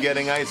 Yeah, Lincoln yeah.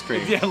 getting ice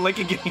cream. Yeah,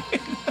 Lincoln getting...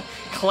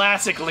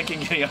 Classic Lincoln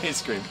getting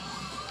ice cream.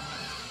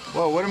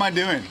 Whoa, what am I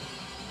doing?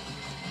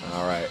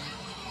 All right.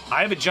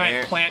 I have a giant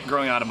There. plant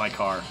growing out of my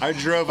car. I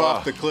drove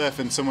off the cliff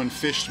and someone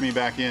fished me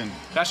back in.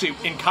 Actually,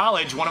 in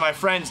college, one of my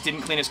friends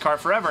didn't clean his car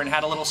forever and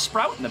had a little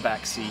sprout in the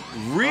back seat.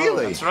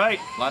 Really? That's right.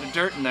 A lot of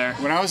dirt in there.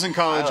 When I was in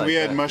college, I like we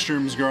had that.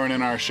 mushrooms growing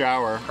in our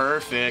shower.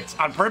 Perfect.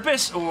 On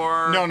purpose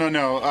or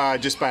No,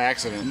 just by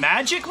accident.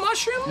 magic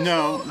mushrooms?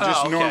 No,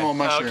 just okay. normal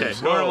mushrooms.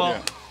 Okay, normal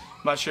Yeah.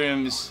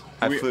 mushrooms.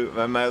 I flew.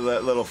 My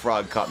little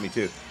frog caught me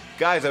too.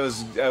 Guys, I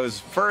was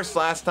first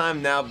last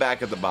time. Now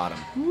back at the bottom.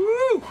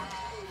 Woo!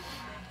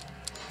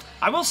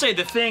 I will say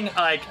the thing,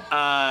 like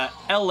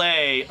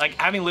LA, like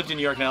having lived in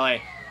New York and LA,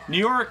 New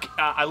York,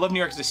 I love New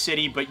York as a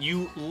city, but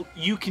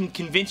you can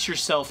convince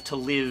yourself to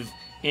live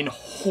in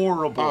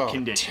horrible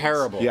conditions.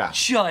 Terrible. Yeah.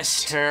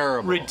 Just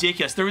Terrible.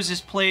 ridiculous. There was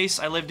this place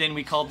I lived in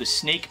we called the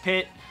Snake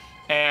Pit,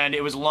 and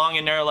it was long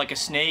and narrow like a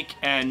snake,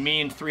 and me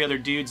and 3 other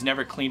dudes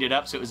never cleaned it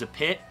up, so it was a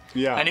pit.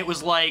 Yeah. And it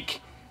was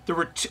like, there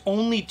were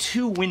only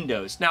 2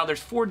 windows. Now, there's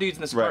 4 dudes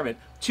in this Right. apartment,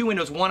 2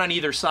 windows, 1 on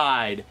either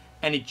side,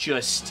 and it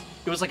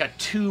was like a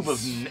tube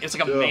of, it was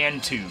like a man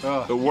tube.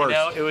 The worst. You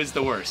know, it was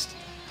the worst.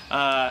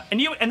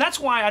 And that's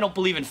why I don't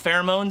believe in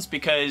pheromones,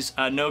 because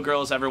no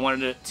girls ever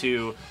wanted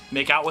to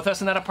make out with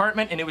us in that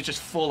apartment, and it was just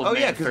full of Oh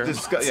man yeah,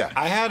 pheromones. because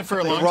I had for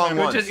a long wrong time.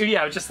 one. Just,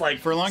 yeah, it was just like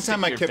For a long stick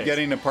time, to I your kept face.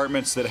 getting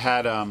apartments that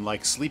had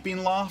like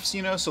sleeping lofts,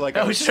 you know. So like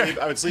I would sure.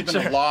 sleep in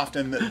the loft,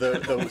 and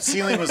the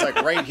ceiling was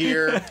like right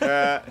here,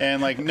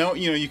 and like no,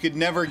 you could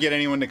never get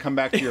anyone to come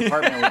back to your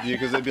apartment with you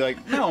because they'd be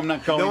like, no, I'm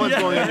not going. no one's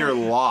going in your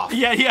loft.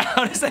 Yeah,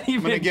 how does that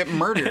even? I'm gonna get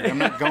murdered. I'm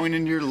not going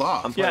into your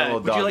loft. playing a Yeah, little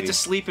would you like doggy. to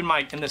sleep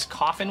in this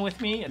coffin with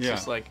me? It's Yeah.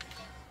 just like,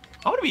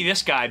 I want to be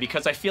this guy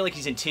because I feel like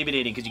he's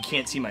intimidating because you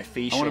can't see my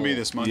facial I want to be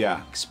this monkey.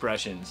 Yeah.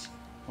 expressions.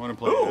 I want to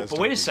play. Ooh, this but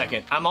wait a monkey.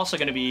 second. I'm also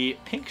going to be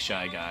pink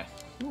shy guy.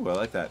 Ooh, I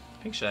like that.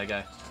 Pink shy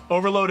guy.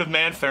 Overload of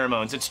man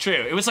pheromones. It's true.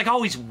 It was like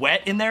always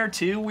wet in there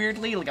too,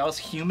 weirdly. Like I was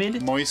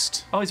humid.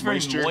 Moist. Always very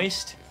moisture.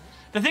 moist.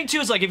 The thing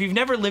too is like if you've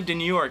never lived in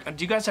New York,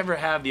 do you guys ever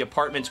have the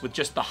apartments with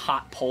just the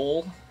hot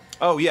pole?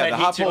 Oh yeah, that the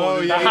he hot took- pole.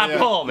 The hot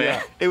pole, man.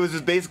 Yeah. It was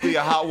just basically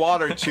a hot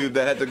water tube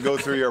that had to go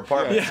through your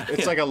apartment.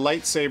 It's like a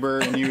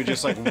lightsaber, and you would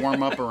just like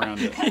warm up around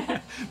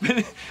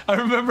it. I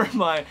remember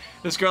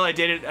this girl I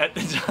dated at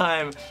the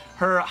time.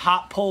 Her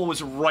hot pole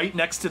was right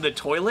next to the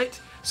toilet,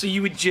 so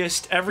you would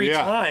just every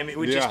Yeah. time it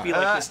would just Yeah. be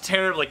like this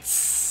terrible like.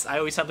 I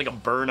always had like a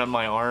burn on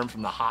my arm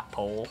from the hot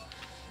pole.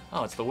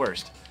 Oh, it's the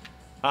worst.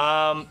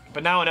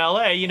 But now in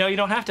LA, you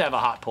don't have to have a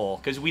hot pole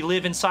because we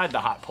live inside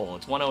the hot pole.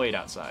 It's 108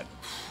 outside.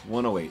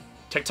 108.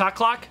 TikTok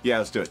clock? Yeah,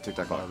 let's do it.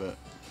 TikTok clock. Love it.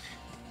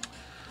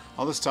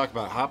 All this talk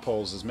about hot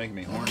poles is making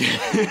me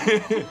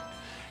horny.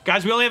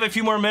 Guys, we only have a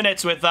few more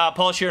minutes with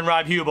Paul Scheer and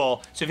Rob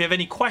Huebel. So if you have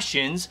any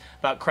questions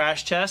about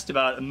Crash Test,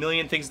 about a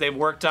million things they've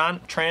worked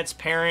on,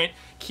 Transparent,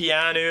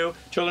 Keanu,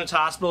 Children's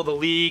Hospital, The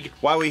League,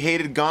 Why we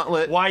hated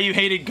Gauntlet. why you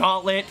hated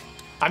Gauntlet.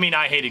 I mean,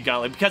 I hated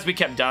Gauntlet because we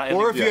kept dying.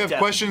 Or if you have Death.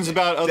 questions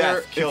about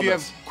Death killed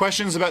have us.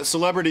 questions about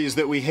celebrities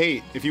that we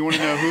hate, if you want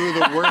to know who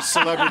the worst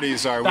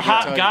celebrities are, The we can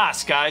hot tell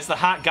goss, guys, the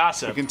hot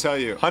gossip. you. We can tell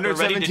you. They're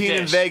ready to 117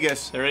 in dish.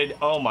 Vegas. They're ready.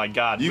 Oh my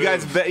God. You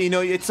move. guys,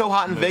 it's so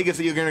hot in Vegas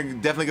that you're gonna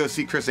definitely go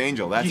see Chris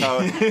Angel. That's how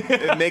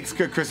it makes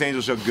Chris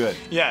Angel show good.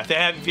 Yeah,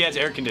 if he has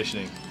air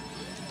conditioning.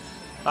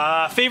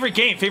 Favorite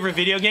game? Favorite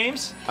video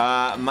games?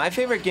 My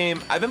favorite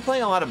game. I've been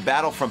playing a lot of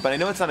Battlefront, but I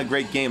know it's not a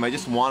great game. I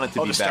just want it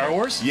to be the better. Star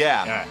Wars?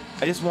 Yeah. Yeah.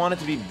 I just want it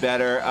to be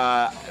better.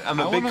 I'm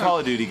a big wanna- Call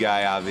of Duty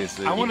guy,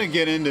 obviously. I want to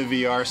get into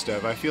VR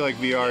stuff. I feel like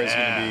VR is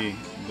Yeah. going to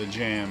be the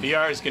jam.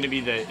 VR is going to be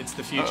it's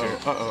the future.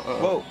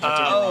 Whoa.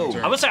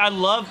 turn. I would say I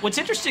love what's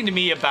interesting to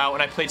me about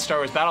when I played Star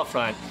Wars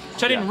Battlefront,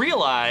 which I didn't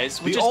realize.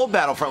 The old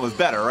Battlefront was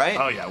better, right?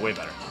 Oh yeah, way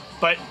better.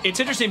 But it's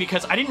interesting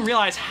because I didn't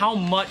realize how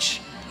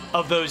much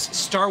of those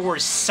Star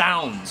Wars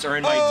sounds are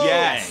in my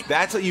Yes, DNA.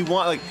 that's what you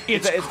want. Like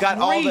It's got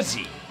all the.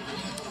 crazy.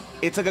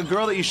 It's like a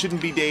girl that you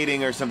shouldn't be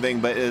dating or something,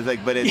 but at the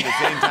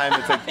same time,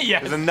 it's like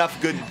Yes. there's enough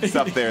good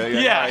stuff there. You're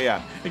like, Yeah, all right,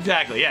 yeah.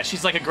 exactly. Yeah,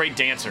 she's like a great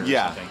dancer or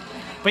Yeah. something.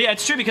 But yeah,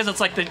 it's true because it's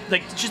like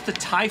just the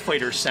TIE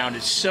fighter sound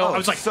is so. I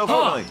was like, so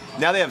huh. funny.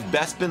 Now they have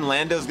Bespin.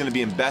 Lando's going to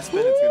be in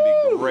Bespin. It's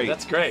going to be great.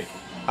 That's great.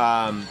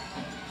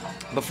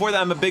 Before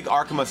that, I'm a big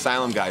Arkham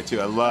Asylum guy too.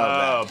 I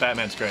love Oh,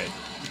 Batman's great.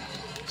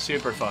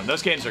 Super fun.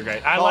 Those games are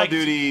great. that. Call of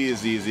Duty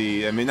is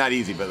easy. I mean, not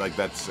easy, but like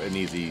that's an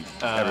easy.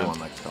 Everyone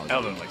likes Call of Duty.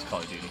 Everyone likes Call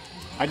of Duty.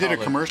 I did a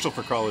Call it. commercial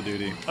for Call of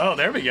Duty. Oh,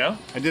 there we go.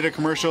 I did a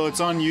commercial. It's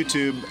on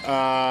YouTube.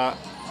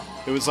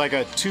 It was like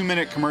a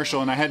 2-minute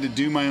commercial, and I had to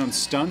do my own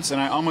stunts, and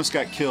I almost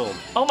got killed.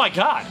 Oh my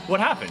God, what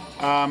happened?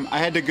 I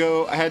had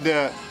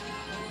to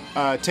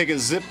take a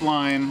zip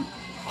line.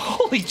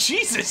 Holy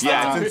Jesus!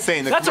 Yeah, it's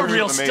insane. The That's a commercial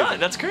real was amazing. stunt.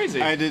 That's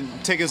crazy. I had to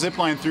take a zip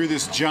line through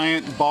this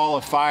giant ball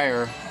of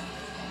fire,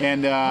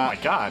 and oh my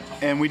God.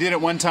 and we did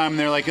it one time. And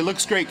they're like, "It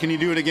looks great. Can you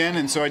do it again?"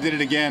 And so I did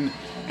it again,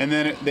 and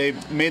then they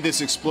made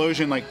this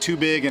explosion like too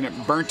big, and it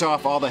burnt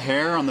off all the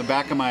hair on the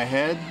back of my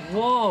head.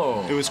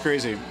 Whoa. It was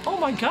crazy, Oh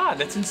my God,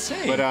 that's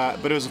insane. but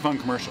it was a fun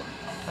commercial.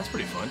 that's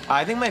pretty fun.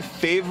 I think my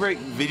favorite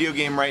video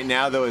game right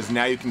now, though, is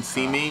Now You Can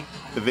See Me,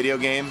 the video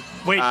game.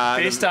 Wait,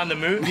 based on the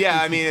movie?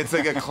 Yeah, I mean, it's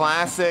like a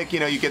classic. You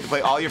know, you get to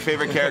play all your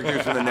favorite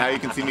characters from the Now You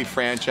Can See Me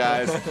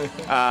franchise.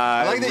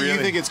 I like that you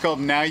think it's called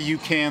Now You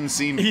Can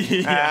See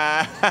Me.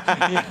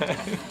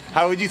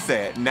 How would you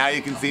say it? Now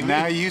You Can See Me?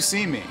 Now You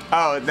See Me.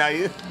 Oh, now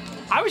you...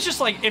 I was just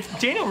like, if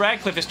Daniel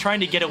Radcliffe is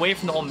trying to get away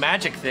from the whole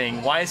magic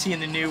thing, why is he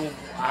in the new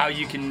Why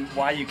You Can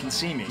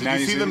See Me? Now you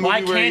You see See the Me. movie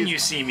Why where can he's- you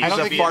see me? I don't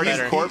Should think be Barty's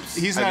better. corpse?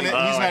 He's I not. think-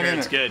 In, he's Oh, I not heard in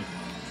it's it. good.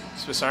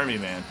 Swiss Army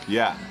Man.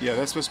 Yeah. Yeah,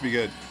 that's supposed to be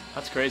good.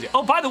 That's crazy.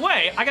 Oh, by the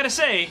way, I gotta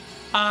say,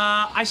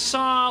 I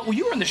saw. Well,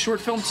 you were in the short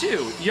film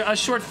too. A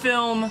short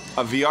film.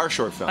 A VR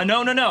short film.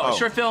 No. Oh. A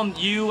short film.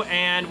 You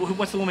and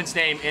what's the woman's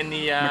name in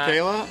the?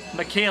 Michaela?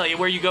 Michaela,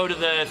 where you go to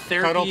the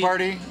therapy. Cuddle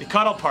party? The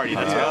cuddle party.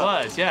 That's what it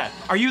was. Yeah.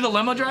 Are you the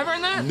limo driver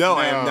in that? No,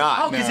 I am No. Oh,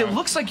 not. because No. it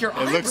looks like your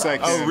It looks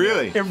like. Oh, him.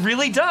 really? It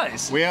really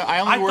does. I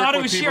only work thought it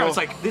with was people. Scheer. I was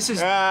like, this is.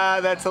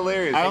 That's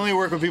hilarious. I only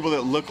work with people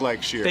that look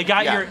like Scheer. They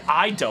got Yeah. your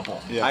eye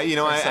double. Yeah.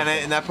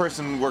 And that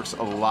person works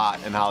a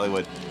lot in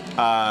Hollywood.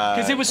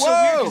 Because it was so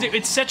Whoa! weird. Because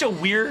it's such a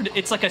weird.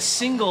 It's like a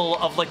single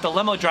of like the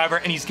limo driver,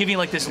 and he's giving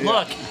like this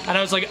look, and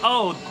I was like,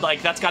 oh,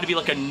 like that's got to be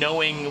like a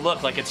knowing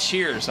look, like it's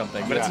Scheer or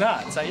something. But it's Yeah.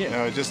 not. It's not you.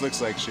 No, it just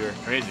looks like Scheer.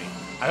 Crazy.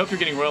 I hope you're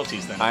getting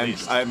royalties then. At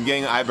least. I'm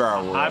getting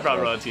eyebrow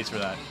royalties for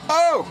that.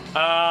 Oh!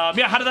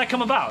 Yeah. How did that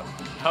come about?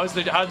 How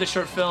did the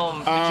short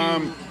film?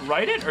 Did you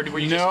write it, or were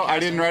you just? No, I cast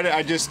didn't it? write it.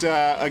 I just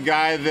a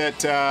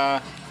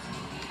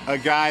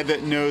guy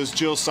that knows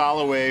Jill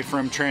Soloway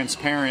from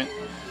Transparent.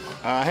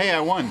 Hey, I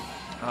won.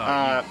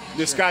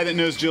 This guy that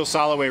knows Jill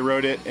Soloway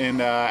wrote it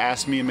and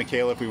asked me and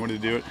Michaela if we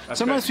wanted to do it.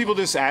 Sometimes great. people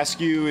just ask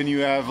you and you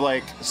have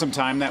like some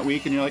time that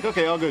week and you're like,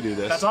 okay, I'll go do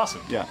this. That's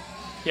awesome. Yeah.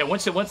 Yeah.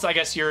 Once I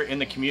guess you're in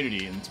the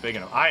community and it's big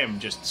enough. I am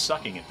just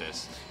sucking at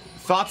this.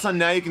 Thoughts on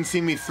Now You Can See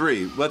Me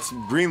 3? Let's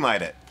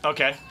greenlight it.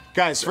 Okay.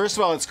 Guys, first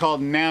of all, it's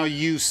called Now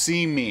You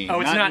See Me.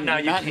 Oh, it's not Now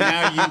You Can.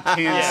 Now You Can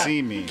Yeah.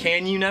 See Me.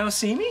 Can you now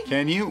see me?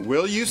 Can you?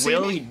 Will you see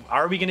me?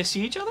 Are we gonna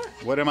see each other?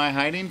 What am I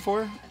hiding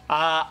for?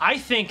 I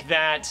think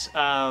that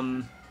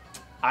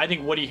I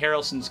think Woody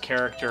Harrelson's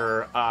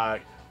character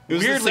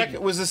Weirdly,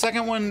 Was the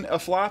second one a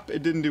flop?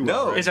 It didn't do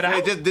well. No, right? Is it out?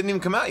 It just didn't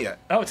even come out yet.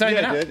 oh, it's not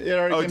even Yeah, out. it did. It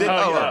already Oh, came did-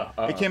 out.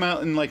 oh, It came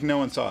out and like no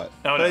one saw it.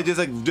 Oh, But no. it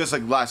just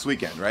like last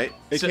weekend, right?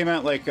 It came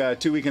out like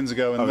 2 weekends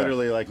ago, and Okay.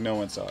 literally like no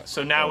one saw it.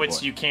 So now Oh, it's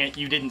boy.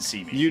 you didn't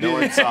see me. You No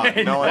one did. saw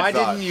it. No one Why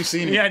saw didn't it. you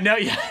see me? yeah,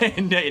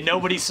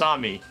 nobody saw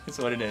me. That's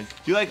what it is. Do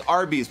you like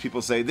Arby's?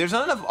 People say there's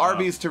not enough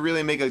Arby's to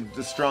really make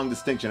a strong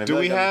distinction. I Do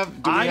feel we like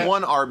have- do we I have-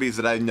 one Arby's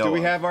that I know. Do we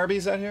of. have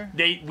Arby's out here?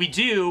 We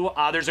do.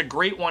 There's a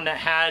great one that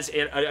has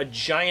a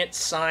giant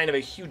sign of a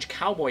huge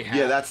cowboy hat.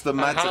 Yeah, that's on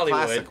a Hollywood.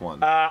 classic one.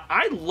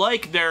 I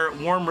like their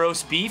warm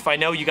roast beef. I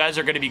know you guys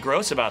are going to be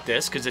gross about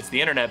this because it's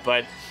the internet,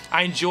 but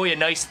I enjoy a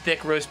nice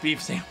thick roast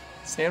beef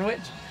sandwich.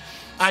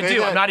 I Say do.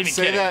 that- I'm not even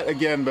say kidding. that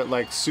again, but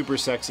like super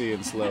sexy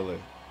and slowly.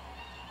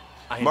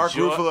 I Mark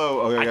enjoy-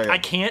 Ruffalo. Oh, yeah. I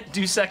can't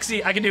do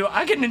sexy. I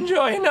can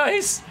enjoy a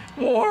nice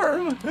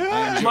warm.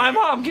 My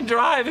mom can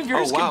drive if Oh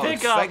yours wow, can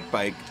it's pick up. Psych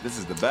Bike. This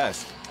is the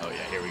best. Oh yeah,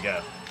 here we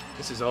go.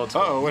 This is old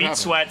school. Uh-oh, what Meat happened?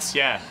 sweats,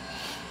 yeah.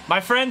 My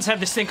friends have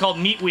this thing called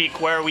Meat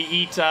Week where we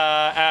eat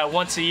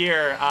once a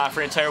year for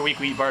an entire week.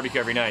 We eat barbecue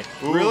every night.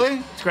 Really?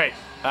 It's great.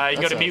 You can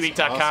go to sounds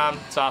meatweek.com. awesome.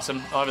 It's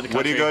awesome all over the country.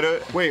 What do you go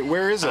to? Wait,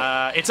 where is it?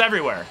 It's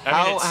everywhere.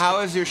 I mean, How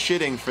is your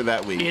shitting for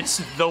that week?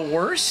 it's the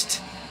worst.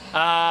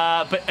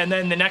 And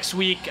then the next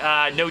week,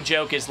 no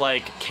joke, is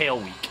like kale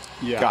week.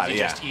 yeah. got it. You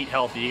Yeah. just eat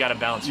healthy. You got to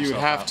balance You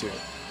yourself have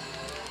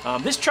out.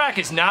 to. This track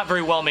is not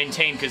very well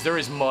maintained because there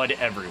is mud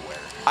everywhere.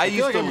 I feel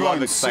used like to I'm love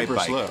going Excite super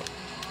Bike. slow.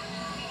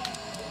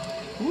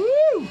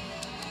 Woo!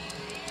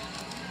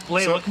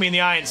 Blaine, So- look me in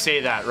the eye and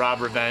say that,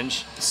 Rob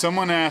Revenge.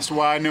 Someone asked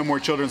why no more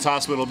Children's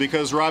Hospital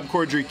because Rob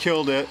Corddry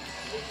killed it.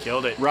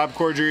 Killed it. Rob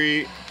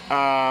Corddry,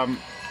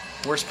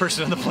 Worst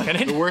person on the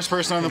planet. the worst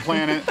person on the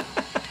planet,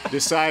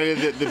 decided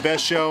that the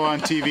best show on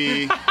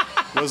TV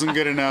wasn't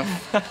good enough.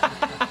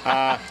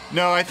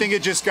 No, I think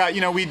it just got,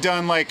 we'd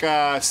done like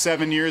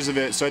 7 years of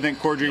it, so I think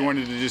Corddry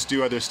wanted to just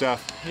do other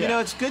stuff. You know,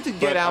 it's good to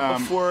get But, out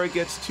before it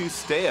gets too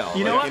stale.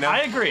 You know Like, what?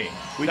 I agree.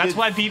 We That's did-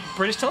 why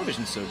British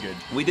television's so good.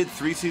 We did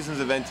 3 seasons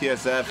of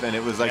NTSF, and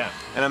it was like, Yeah.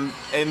 and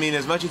I mean,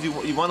 as much as you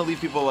want to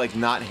leave people like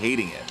not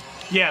hating it,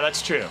 Yeah,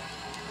 that's true.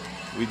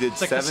 we did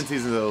like 7 this-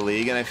 seasons of the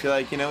league, and I feel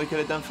like we could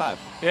have done 5.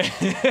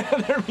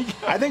 There we go.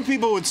 I think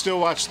people would still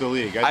watch the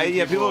league. I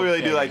think People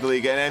really do yeah. like the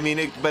league, and I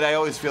mean, but I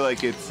always feel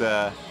like it's.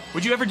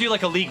 Would you ever do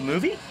like a league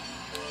movie?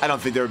 I don't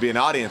think there would be an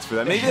audience for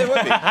that. Maybe there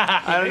would be.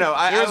 I don't know.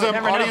 There's I, an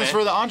never know, audience man.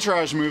 for the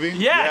Entourage movie.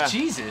 Yeah, Yeah.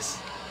 Jesus.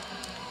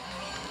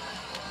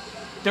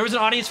 There was an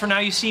audience for Now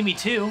You See Me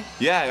Too.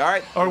 yeah, all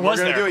right. Or We're was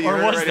gonna there? do it. You Or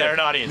heard it was right there here. an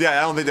audience? Yeah,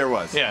 I don't think there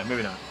was. Yeah,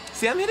 maybe not.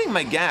 See, I'm hitting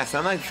my gas.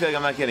 I feel like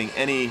I'm not getting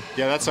any.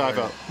 Yeah, that's how I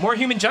felt. More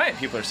Human Giant,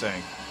 people are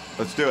saying.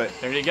 Let's do it.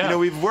 There you go. You know,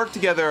 we've worked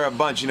together a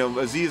bunch. You know,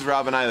 Aziz,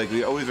 Rob, and I, like,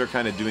 we always are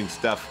kind of doing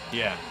stuff,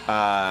 Yeah.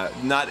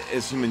 not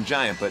as Human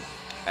Giant, but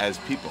as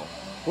people.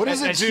 What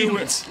does it As do?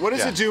 humans. What does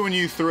Yeah. it do when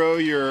you throw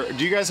your?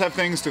 Do you guys have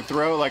things to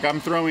throw? Like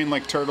I'm throwing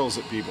like turtles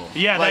at people.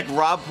 Yeah, Like, that,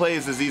 Rob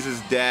plays Aziz's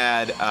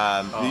dad.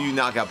 You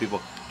knock out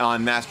people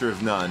on Master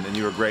of None, and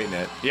you were great in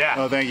it. yeah.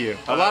 Oh, thank you.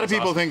 Oh, A lot that of was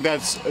people awesome. think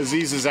that's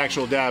Aziz's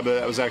actual dad, but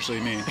that was actually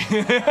me.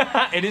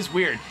 It is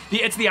weird.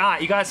 It's the eye.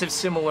 You guys have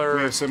similar,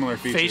 We have similar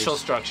features. facial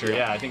structure. Yeah.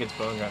 Yeah, I think it's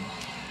bone gum.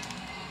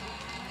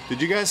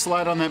 Did you guys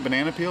slide on that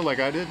banana peel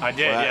like I did? I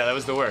did. What? Yeah, that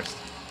was the worst.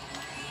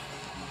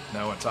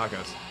 Now I want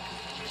tacos.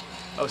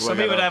 Oh, I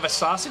somebody got would a- have a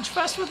sausage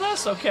fest with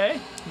us? Okay.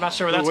 I'm not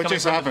sure where Ooh, that's what coming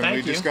just from. but happened? Thank We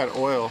you. just got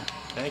oil.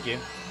 Thank you.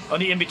 Oh,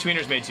 the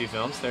In-Betweeners made 2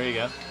 films. There you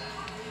go.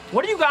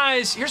 What do you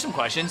guys, here's some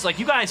questions. Like,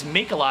 you guys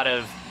make a lot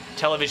of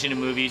television and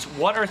movies.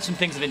 What are some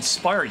things that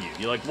inspire you?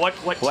 You like, what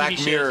Black TV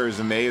shows? Mirror is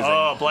amazing.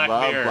 Oh, Black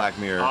Love Mirror. Black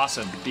Mirror.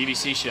 Awesome.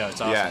 BBC show. It's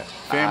awesome. Yeah.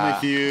 Family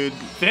Feud.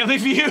 Family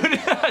Feud.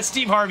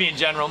 Steve Harvey in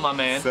general, my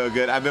man. So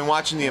good. I've been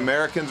watching The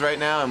Americans right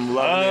now. I'm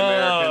loving The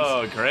Oh,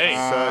 Americans. great.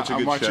 Such a I'm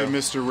good watching show.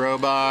 Mr.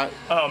 Robot.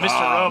 Oh,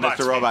 Mr.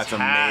 Robot's Mr. Robot's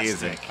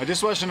fantastic. amazing. I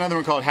just watched another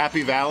one called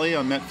Happy Valley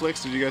on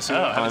Netflix. Did you guys see Oh,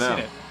 I that? haven't I know.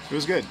 seen it. It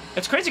was good.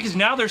 It's crazy because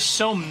now there's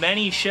so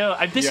many shows.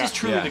 This Yeah, is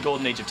truly yeah. the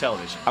golden age of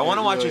television. I want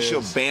to watch really a show,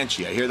 is.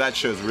 Banshee. I hear that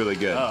show's really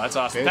good. Oh, that's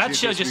awesome. Banshee That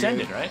show supposed to just be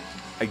ended, good. right?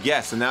 I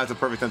guess, and now it's a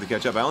perfect time to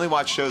catch up. I only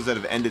watch shows that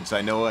have ended, so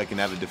I know I can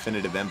have a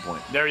definitive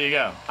endpoint. There you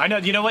go. I know.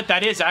 You know what?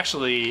 That is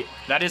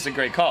a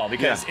great call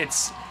because Yeah.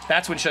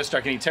 that's when shows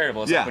start getting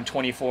terrible. It's Yeah. like when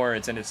 24,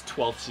 it's in its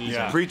 12th season.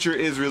 Yeah. Preacher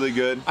is really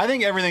good. I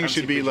think everything Haven't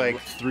should seen be Preacher.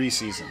 like 3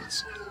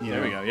 seasons.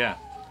 There we go. Yeah.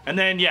 And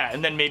then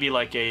maybe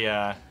like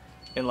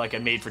a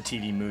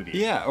made-for-TV movie.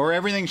 Yeah, or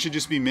everything should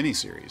just be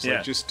miniseries. Yeah.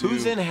 Like just do,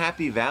 Who's in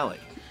Happy Valley?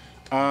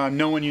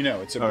 No one you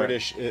know. It's a All right.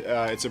 British.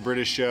 It's a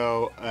British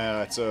show.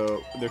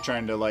 They're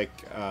trying to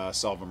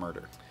solve a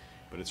murder,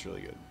 but it's really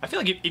good. I feel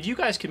like if you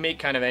guys could make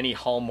kind of any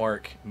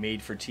Hallmark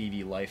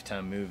made-for-TV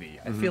Lifetime movie,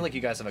 I feel like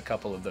you guys have a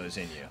couple of those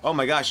in you. Oh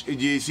my gosh! Do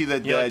you see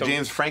that Yeah, like the-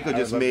 James Franco I would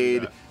just love to do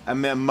made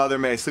that. a Mother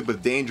May I Sleep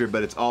with Danger,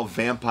 but it's all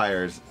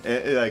vampires.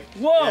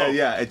 Whoa!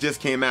 Yeah, it just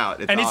came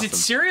out. It's And awesome. is it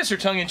serious or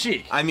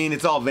tongue-in-cheek? I mean,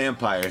 it's all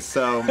vampires,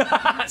 so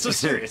So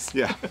serious.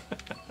 yeah.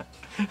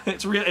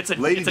 It's real. It's a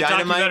Lady it's a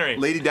documentary. Dynamite.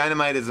 Lady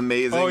Dynamite is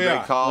amazing. Oh, yeah.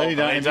 Great call. Lady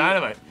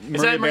Dynamite.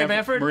 Is that Maria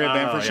Bamford? Maria Oh,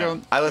 Bamford yeah.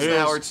 show. I listen It to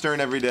is Howard Stern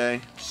every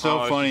day.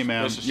 So Oh, funny,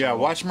 man. this is Yeah, so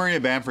watch Maria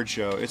Bamford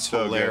show. It's So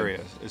good.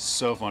 hilarious. It's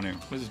so funny.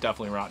 This is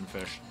definitely Rotten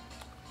Fish.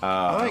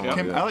 I love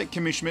it. like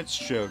Kimmy Schmidt's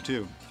show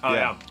too. Oh Yeah.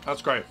 yeah,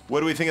 that's great. What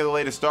do we think of the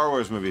latest Star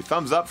Wars movie?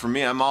 Thumbs up for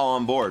me. I'm all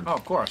on board. Oh,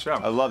 of course, yeah.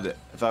 I loved it.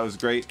 I thought it was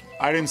great.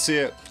 I didn't see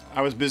it.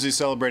 I was busy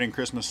celebrating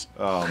Christmas.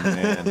 Oh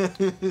man.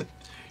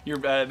 You're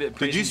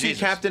Did you see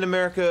Captain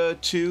America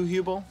 2,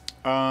 Huebel?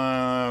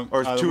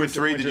 Or The 2 or Winter-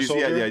 3? Did Winter you see?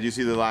 Yeah, Soldier? did you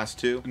see the last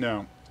 2?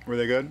 No. Were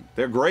they good?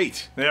 They're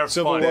great. They're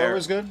Civil fun. War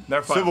was good?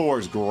 They're fun. Civil War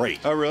is great.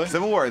 Oh, really?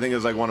 Civil War, I think,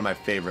 is like one of my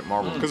favorite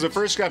Marvel. Because the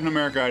first Captain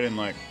America I didn't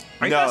like.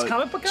 Are you guys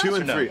comic book guys 2 or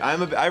and no? 3.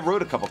 I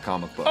wrote a couple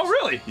comic books. Oh,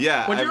 really?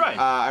 Yeah. What did you write?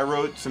 I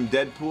wrote some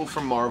Deadpool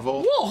from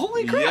Marvel. Whoa,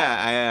 holy crap.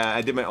 Yeah,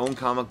 I did my own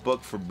comic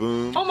book for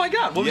Boom. Oh my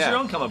God, what was Yeah. your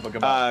own comic book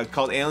about?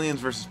 Called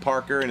Aliens vs.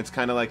 Parker, and it's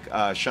kind of like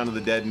Shaun of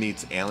the Dead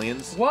meets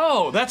Aliens.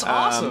 Whoa, that's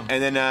awesome.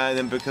 And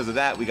then because of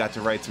that, we got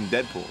to write some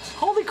Deadpools.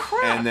 Holy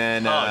crap. And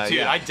then, oh, dude,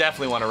 yeah. I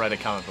definitely want to write a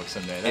comic book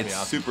someday. That'd It's be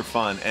awesome. super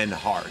fun and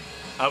hard.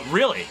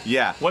 Really?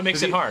 Yeah. What makes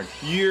 'Cause it hard?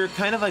 You're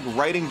kind of like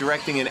writing,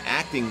 directing, and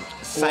acting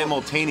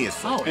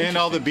simultaneously. Oh, And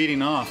all the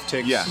beating off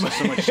takes Yeah.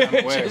 so much time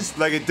away. Just-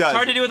 Like it does. It's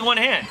hard to do with one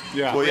hand.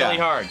 Yeah. Well, yeah. Really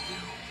hard.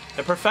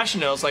 The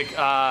professionals, like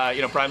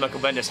Brian Michael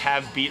Bendis,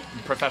 have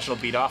professional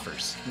beat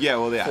offers Yeah,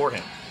 well, yeah. for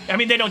him. I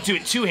mean, they don't do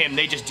it to him;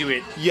 they just do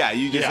it, Yeah,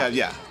 you just have,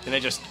 yeah. and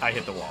I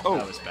hit the wall. Oh.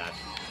 That was bad.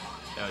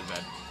 That was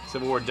bad.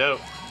 Civil War dope.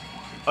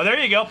 Oh, there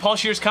you go. Paul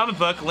Scheer's comic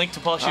book. Link to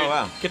Paul Scheer. Oh,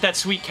 wow. Get that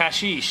sweet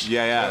cashish.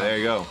 Yeah, there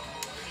you go.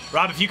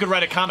 Rob, if you could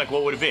write a comic,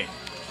 what would it be?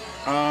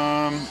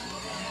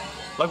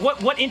 Like,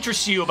 what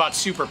interests you about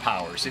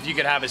superpowers? If you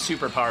could have a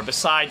superpower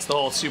besides the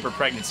whole super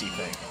pregnancy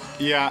thing,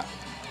 Yeah.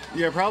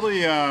 Yeah,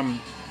 probably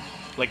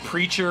like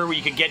Preacher, where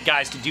you could get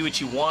guys to do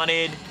what you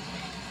wanted,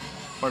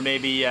 or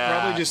maybe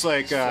Probably just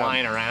like,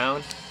 flying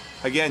around.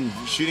 Again,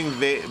 shooting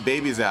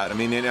babies out. I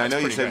mean, and I know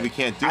you pretty said great. we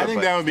can't do it, I think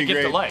but that would be The gift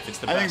great. of life, it's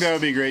the I think best. that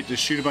would be great to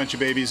shoot a bunch of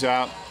babies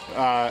out.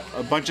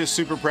 A bunch of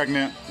super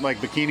pregnant, like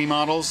bikini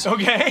models.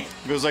 Okay.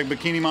 There's like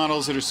bikini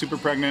models that are super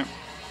pregnant,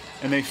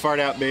 and they fart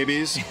out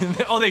babies.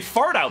 Oh, they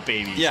fart out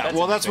babies. That's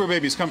where interesting.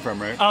 babies come from,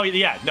 right? Oh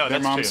yeah, no, Their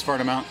that's moms true. fart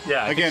them out.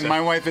 Yeah, I think Again, so.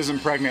 my wife isn't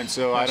pregnant,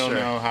 so I don't sure.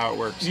 know how it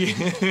works.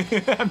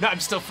 I'm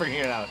still figuring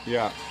it out.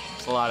 Yeah.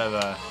 It's a lot of.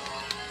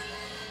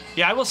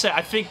 Yeah, I will say,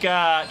 I think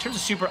in terms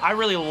of super, I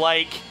really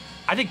like.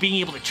 I think being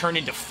able to turn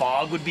into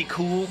fog would be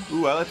cool.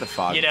 Ooh, I like the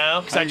fog. You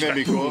know, because I think that'd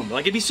be cool.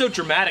 Like it'd be so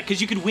dramatic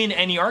because you could win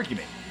any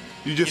argument.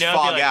 You just You know, I'd be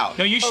fog like, out.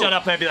 No, you shut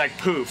up, and I'd be like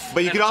poof.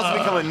 But you could also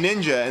become a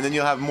ninja, and then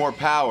you'll have more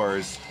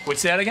powers.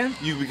 What's that again?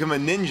 You become a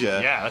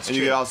ninja. Yeah, that's and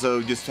true. you could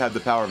also just have the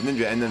power of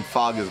ninja, and then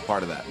fog is a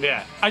part of that.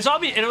 Yeah,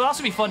 it would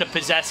also be fun to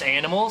possess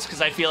animals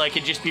because I feel like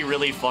it'd just be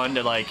really fun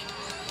to like,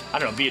 I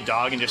don't know, be a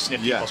dog and just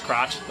sniff Yeah. people's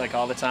crotch like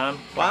all the time.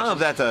 Well, I don't know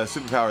if that's a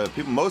superpower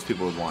that most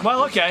people would want.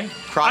 Well, okay.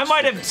 Crotch I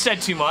might have sniffing.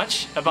 said too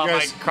much about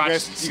my crotch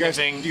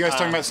sniffing. You guys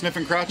talking about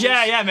sniffing crotches?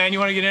 Yeah, man. You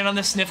want to get in on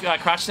this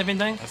crotch sniffing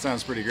thing? That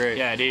sounds pretty great.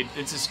 Yeah, dude.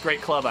 It's this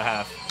great club I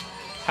have.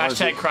 is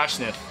Hashtag it? crotch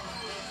sniff.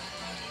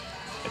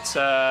 It's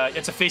a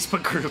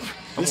Facebook group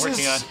I'm This working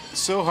is on.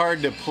 so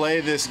hard to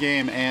play this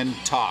game and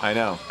talk. I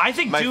know. I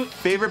think my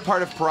favorite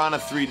part of Piranha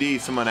 3D,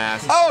 someone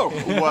asked, Oh!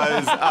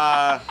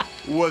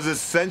 was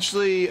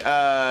essentially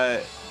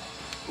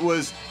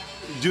was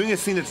doing a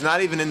scene that's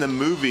not even in the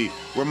movie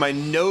where my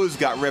nose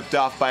got ripped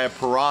off by a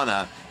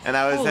piranha, and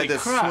I Holy had to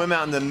crap. swim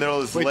out in the middle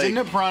of this Wait, lake.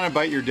 didn't a piranha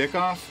bite your dick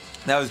off?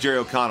 That was Jerry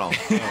O'Connell.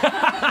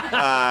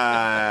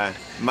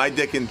 My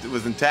dick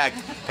was intact.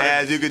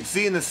 As you could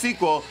see in the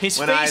sequel, His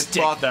when I face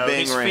dick, fucked though.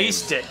 Bing His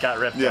Rames. face dick got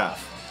ripped Yeah.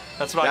 off.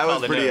 That's what I That call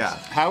was the pretty, nose.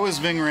 yeah. How was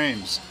Ving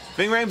Rhames?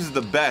 Bing Rames is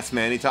the best,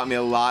 man. He taught me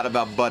a lot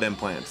about butt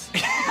implants.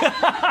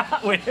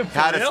 Wait, for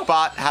How real?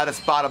 to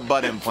spot a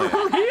butt implant.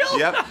 For real?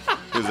 Yep.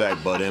 He's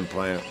like, butt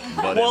implant,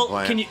 butt Well,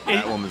 implant. can you-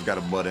 that woman's got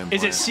a butt implant.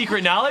 Is it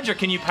secret knowledge, or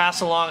can you pass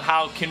along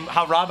how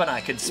Rob and I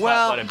could spot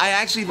Well, butt I implants?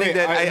 actually think Wait,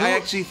 that who- I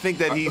actually think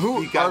that he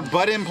Who got. are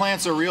butt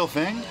implants a real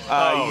thing?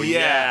 Oh,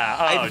 yeah.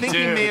 Oh, I think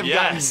he may have dude,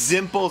 gotten yes.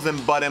 dimples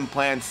and butt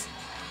implants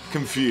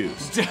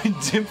confused.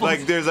 Dimples.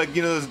 Like there's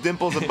those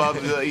dimples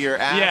above your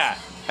ass. Yeah.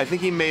 I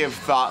think he may have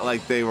thought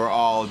like they were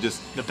all just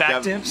The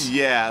back dimps?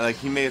 Yeah, like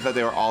he may have thought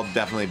they were all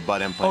definitely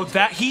butt Oh, implants.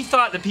 that he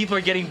thought that people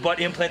are getting butt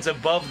implants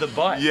above the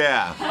butt.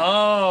 Yeah.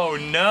 Oh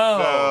no.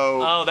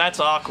 So- Oh, that's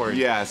awkward.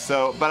 Yeah.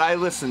 So, but I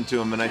listened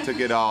to him and I took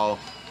it all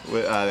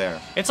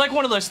there. It's like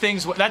one of those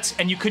things.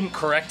 And you couldn't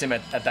correct him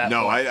at that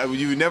No, point.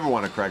 you never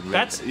want to correct Ving.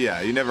 That's-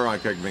 Yeah, you never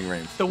want to correct Ving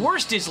Rhames. The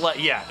worst is like,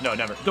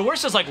 never. The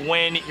worst is like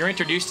when you're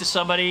introduced to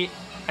somebody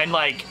and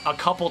like a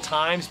couple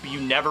times, but you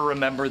never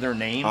remember their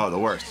name. Oh, the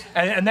worst.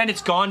 And then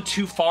it's gone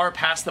too far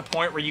past the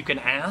point where you can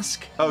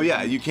ask. Oh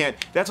yeah, you can't.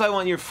 That's why I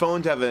want your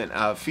phone to have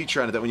a feature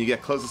on it that when you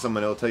get close to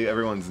someone, it'll tell you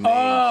everyone's name.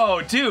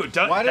 Oh, dude.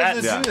 Why does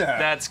it Yeah. do that?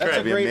 That's That's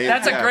great. a great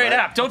That's a app, great right?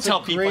 app. Don't That's a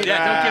tell people. great Yeah,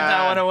 don't give that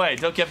app. one away.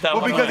 Don't give that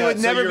Well, one because away. it would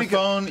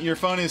never your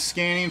phone is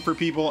scanning for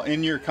people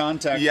in your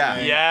contact Yeah.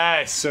 thing.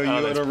 Yes. So Oh,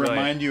 that's it'll brilliant.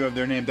 remind you of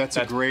their name. That's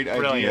a great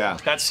brilliant. idea. Yeah.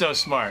 That's so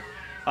smart.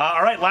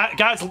 All right,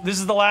 guys, this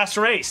is the last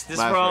race. This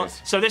is for all.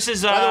 So this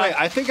is. By the way,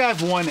 I think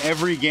I've won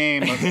every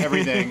game of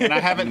everything, and I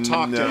haven't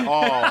talked at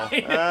all.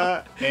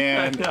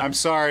 And I'm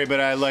sorry, but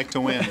I like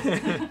to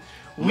win.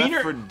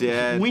 Left for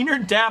Dead. Wiener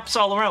daps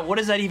all around. What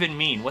does that even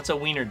mean? What's a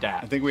wiener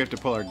dap? I think we have to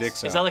pull our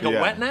dicks out. Is that like a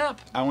wet nap?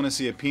 I want to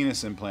see a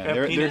penis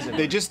implant. Penis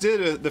They just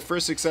did the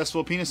first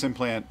successul penis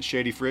implant,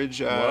 Shady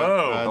Fridge.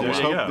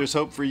 Whoa. There's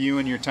hope for you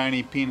and your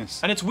tiny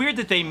penis. And it's weird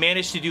that they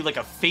managed to do like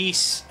a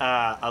face,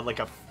 like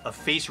a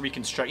face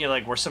reconstruction, you know,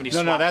 like where somebody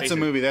No, that's a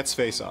movie. That's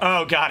Face Off.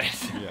 Oh, got it.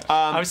 Yeah.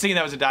 I was thinking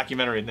that was a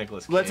documentary of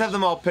Nicolas Cage. Let's have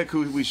them all pick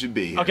who we should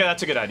be. Okay,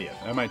 that's a good idea.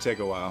 That might take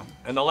a while.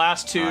 And the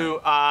last two,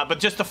 but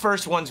just the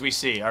first ones we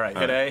see. All right,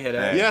 hit A, hit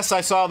A. Yes,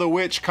 I saw The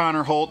Witch,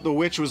 Connor Holt. The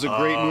Witch was a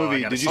great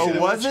movie. Did you see The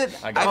was Witch?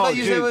 it? I thought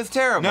you said it was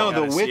terrible. No,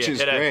 The gotta Witch see it. is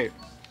Hit A. great.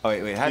 Oh,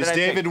 wait. How did Is I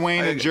David take-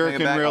 Wayne I a take jerk it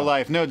in back real off.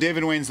 life? No,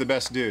 David Wayne's the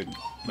best dude.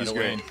 He's David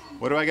great. Wayne.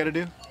 What do I got to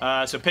do?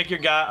 So pick your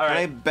guy. All Can I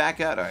right.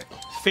 back out? All right.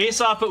 Face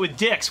off, but with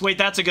dicks. Wait,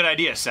 that's a good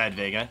idea, Sad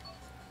Vega.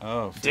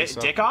 Oh, Face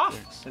Off Dick with off?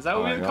 dicks. Is that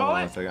what we would call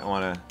it? I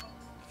want to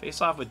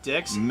Face off with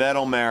dicks?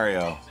 Metal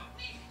Mario.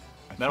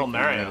 Metal I'm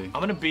Mario. ready.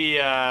 I'm gonna be.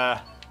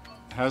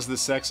 How's the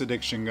sex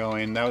addiction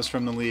going? That was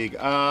from the league.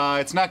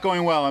 It's not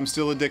going well. I'm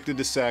still addicted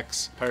to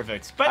sex.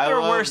 Perfect. But I there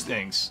are love- worse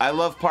things. I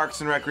love Parks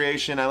and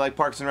Recreation. I like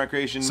Parks and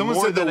Recreation Someone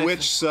more said than The I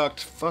Witch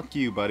sucked. Fuck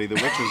you, buddy. The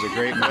Witch was a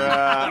great movie.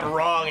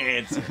 Wrong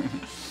answer.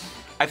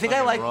 I think I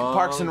Fucking like wrong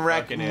Parks and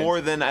Rec fucking more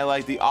than I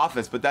like The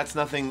Office, but that's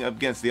nothing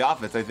against The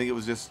Office. I think it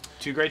was just,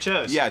 Two great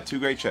shows. yeah, two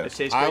great It shows.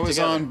 tastes great I was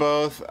together. on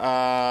both.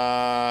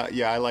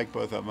 Yeah, I like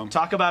both of them.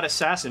 Talk about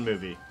assassin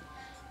movie.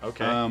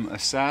 Okay.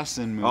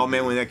 Assassin movie. Oh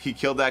man, when he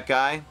killed that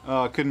guy,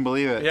 Oh, I couldn't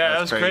believe it. yeah, that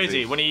that's was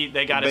crazy. crazy. When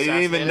they got They didn't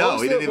assassinated. even know. What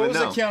was, He the, didn't what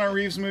even was the know. Keanu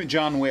Reeves movie?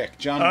 John Wick.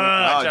 John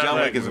Wick. John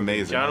Wick is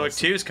amazing. John Wick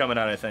 2 is coming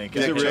out, I think.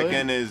 Is Dick it really?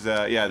 Chicken is,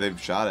 yeah,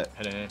 they've shot it.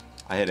 Hit A.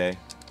 I hit A.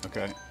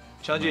 Okay.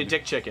 Challenge you to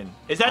dick chicken.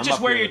 Is that I'm just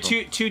up where here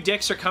your with two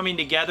dicks are coming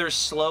together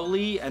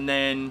slowly, and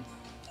then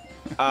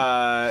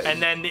are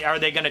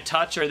they gonna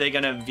touch? Or are they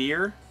gonna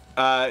veer?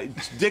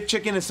 Dick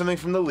Chicken is something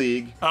from the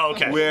league. Oh,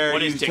 okay. Where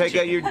What you is dick take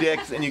out chicken? your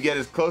dicks and you get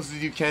as close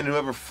as you can.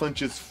 Whoever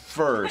flinches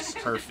first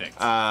Perfect.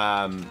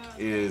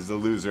 is the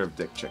loser of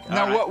Dick Chicken.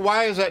 Now, right.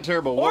 why is that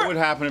terrible? Or- What would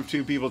happen if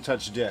two people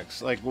touched dicks?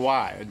 Like,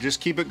 why?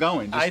 Just keep it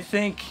going. Just, I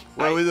think.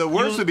 Well, the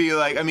worst would be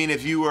like, I mean,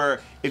 if you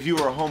were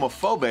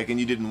homophobic and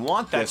you didn't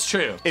want this, That's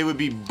true. It would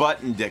be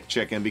button Dick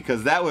Chicken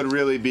because that would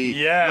really be,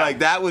 Yeah. like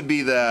that would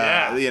be the,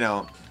 Yeah. you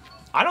know.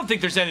 I don't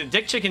think there's any.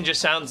 Dick chicken just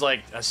sounds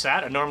like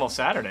a normal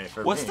Saturday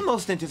for What's me. the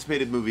most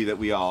anticipated movie that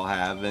we all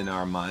have in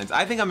our minds?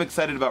 I think I'm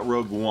excited about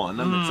Rogue One.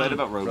 I'm excited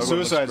about Rogue One.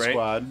 Suicide Great.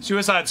 Squad.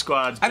 Suicide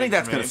Squad's I think big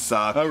that's for me. gonna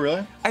suck. Oh,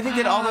 really? I think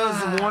that all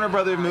those Warner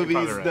Brothers movies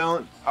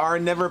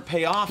right. never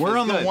pay off. We're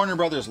as on the good. Warner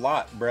Brothers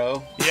lot,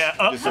 bro. Yeah.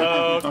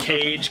 Uh-oh.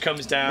 Cage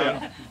comes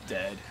down.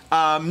 Dead.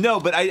 No,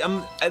 but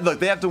look.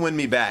 They have to win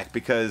me back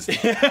because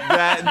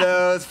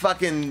those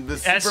fucking the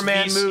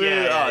Superman SVs, movies.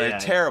 yeah, they're yeah.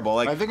 terrible.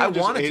 Like I think I I just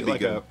want it ate to be like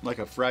good.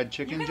 a fried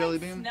chicken jelly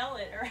Can bean. smell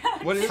it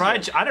around. What is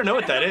Fried. it? I don't know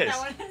what that is. That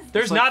one is-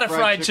 There's like not a fried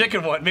fried chicken.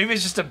 chicken one. Maybe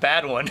it's just a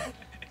bad one.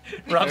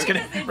 Rob's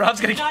gonna.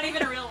 Not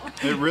even a real one.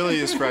 It really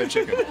is fried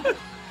chicken.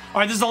 All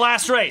right, this is the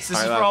last race. This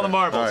is for all the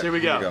marbles. All right, here we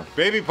go.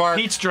 Baby Park.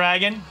 Pete's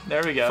Dragon.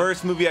 There we go.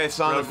 First movie I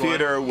saw in Rogue the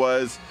theater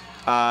was,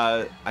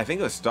 I think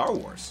it was Star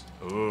Wars.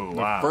 Ooh,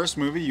 wow. First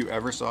movie you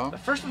ever saw? The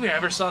first movie I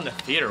ever saw in the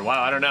theater.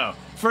 Wow, I don't know.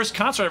 First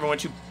concert I ever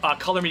went to,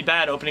 Color Me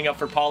Bad, opening up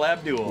for Paul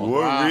Abdul.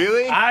 Whoa, Wow.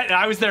 really?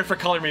 I was there for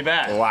Color Me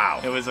Bad.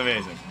 Wow. It was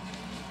amazing.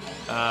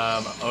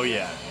 Oh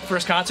yeah.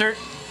 First concert?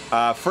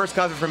 First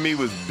concert for me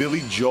was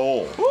Billy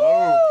Joel.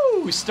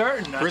 Woo!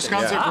 Starting. First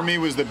concert for me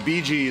was the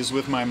Bee Gees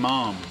with my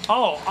mom.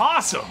 Oh,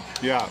 awesome.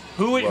 Yeah,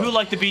 Who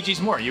liked the Bee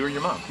Gees more? You or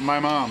your mom? my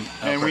mom.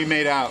 And we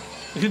made out.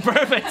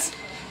 Perfect.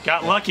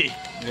 Got lucky.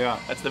 Yeah.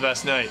 That's the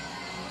best night.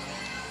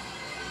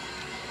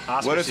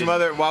 Oscar What are some season.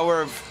 other? While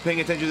we're paying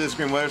attention to the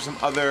screen, what are some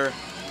other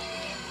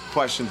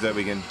questions that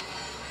we can?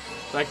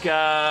 Like,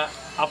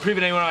 I'll prove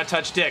it anyone want to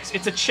touch dicks.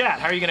 It's a chat.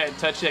 How are you going to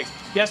touch dicks?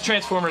 Yes,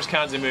 Transformers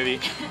counts a movie.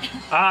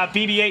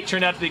 BB-8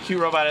 turned out to be a cute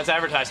robot as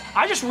advertised.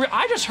 I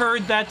just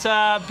heard that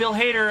Bill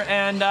Hader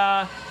and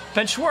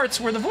Ben Schwartz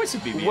were the voice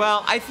of BB-8.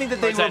 Well, I think that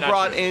Or they is that were not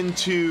brought true? in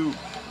to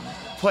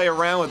play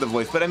around with the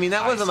voice, but I mean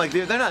that wasn't see. like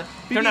they're not.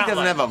 BB not doesn't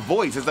like- have a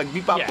voice. It's like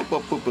beep bop Yeah.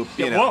 boop boop boop boop.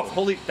 Yeah, You know. whoa,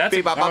 holy, that's a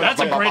Beep, bop, bop, great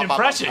bop, bop, bop,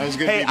 impression. That was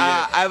good. Hey, BB-8.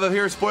 I have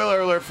a spoiler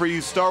alert for you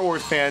Star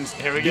Wars fans.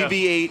 Here we go.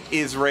 BB-8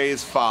 is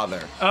Rey's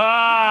father.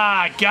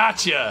 Ah,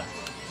 gotcha.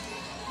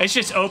 It's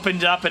just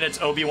opened up and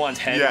it's Obi-Wan's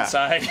head Yeah.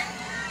 inside.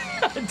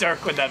 How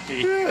dark would that be?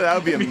 Yeah, that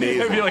would be I'd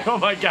amazing. be like, oh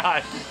my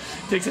god.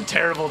 Takes a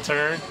terrible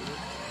turn.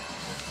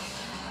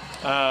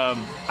 I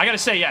gotta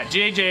say, yeah,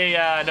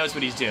 JJ knows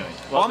what he's doing.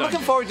 Well, I'm done,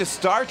 looking JJ. forward to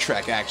Star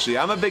Trek. Actually,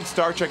 I'm a big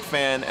Star Trek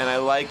fan, and I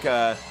like.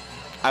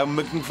 I'm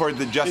looking forward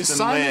to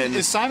Justin Lin.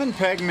 Is Simon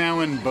Pegg now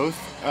in both?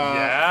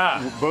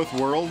 Yeah. Both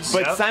worlds.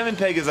 But Yep. Simon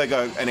Pegg is like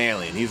an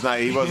alien. He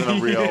wasn't a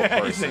real Yeah,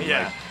 person.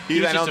 yeah. Like, He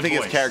was I just don't a think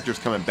his voice. character's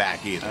coming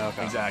back either.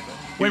 Okay. Exactly.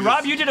 Wait,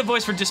 Rob, you did a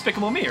voice for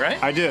Despicable Me, right?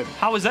 I did.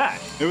 How was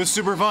that? It was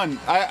super fun.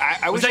 I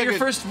Was wish that I your could-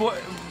 first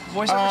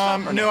voiceover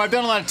stuff? Or No, I've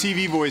done a lot of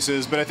TV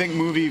voices, but I think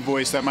movie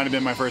voice, that might have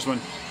been my first one.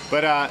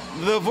 But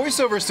the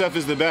voiceover stuff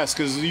is the best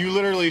because you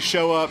literally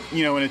show up,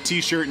 in a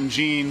t-shirt and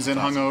jeans and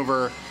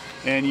hungover,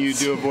 and you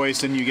do a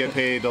voice and you get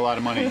paid a lot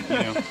of money.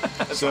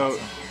 So, awesome.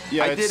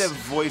 yeah, I did a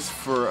voice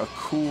for a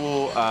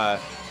cool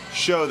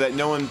show that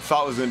no one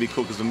thought was going to be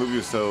cool because the movie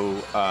was so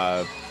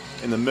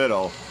in the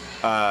middle.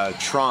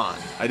 Tron.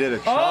 I did a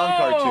Tron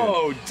cartoon.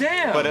 Oh,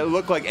 damn. But it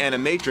looked like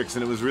Animatrix,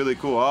 and it was really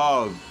cool.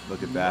 Oh,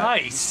 look at that.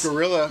 Nice.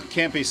 Gorilla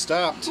can't be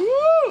stopped.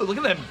 Woo! Look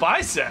at that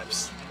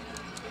biceps.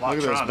 Wow, Look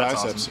at Tron, those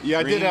that's biceps. awesome.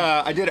 Yeah, Green.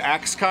 I did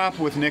Axe Cop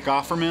with Nick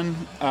Offerman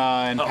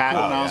and Patton cool.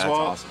 Yeah, that's Oswalt,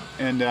 awesome.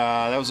 and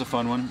that was a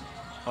fun one.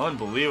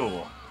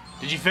 Unbelievable.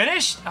 Did you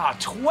finish?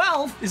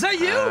 12? Is that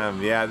you?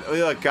 Yeah.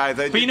 Look, guys.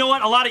 But you know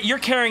what? You're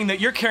carrying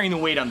the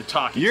weight on the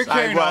talking. You're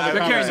carrying all the You're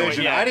carrying the weight,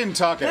 conversation. yeah. I didn't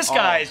talk at This all.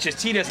 guy is just,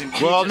 he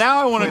doesn't. Well, now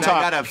I want to I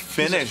talk. gotta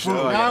finish. boom.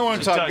 Oh, Now I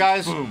want to Just talk, done.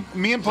 guys. Boom.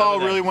 Me and Paul Done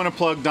with really that. want to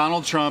plug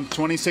Donald Trump,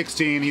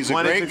 2016. He's a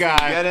great guy.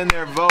 Get in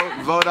there, vote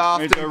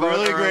often. He's a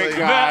really vote great early.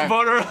 guy.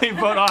 Vote early,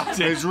 vote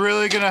often. He's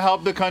really going to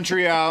help the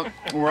country out.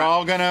 We're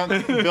all going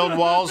to build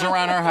walls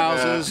around our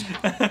houses.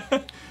 It's going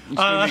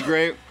to be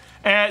great.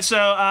 And so,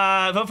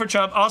 vote for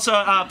Trump. Also,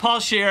 Paul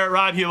Scheer,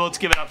 Rob Huebel, let's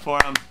give it up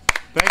for him.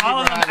 Thank you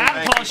All of for them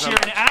having me. at Paul Scheer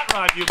and at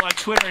Rob Huebel on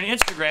Twitter and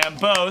Instagram,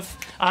 both.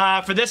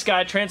 For this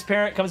guy,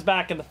 Transparent comes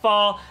back in the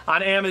fall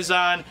on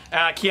Amazon.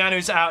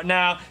 Keanu's out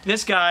now.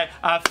 This guy,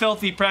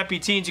 Filthy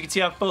Preppy Teens, you can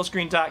see on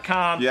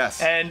fullscreen.com.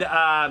 Yes. And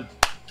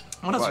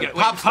what else?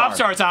 What? Pop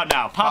Star's out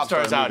now. Pop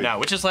Star's Star out movie. now,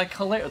 which is like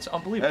hilarious. It's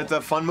unbelievable. It's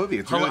a fun movie.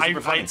 It's really super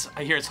funny.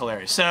 I hear it's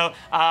hilarious. So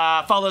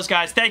follow those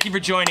guys. Thank you for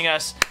joining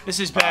us. This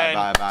has been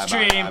bye,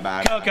 Stream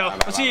bye, Coco. bye,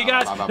 We'll see you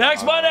bye, guys bye, bye,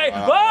 next bye, Monday. bye,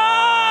 bye.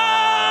 Bye.